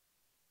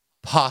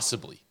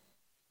possibly,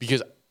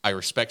 because I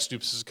respect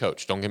Stoops as a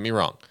coach, don't get me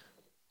wrong.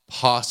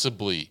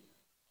 Possibly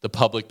the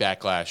public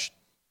backlash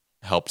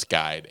helped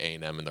guide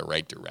A&M in the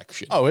right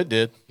direction. Oh, it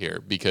did.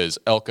 Here, because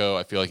Elko,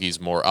 I feel like he's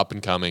more up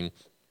and coming.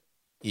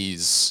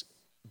 He's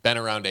been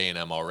around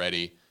A&M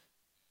already,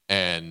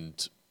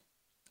 and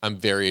I'm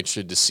very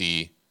interested to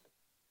see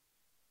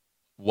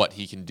what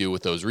he can do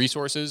with those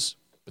resources.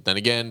 But then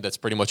again, that's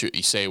pretty much what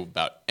you say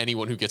about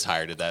anyone who gets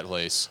hired at that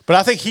place. But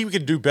I think he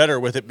could do better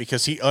with it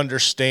because he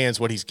understands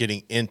what he's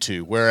getting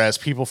into, whereas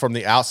people from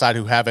the outside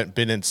who haven't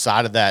been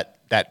inside of that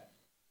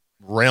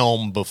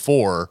realm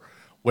before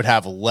would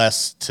have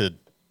less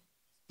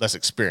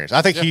experience.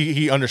 I think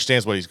he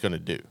understands what he's going to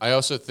do. I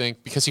also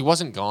think because he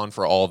wasn't gone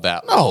for all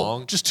that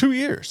long, just 2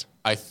 years.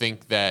 I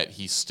think that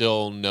he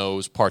still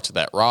knows parts of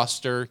that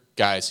roster,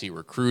 guys he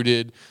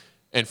recruited,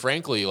 and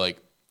frankly,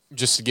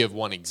 just to give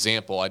one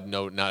example, I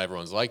know not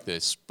everyone's like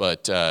this,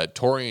 but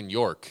Torian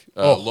York,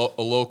 a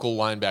local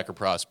linebacker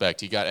prospect,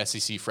 he got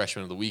SEC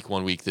Freshman of the Week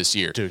 1 week this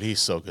year. Dude,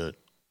 he's so good.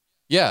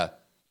 Yeah.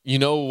 You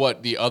know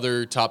what the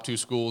other top two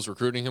schools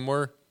recruiting him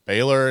were?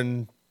 Baylor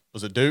and,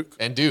 was it Duke?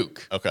 And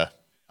Duke. Okay.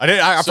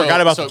 I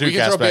forgot about the Duke aspect. We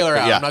can throw Baylor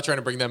out. Yeah. I'm not trying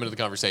to bring them into the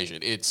conversation.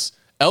 It's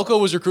Elko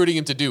was recruiting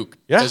him to Duke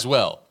as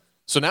well.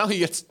 So now he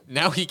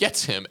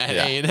gets him at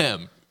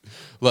A&M.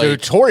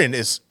 Dude,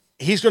 Torian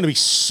he's going to be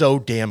so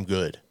damn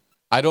good.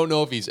 I don't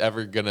know if he's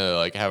ever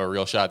gonna have a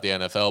real shot at the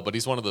NFL, but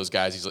he's one of those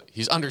guys.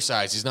 He's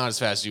undersized. He's not as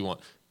fast as you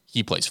want.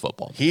 He plays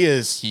football. He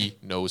is. He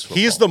knows football.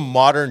 He's the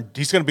modern.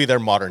 He's going to be their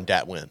modern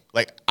Datwin.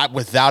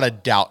 Without a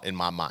doubt in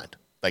my mind.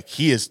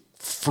 He is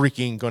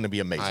freaking going to be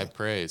amazing. High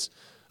praise.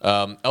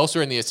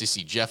 Elsewhere in the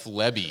SEC, Jeff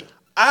Lebby.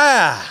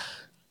 I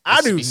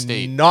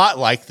do not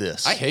like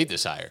this. I hate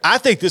this hire. I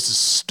think this is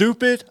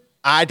stupid.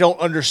 I don't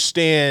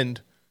understand.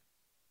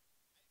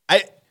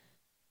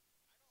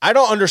 I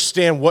don't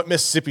understand what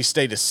Mississippi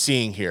State is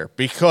seeing here,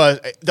 because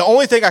the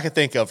only thing I can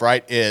think of,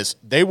 right, is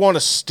they want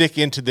to stick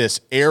into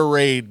this air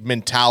raid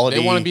mentality.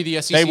 They want to be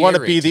the SEC. They want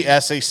to be the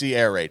SEC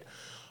air raid.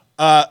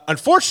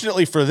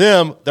 Unfortunately for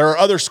them, there are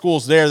other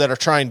schools there that are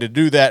trying to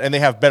do that, and they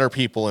have better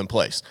people in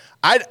place.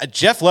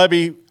 Jeff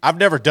Lebby, I've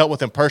never dealt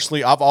with him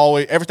personally.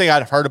 Everything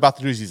I've heard about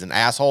the news, he's an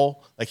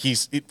asshole. Like,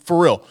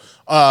 for real.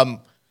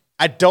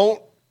 I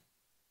don't.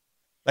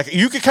 Like,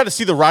 you could kind of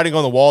see the writing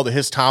on the wall that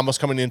his time was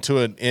coming into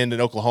an end in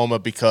Oklahoma,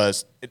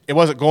 because it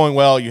wasn't going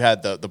well. You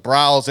had the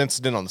Browse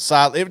incident on the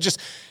side. It was just,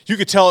 you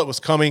could tell it was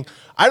coming.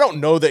 I don't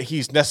know that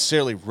he's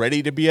necessarily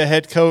ready to be a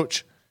head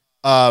coach.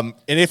 And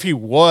if he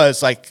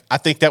was, like, I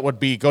think that would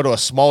be go to a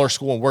smaller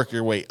school and work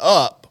your way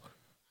up.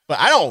 But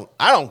I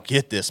don't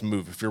get this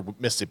move if you're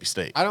Mississippi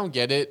State. I don't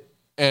get it,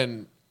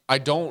 and I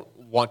don't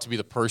want to be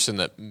the person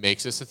that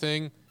makes this a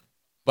thing.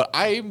 But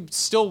I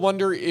still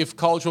wonder if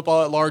college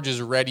football at large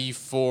is ready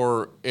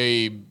for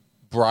a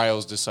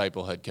Briles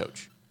disciple head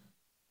coach.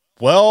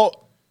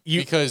 Well,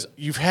 because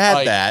you've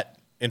had that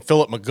in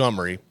Philip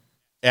Montgomery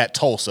at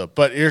Tulsa,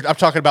 but you're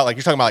talking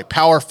about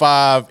Power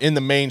 5 in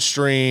the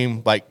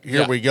mainstream. Like,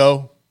 here we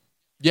go.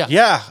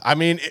 Yeah. I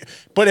mean,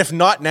 but if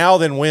not now,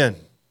 then when?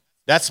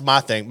 That's my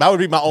thing. That would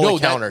be my only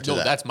counter to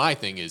that. That's my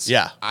thing.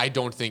 I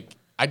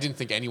didn't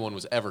think anyone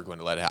was ever going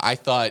to let it happen. I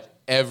thought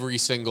every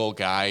single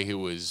guy who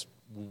was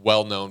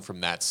well known from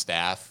that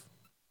staff,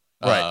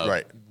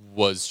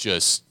 was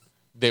just,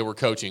 they were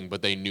coaching,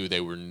 but they knew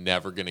they were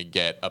never going to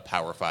get a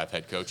Power 5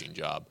 head coaching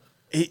job.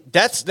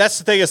 That's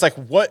the thing. It's like,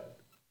 what?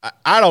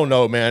 I don't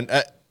know, man.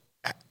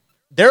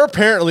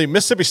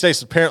 Mississippi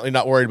State's apparently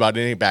not worried about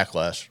any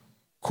backlash.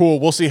 Cool.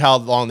 We'll see how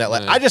long that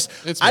lasts.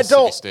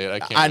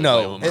 I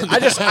know.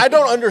 I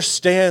don't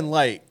understand.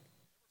 Like,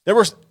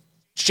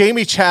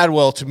 Jamie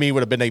Chadwell, to me,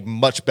 would have been a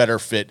much better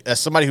fit as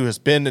somebody who has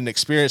been an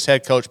experienced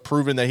head coach,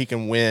 proven that he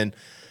can win.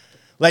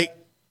 Like,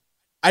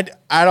 I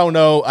don't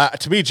know.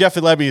 To me, Jeff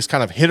Lebby is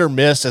kind of hit or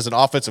miss as an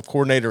offensive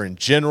coordinator in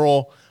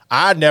general.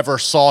 I never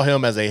saw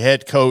him as a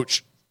head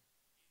coach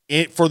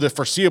for the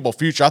foreseeable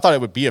future. I thought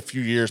it would be a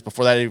few years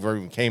before that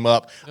even came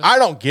up. Yep. I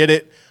don't get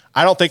it.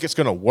 I don't think it's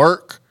going to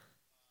work,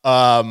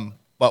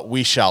 but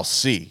we shall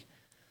see.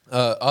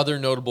 Other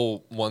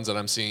notable ones that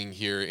I'm seeing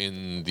here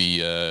in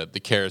the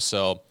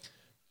carousel.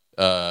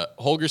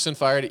 Holgerson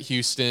fired at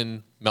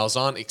Houston.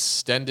 Malzahn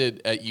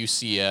extended at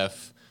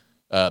UCF.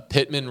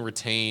 Pittman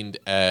retained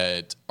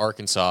at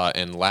Arkansas,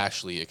 and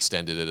Lashley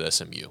extended at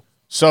SMU.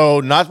 So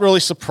not really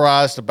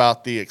surprised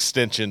about the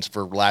extensions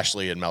for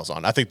Lashley and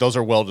Malzahn. I think those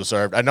are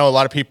well-deserved. I know a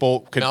lot of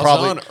people could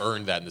Malzahn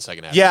earned that in the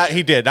second half. Yeah,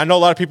 he did. I know a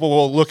lot of people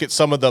will look at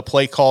some of the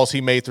play calls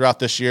he made throughout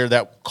this year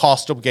that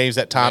cost him games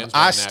that time.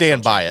 I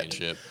stand by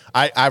it.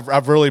 I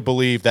really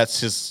believe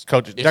that's his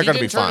coach. They're going to be fine.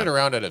 He didn't turn it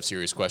around out of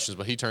serious questions,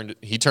 but he turned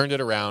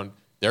it around.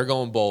 They're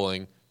going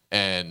bowling,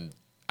 and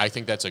I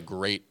think that's a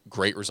great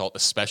result,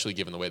 especially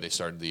given the way they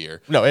started the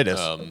year. No, it is.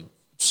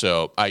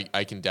 So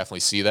I can definitely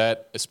see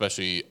that,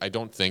 especially I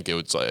don't think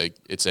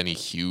it's any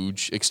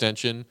huge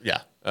extension.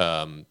 Yeah.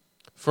 $4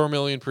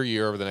 million per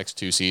year over the next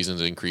 2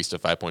 seasons, increased to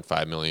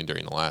 $5.5 million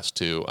during the last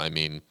 2. I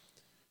mean,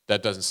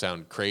 that doesn't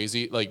sound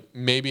crazy. Like,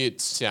 maybe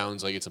it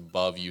sounds like it's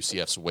above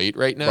UCF's weight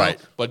right now,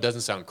 but it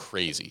doesn't sound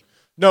crazy.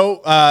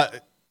 No,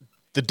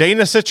 the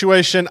Dana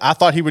situation, I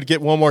thought he would get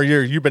one more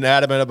year. You've been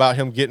adamant about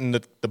him getting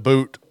the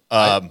boot.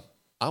 I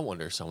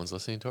wonder if someone's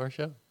listening to our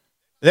show.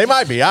 They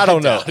might be. I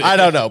don't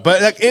know.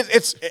 But like,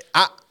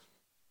 I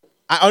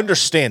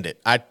understand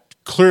it. I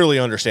clearly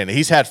understand it.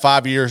 He's had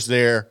 5 years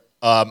there.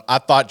 I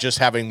thought just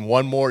having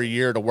one more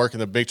year to work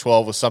in the Big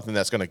 12 was something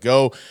that's going to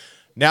go.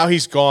 Now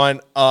he's gone.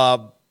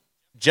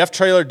 Jeff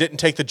Traylor didn't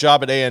take the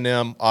job at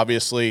A&M,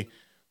 obviously.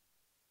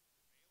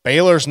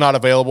 Baylor's not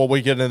available.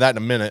 We'll get into that in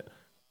a minute.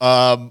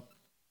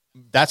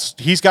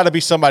 He's got to be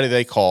somebody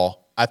they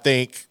call. I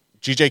think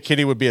G.J.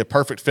 Kinney would be a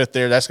perfect fit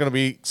there. That's going to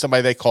be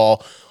somebody they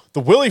call. The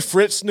Willie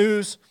Fritz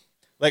news,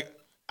 like,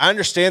 I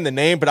understand the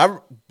name,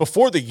 but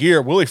before the year,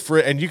 Willie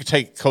Fritz, and you can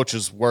take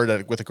Coach's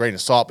word with a grain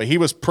of salt, but he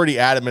was pretty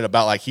adamant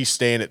about, like, he's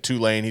staying at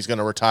Tulane. He's going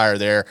to retire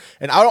there.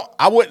 And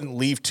I wouldn't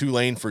leave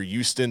Tulane for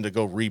Houston to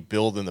go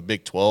rebuild in the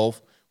Big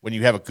 12 when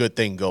you have a good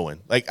thing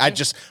going. Like, I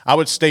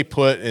would stay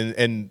put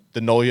in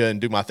the NOLA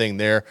and do my thing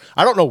there.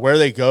 I don't know where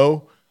they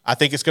go. I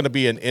think it's going to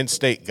be an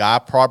in-state guy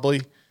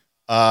probably.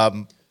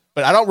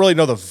 But I don't really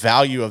know the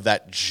value of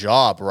that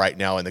job right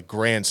now in the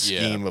grand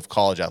scheme of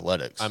college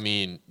athletics. I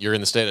mean, you're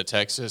in the state of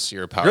Texas.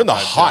 You're in the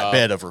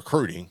hotbed of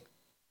recruiting.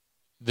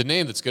 The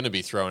name that's going to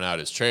be thrown out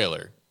is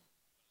Traylor,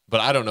 but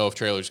I don't know if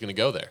Traylor's going to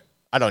go there.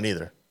 I don't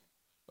either.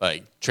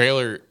 Like,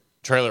 Traylor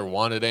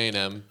wanted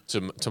A&M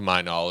to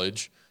my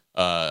knowledge.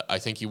 I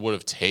think he would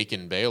have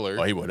taken Baylor.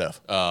 Oh, he would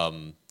have.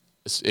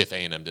 If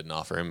A&M didn't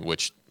offer him,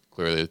 which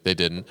clearly they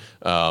didn't.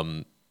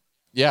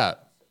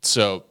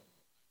 So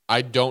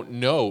I don't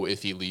know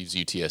if he leaves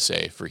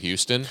UTSA for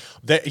Houston.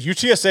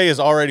 UTSA has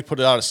already put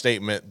out a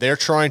statement. They're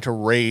trying to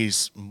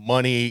raise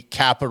money,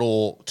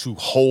 capital to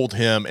hold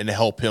him and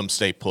help him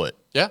stay put.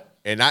 Yeah.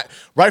 And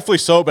rightfully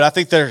so, but I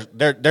think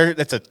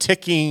it's a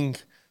ticking.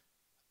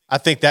 I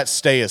think that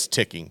stay is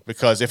ticking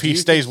because if he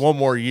stays one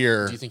more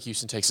year. Do you think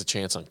Houston takes a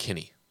chance on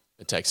Kenny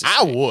at Texas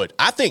State? I would.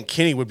 I think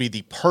Kenny would be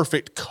the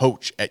perfect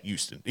coach at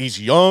Houston.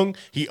 He's young.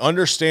 He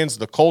understands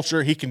the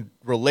culture. He can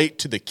relate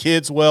to the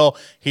kids well.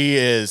 He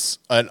is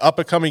an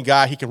up-and-coming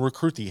guy. He can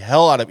recruit the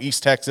hell out of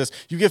East Texas.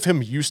 You give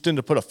him Houston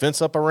to put a fence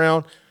up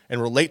around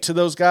and relate to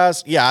those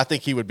guys, yeah, I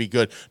think he would be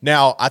good.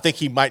 Now, I think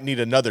he might need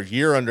another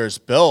year under his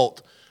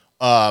belt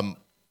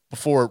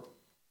before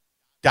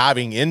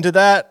diving into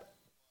that.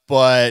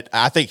 But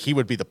I think he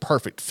would be the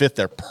perfect fit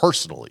there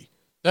personally.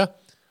 Yeah.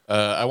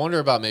 I wonder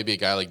about maybe a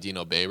guy like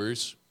Dino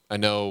Babers. I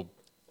know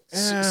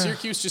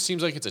Syracuse just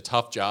seems like it's a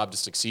tough job to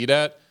succeed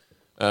at.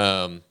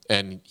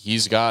 And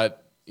he's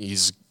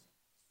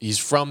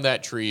from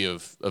that tree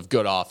of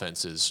good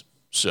offenses.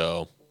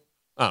 So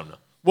I don't know.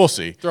 We'll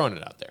see. Throwing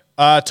it out there.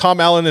 Tom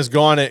Allen is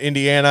gone at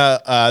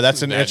Indiana.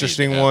 That's an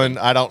interesting one.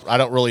 I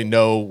don't really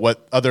know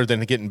what, other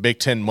than getting Big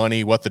Ten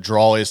money, what the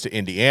draw is to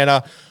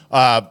Indiana.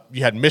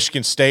 You had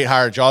Michigan State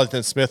hire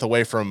Jonathan Smith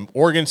away from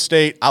Oregon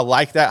State. I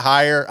like that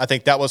hire. I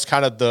think that was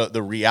kind of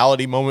the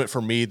reality moment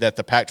for me that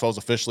the Pac-12 is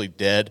officially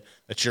dead.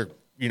 That you're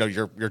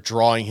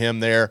drawing him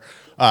there.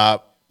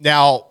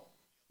 Now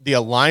the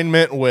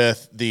alignment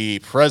with the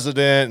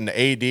president and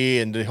AD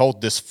and the whole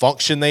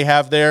dysfunction they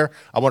have there,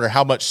 I wonder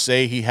how much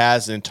say he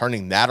has in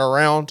turning that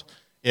around,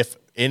 if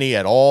any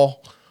at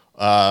all.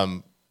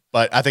 But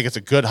I think it's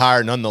a good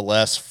hire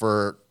nonetheless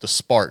for the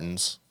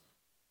Spartans.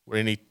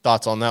 Any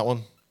thoughts on that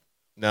one?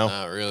 No?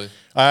 Not really.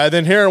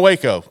 Then here in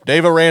Waco,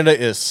 Dave Aranda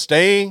is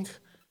staying.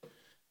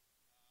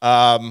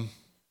 Jeff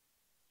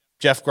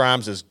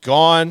Grimes is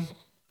gone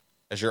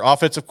as your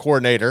offensive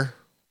coordinator.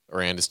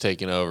 Aranda's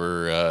taking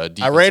over.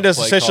 Aranda's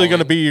essentially going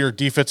to be your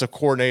defensive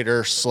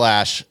coordinator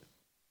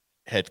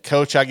 / head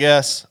coach, I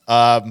guess.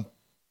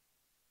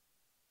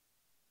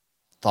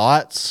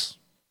 Thoughts?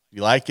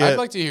 You like it? I'd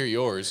like to hear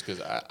yours because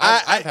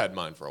I've had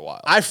mine for a while.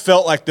 I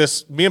felt like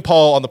this. Me and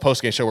Paul on the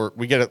postgame show,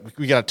 we got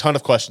a ton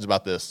of questions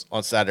about this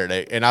on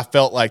Saturday, and I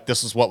felt like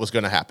this is what was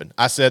going to happen.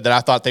 I said that I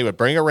thought they would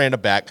bring Aranda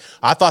back.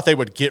 I thought they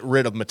would get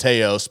rid of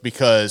Mateos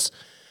because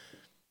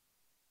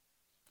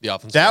the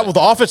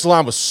offensive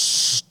line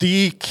was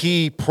the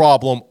key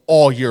problem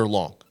all year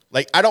long.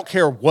 Like, I don't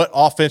care what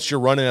offense you're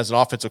running as an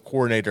offensive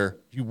coordinator,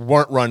 you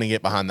weren't running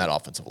it behind that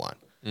offensive line.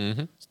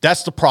 Mm-hmm.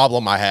 That's the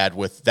problem I had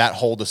with that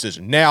whole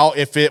decision. Now,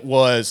 if it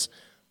was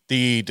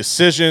the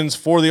decisions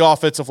for the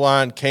offensive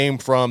line came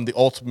from the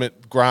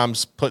ultimate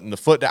Grimes putting the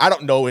foot down, I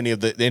don't know any of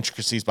the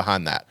intricacies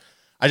behind that.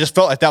 I just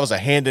felt like that was a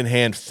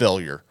hand-in-hand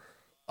failure.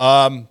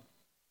 I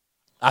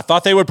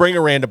thought they would bring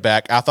Aranda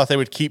back. I thought they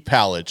would keep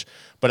Pallage.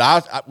 But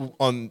I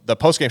on the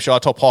postgame show, I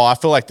told Paul, I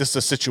feel like this is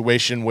a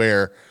situation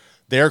where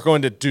they're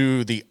going to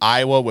do the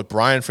Iowa with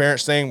Brian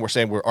Ferentz thing. We're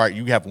saying, all right,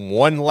 you have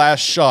one last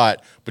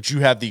shot, but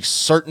you have these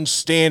certain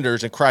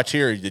standards and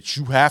criteria that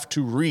you have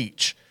to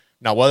reach.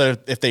 Now, whether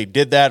if they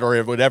did that or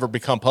it would ever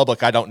become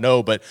public, I don't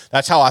know. But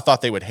that's how I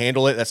thought they would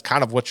handle it. That's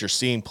kind of what you're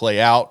seeing play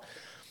out.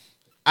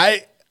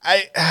 I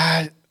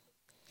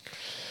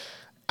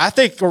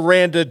think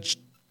Aranda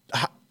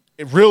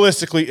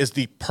realistically is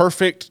the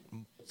perfect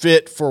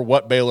fit for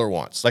what Baylor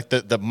wants, like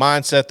the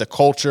mindset, the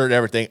culture, and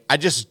everything. I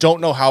just don't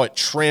know how it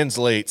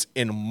translates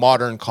in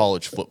modern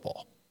college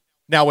football.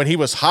 Now, when he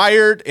was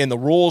hired and the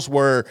rules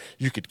were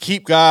you could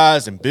keep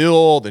guys and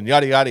build and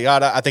yada, yada,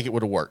 yada, I think it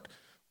would have worked.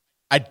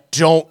 I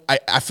feel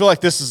like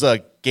this is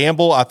a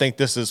gamble. I think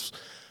this is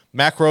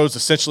Macro's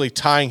essentially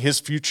tying his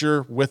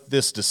future with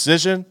this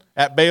decision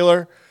at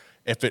Baylor.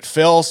 If it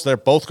fails, they're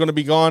both going to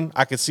be gone.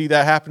 I could see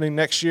that happening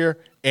next year.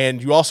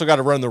 And you also got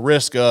to run the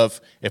risk of,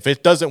 if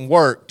it doesn't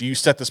work, do you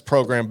set this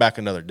program back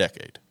another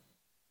decade?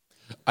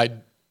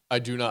 I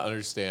do not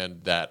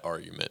understand that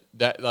argument.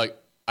 That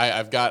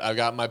I've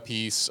got my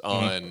piece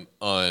on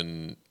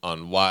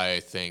why I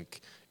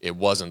think it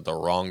wasn't the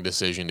wrong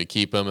decision to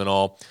keep him and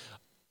all.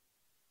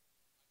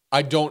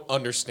 I don't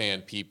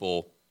understand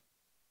people.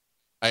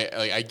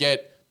 I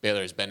get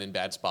Baylor has been in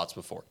bad spots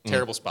before,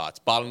 terrible spots,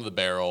 bottom of the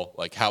barrel.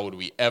 Like, how would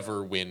we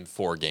ever win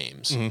 4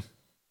 games? Mm-hmm.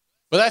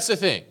 But that's the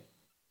thing.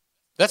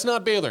 That's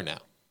not Baylor now.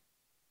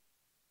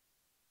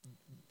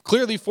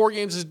 Clearly, 4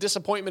 games is a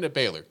disappointment at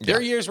Baylor. Yeah. There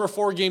are years where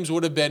 4 games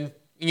would have been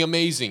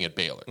amazing at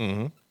Baylor.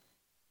 Mm-hmm.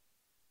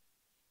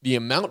 The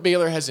amount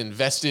Baylor has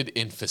invested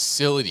in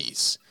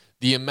facilities,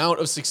 the amount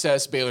of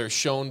success Baylor has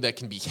shown that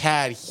can be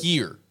had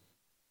here,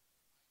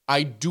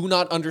 I do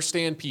not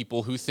understand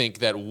people who think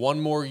that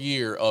one more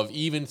year of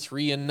even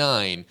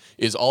 3-9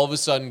 is all of a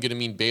sudden going to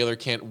mean Baylor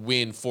can't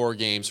win 4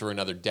 games for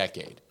another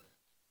decade.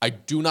 I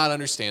do not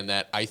understand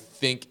that. I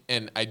think,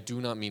 and I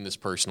do not mean this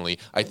personally,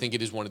 I think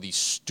it is one of the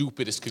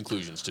stupidest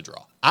conclusions to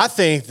draw. I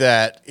think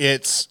that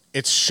it's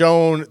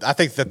shown, I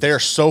think that they're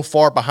so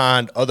far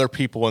behind other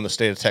people in the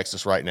state of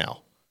Texas right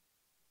now.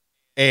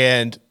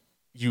 And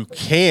you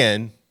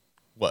can,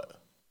 what?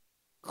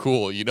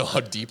 Cool. You know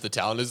how deep the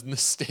talent is in the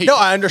state. No,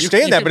 I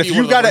understand that, but if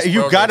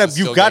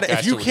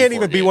you can't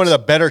even be one of the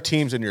better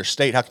teams in your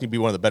state, how can you be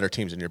one of the better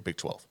teams in your Big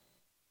 12?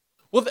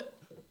 Well,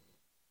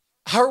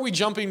 how are we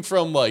jumping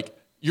from, like,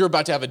 you're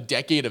about to have a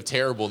decade of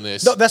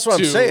terribleness. No, that's what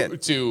I'm saying.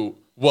 To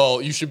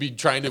well, you should be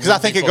trying to. Because I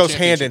think it goes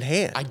hand in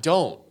hand. I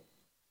don't.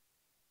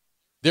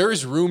 There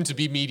is room to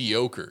be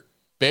mediocre.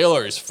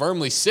 Baylor is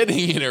firmly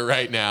sitting in it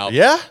right now.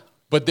 Yeah.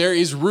 But there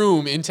is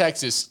room in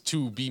Texas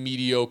to be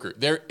mediocre.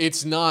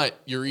 It's not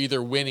you're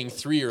either winning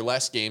 3 or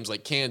less games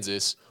like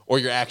Kansas or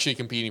you're actually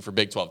competing for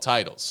Big 12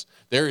 titles.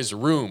 There is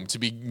room to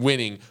be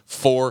winning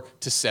 4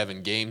 to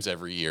 7 games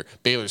every year.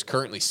 Baylor's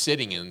currently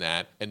sitting in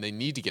that, and they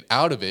need to get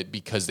out of it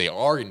because they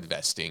are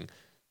investing.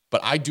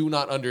 But I do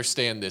not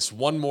understand this.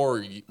 One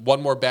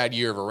more bad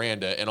year of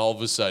Aranda, and all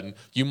of a sudden,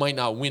 you might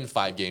not win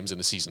 5 games in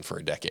a season for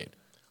a decade.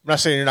 I'm not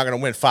saying you're not going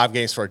to win 5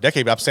 games for a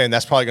decade, but I'm saying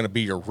that's probably going to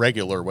be your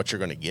regular, what you're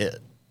going to get.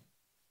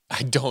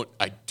 I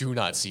do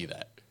not see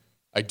that.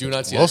 I do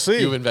not see we'll that.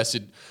 See. You've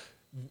invested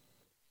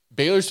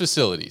Baylor's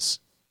facilities,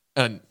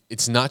 and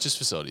it's not just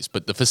facilities,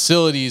 but the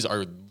facilities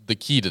are the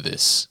key to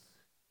this.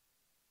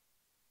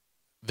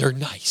 They're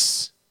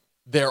nice.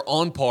 They're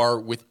on par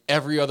with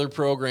every other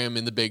program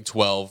in the Big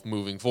 12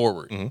 moving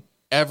forward. Mm-hmm.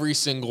 Every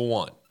single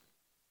one.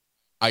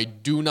 I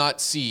do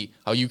not see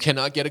how you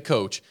cannot get a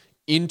coach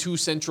into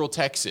Central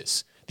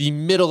Texas, the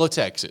middle of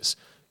Texas,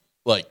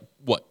 like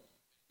what?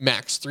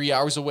 Max 3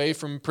 hours away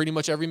from pretty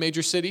much every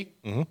major city.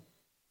 Mm-hmm.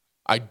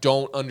 I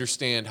don't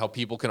understand how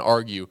people can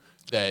argue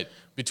that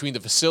between the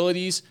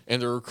facilities and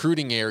the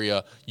recruiting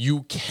area,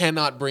 you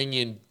cannot bring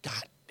in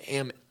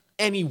goddamn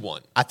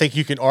anyone. I think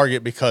you can argue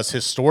it because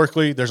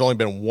historically there's only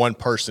been one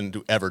person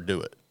to ever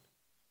do it.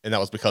 And that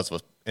was because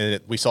of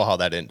we saw how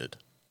that ended.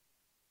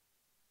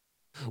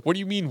 What do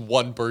you mean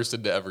one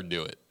person to ever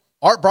do it?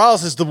 Art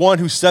Briles is the one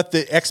who set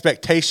the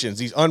expectations,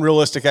 these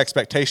unrealistic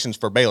expectations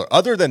for Baylor.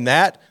 Other than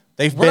that,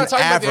 we're not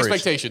talking average. about the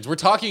expectations. We're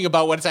talking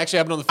about what's actually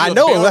happened on the field. I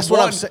know. Baylor That's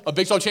what I'm saying. A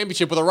Big 12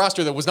 championship with a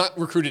roster that was not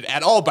recruited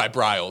at all by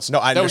Briles. No,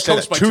 I understand.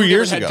 That was coached by 2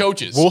 years ago. Head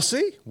coaches.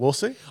 We'll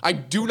see. I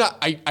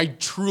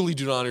truly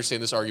do not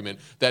understand this argument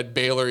that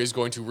Baylor is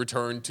going to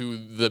return to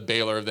the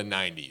Baylor of the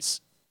 90s.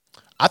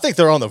 I think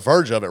they're on the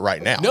verge of it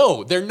right now.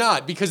 No, they're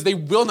not, because they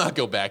will not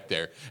go back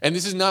there. And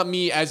this is not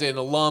me as an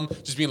alum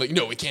just being like,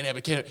 no, we can't have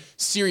it.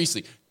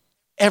 Seriously,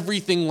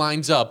 everything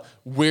lines up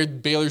where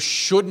Baylor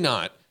should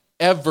not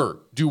ever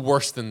do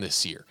worse than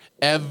this year.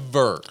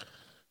 Ever.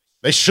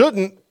 They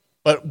shouldn't,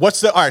 but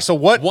what's the – all right, so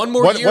what – one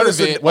more year of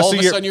it, all of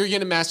a sudden you're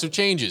getting massive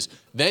changes.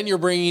 Then you're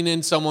bringing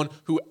in someone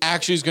who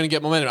actually is going to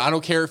get momentum. I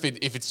don't care if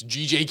it's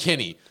G.J.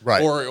 Kinney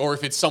or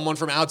if it's someone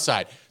from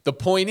outside. The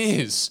point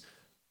is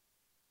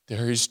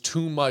there is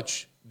too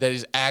much that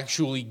is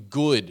actually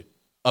good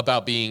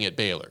about being at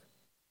Baylor.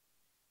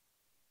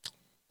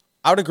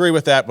 I would agree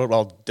with that, but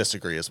I'll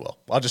disagree as well.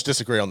 I'll just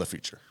disagree on the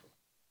future.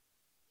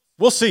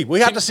 We'll see. We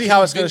have to see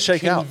how it's going to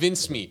shake out.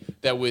 Convince me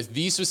that with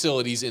these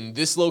facilities in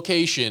this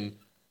location,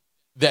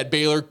 that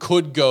Baylor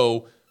could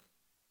go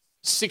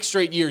 6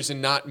 straight years and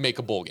not make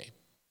a bowl game.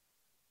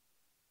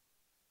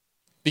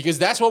 Because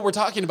that's what we're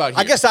talking about here.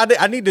 I guess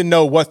I need to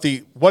know what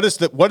is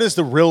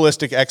the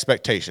realistic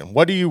expectation?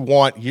 What do you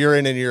want year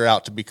in and year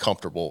out to be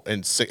comfortable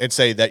and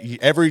say that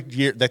every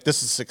year that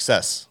this is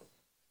success?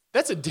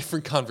 That's a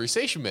different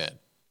conversation, man.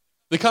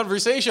 The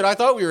conversation I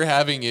thought we were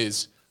having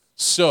is,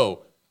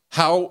 so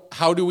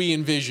how do we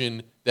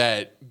envision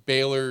that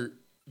Baylor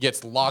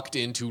gets locked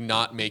into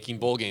not making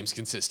bowl games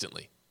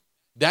consistently?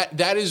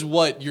 That is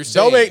what you're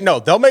saying.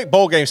 They'll make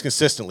bowl games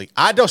consistently.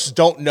 I just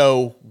don't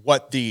know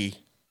what the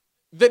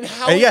then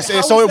how. And yes,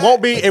 and so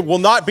it will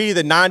not be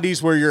the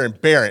 90s where you're in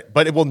Barrett,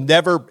 but it will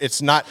never.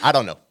 It's not. I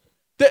don't know.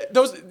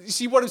 You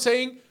see what I'm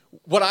saying?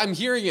 What I'm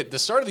hearing at the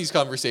start of these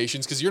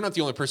conversations, because you're not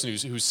the only person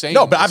who's saying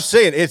no, but this. I'm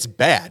saying it's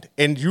bad,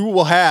 and you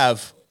will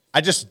have.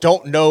 I just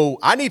don't know.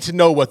 I need to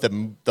know what the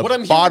what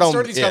I'm bottom hearing at the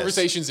start of these is.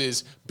 conversations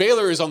is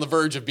Baylor is on the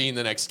verge of being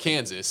the next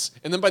Kansas,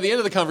 and then by the end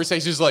of the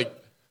conversation is like,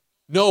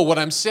 no, what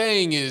I'm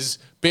saying is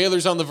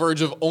Baylor's on the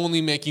verge of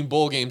only making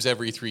bowl games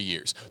every 3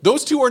 years.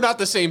 Those two are not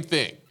the same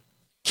thing.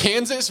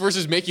 Kansas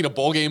versus making a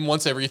bowl game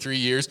once every 3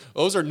 years,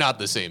 those are not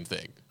the same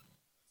thing.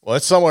 Well,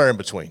 it's somewhere in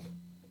between.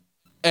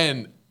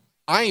 And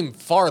I'm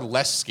far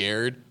less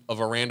scared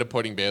of Aranda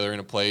putting Baylor in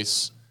a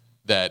place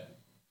that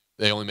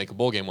they only make a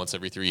bowl game once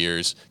every 3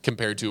 years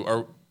compared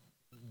to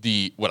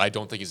what I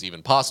don't think is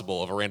even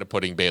possible of Aranda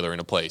putting Baylor in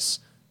a place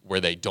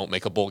where they don't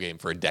make a bowl game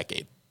for a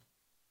decade.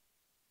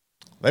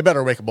 They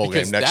better make a bowl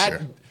game next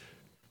year.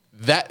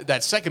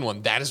 That second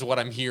one, that is what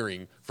I'm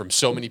hearing from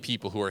so many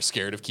people who are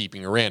scared of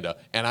keeping Aranda.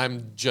 And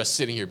I'm just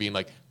sitting here being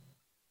like,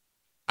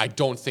 I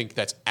don't think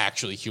that's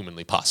actually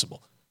humanly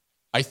possible.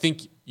 I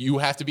think you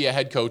have to be a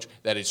head coach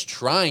that is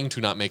trying to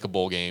not make a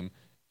bowl game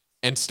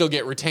and still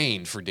get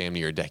retained for damn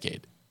near a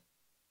decade.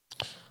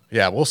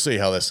 Yeah, we'll see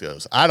how this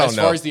goes. I don't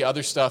know. As far as the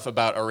other stuff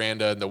about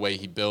Aranda and the way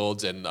he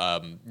builds and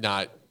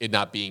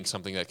not being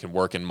something that can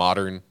work in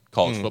modern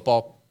college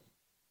football,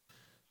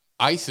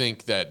 I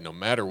think that no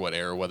matter what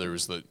era, whether it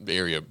was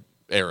the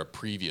era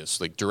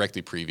previous, like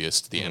directly previous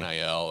to the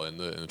NIL and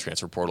the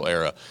transfer portal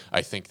era,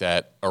 I think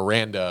that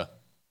Aranda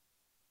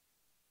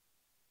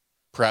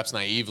perhaps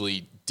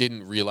naively,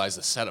 didn't realize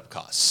the setup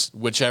costs.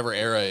 Whichever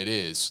era it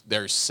is,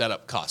 there's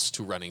setup costs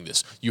to running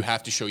this. You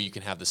have to show you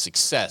can have the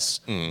success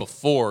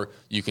before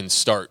you can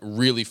start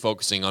really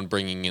focusing on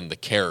bringing in the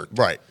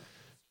character. Right.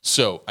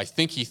 So I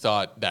think he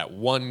thought that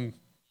 1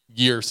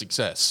 year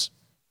success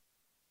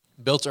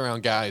built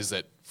around guys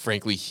that,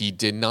 frankly, he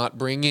did not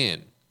bring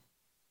in.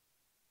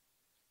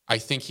 I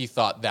think he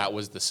thought that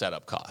was the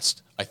setup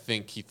cost. I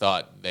think he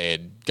thought they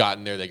had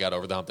gotten there, they got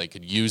over the hump, they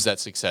could use that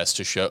success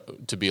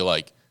to be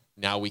like,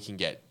 now we can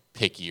get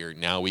pickier,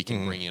 now we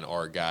can bring in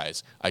our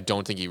guys. I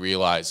don't think he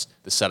realized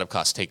the setup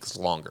cost takes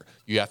longer.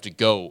 You have to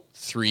go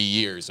 3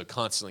 years of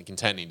constantly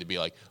contending to be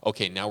like,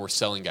 okay, now we're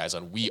selling guys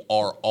on we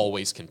are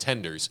always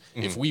contenders.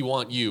 If we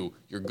want you,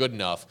 you're good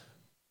enough.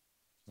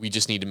 We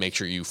just need to make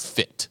sure you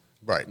fit,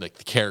 right? Like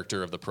the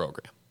character of the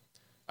program.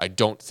 I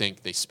don't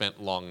think they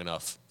spent long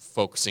enough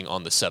focusing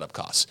on the setup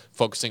costs,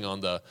 focusing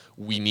on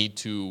we need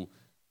to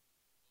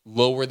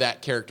lower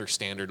that character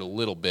standard a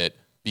little bit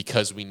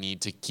because we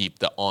need to keep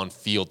the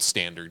on-field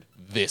standard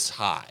this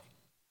high.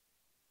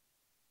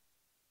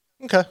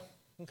 Okay.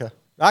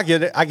 I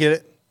get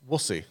it. We'll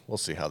see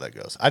how that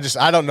goes.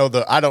 I don't know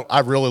I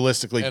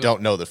realistically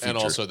don't know the future. And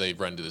also they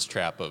run into this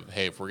trap of,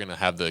 hey, if we're going to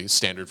have the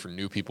standard for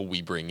new people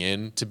we bring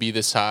in to be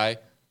this high,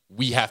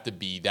 we have to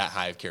be that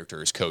high of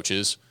character as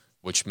coaches,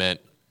 which meant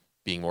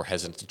being more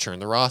hesitant to churn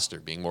the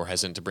roster, being more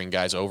hesitant to bring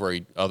guys over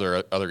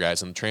other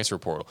guys in the transfer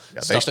portal.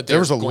 Yeah, there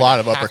was a lot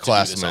of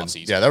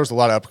upperclassmen. Yeah, there was a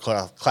lot of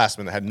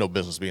upperclassmen that had no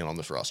business being on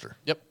this roster.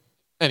 Yep.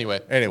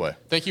 Anyway,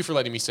 thank you for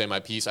letting me say my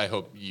piece. I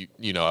hope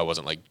you know I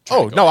wasn't like.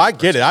 Oh no, I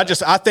get it.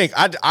 I think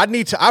I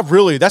need to. I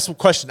really, that's the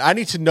question. I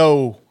need to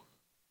know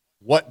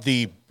what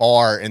the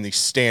bar and the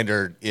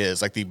standard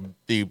is, like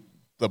the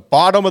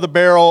bottom of the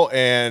barrel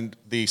and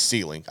the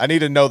ceiling. I need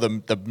to know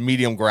the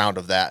medium ground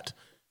of that.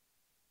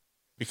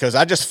 Because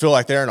I just feel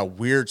like they're in a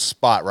weird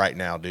spot right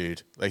now,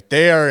 dude. Like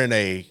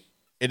it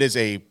is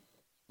a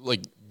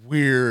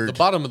weird. The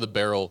bottom of the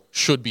barrel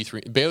should be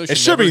 3. Baylor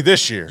should be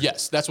this year.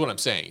 Yes, that's what I'm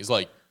saying. Is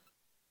like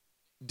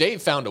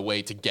Dave found a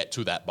way to get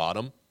to that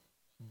bottom,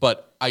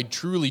 but I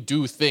truly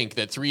do think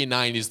that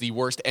 3-9 is the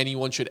worst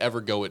anyone should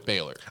ever go at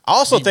Baylor. I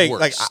also think,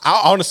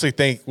 I honestly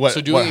think what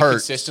doing what it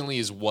consistently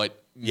is what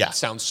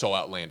sounds so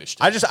outlandish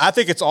to me. I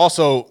think it's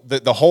also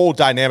the whole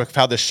dynamic of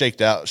how this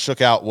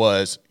shook out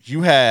was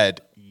you had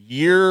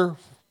year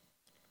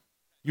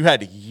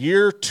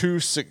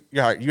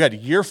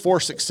 4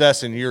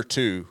 success in year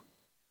 2,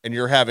 and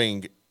you're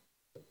having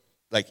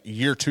like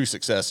year 2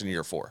 success in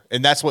year 4,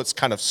 and that's what's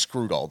kind of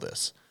screwed all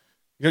this.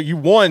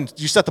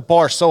 You set the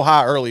bar so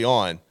high early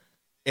on,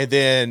 and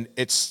then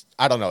it's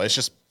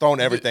just throwing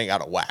everything out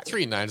of whack.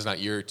 3-9 is not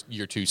year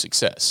 2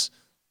 success.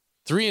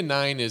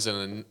 3-9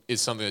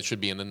 is something that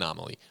should be an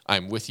anomaly.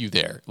 I'm with you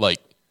there. Like.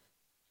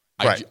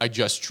 Right. I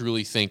just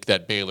truly think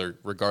that Baylor,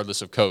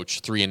 regardless of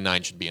coach,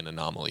 3-9 should be an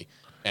anomaly.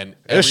 And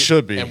it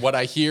should be. And what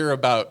I hear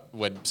about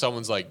when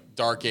someone's like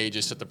dark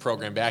ages set the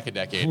program back a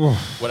decade,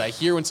 what I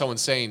hear when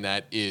someone's saying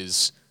that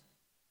is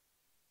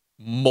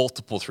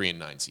multiple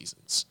 3-9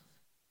 seasons.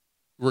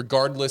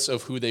 Regardless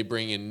of who they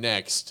bring in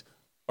next,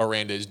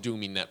 Aranda is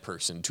dooming that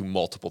person to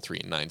multiple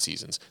 3-9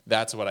 seasons.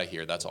 That's what I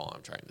hear. That's all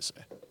I'm trying to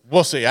say.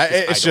 We'll see.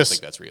 I don't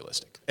think that's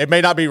realistic. It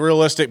may not be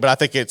realistic, but I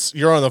think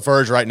you're on the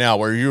verge right now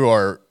where you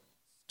are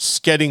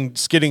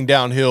skidding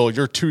downhill.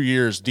 You're 2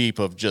 years deep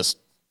of just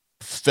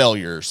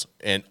failures,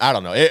 and I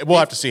don't know. We'll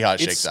have to see how it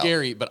shakes out. It's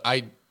scary, but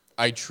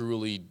I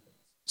truly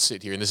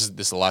sit here, and this is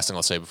the last thing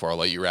I'll say before I'll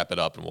let you wrap it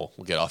up, and we'll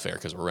get off air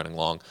because we're running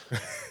long.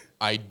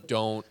 I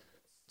don't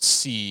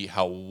see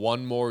how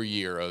one more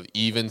year of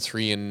even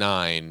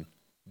 3-9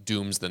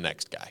 dooms the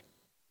next guy.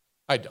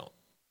 I don't.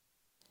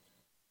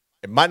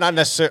 It might not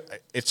necessarily.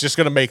 It's just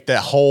going to make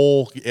that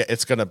whole.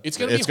 It's going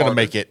to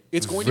make it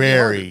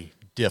very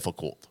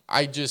difficult.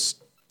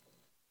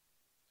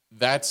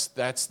 That's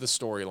the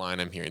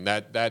storyline I'm hearing.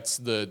 That's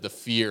the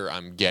fear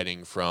I'm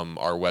getting from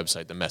our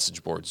website, the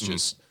message boards.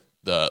 Just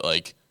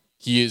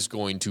he is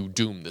going to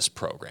doom this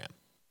program,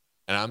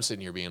 and I'm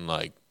sitting here being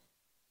like,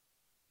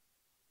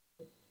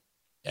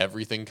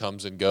 everything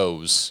comes and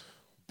goes.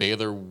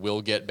 Baylor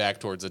will get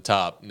back towards the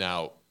top.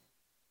 Now,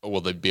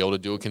 will they be able to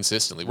do it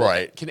consistently? Well,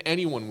 right? Can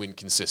anyone win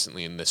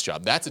consistently in this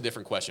job? That's a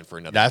different question for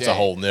another. That's day. a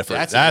whole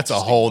different. That's a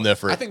whole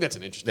different. I think that's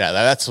an interesting. Yeah,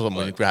 that's something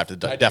we have to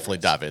definitely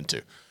dive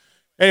into.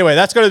 Anyway,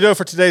 that's going to do it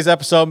for today's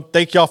episode.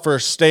 Thank y'all for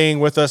staying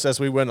with us as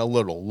we went a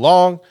little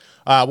long.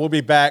 We'll be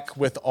back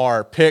with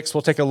our picks.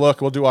 We'll take a look.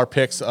 We'll do our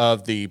picks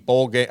of the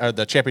bowl game or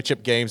the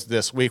championship games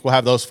this week. We'll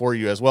have those for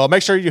you as well.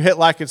 Make sure you hit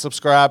like and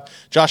subscribe.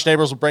 Josh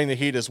Neighbors will bring the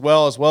heat as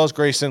well as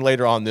Grayson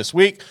later on this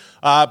week.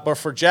 But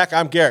for Jack,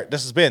 I'm Garrett.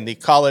 This has been the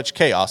College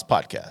Chaos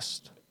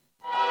Podcast.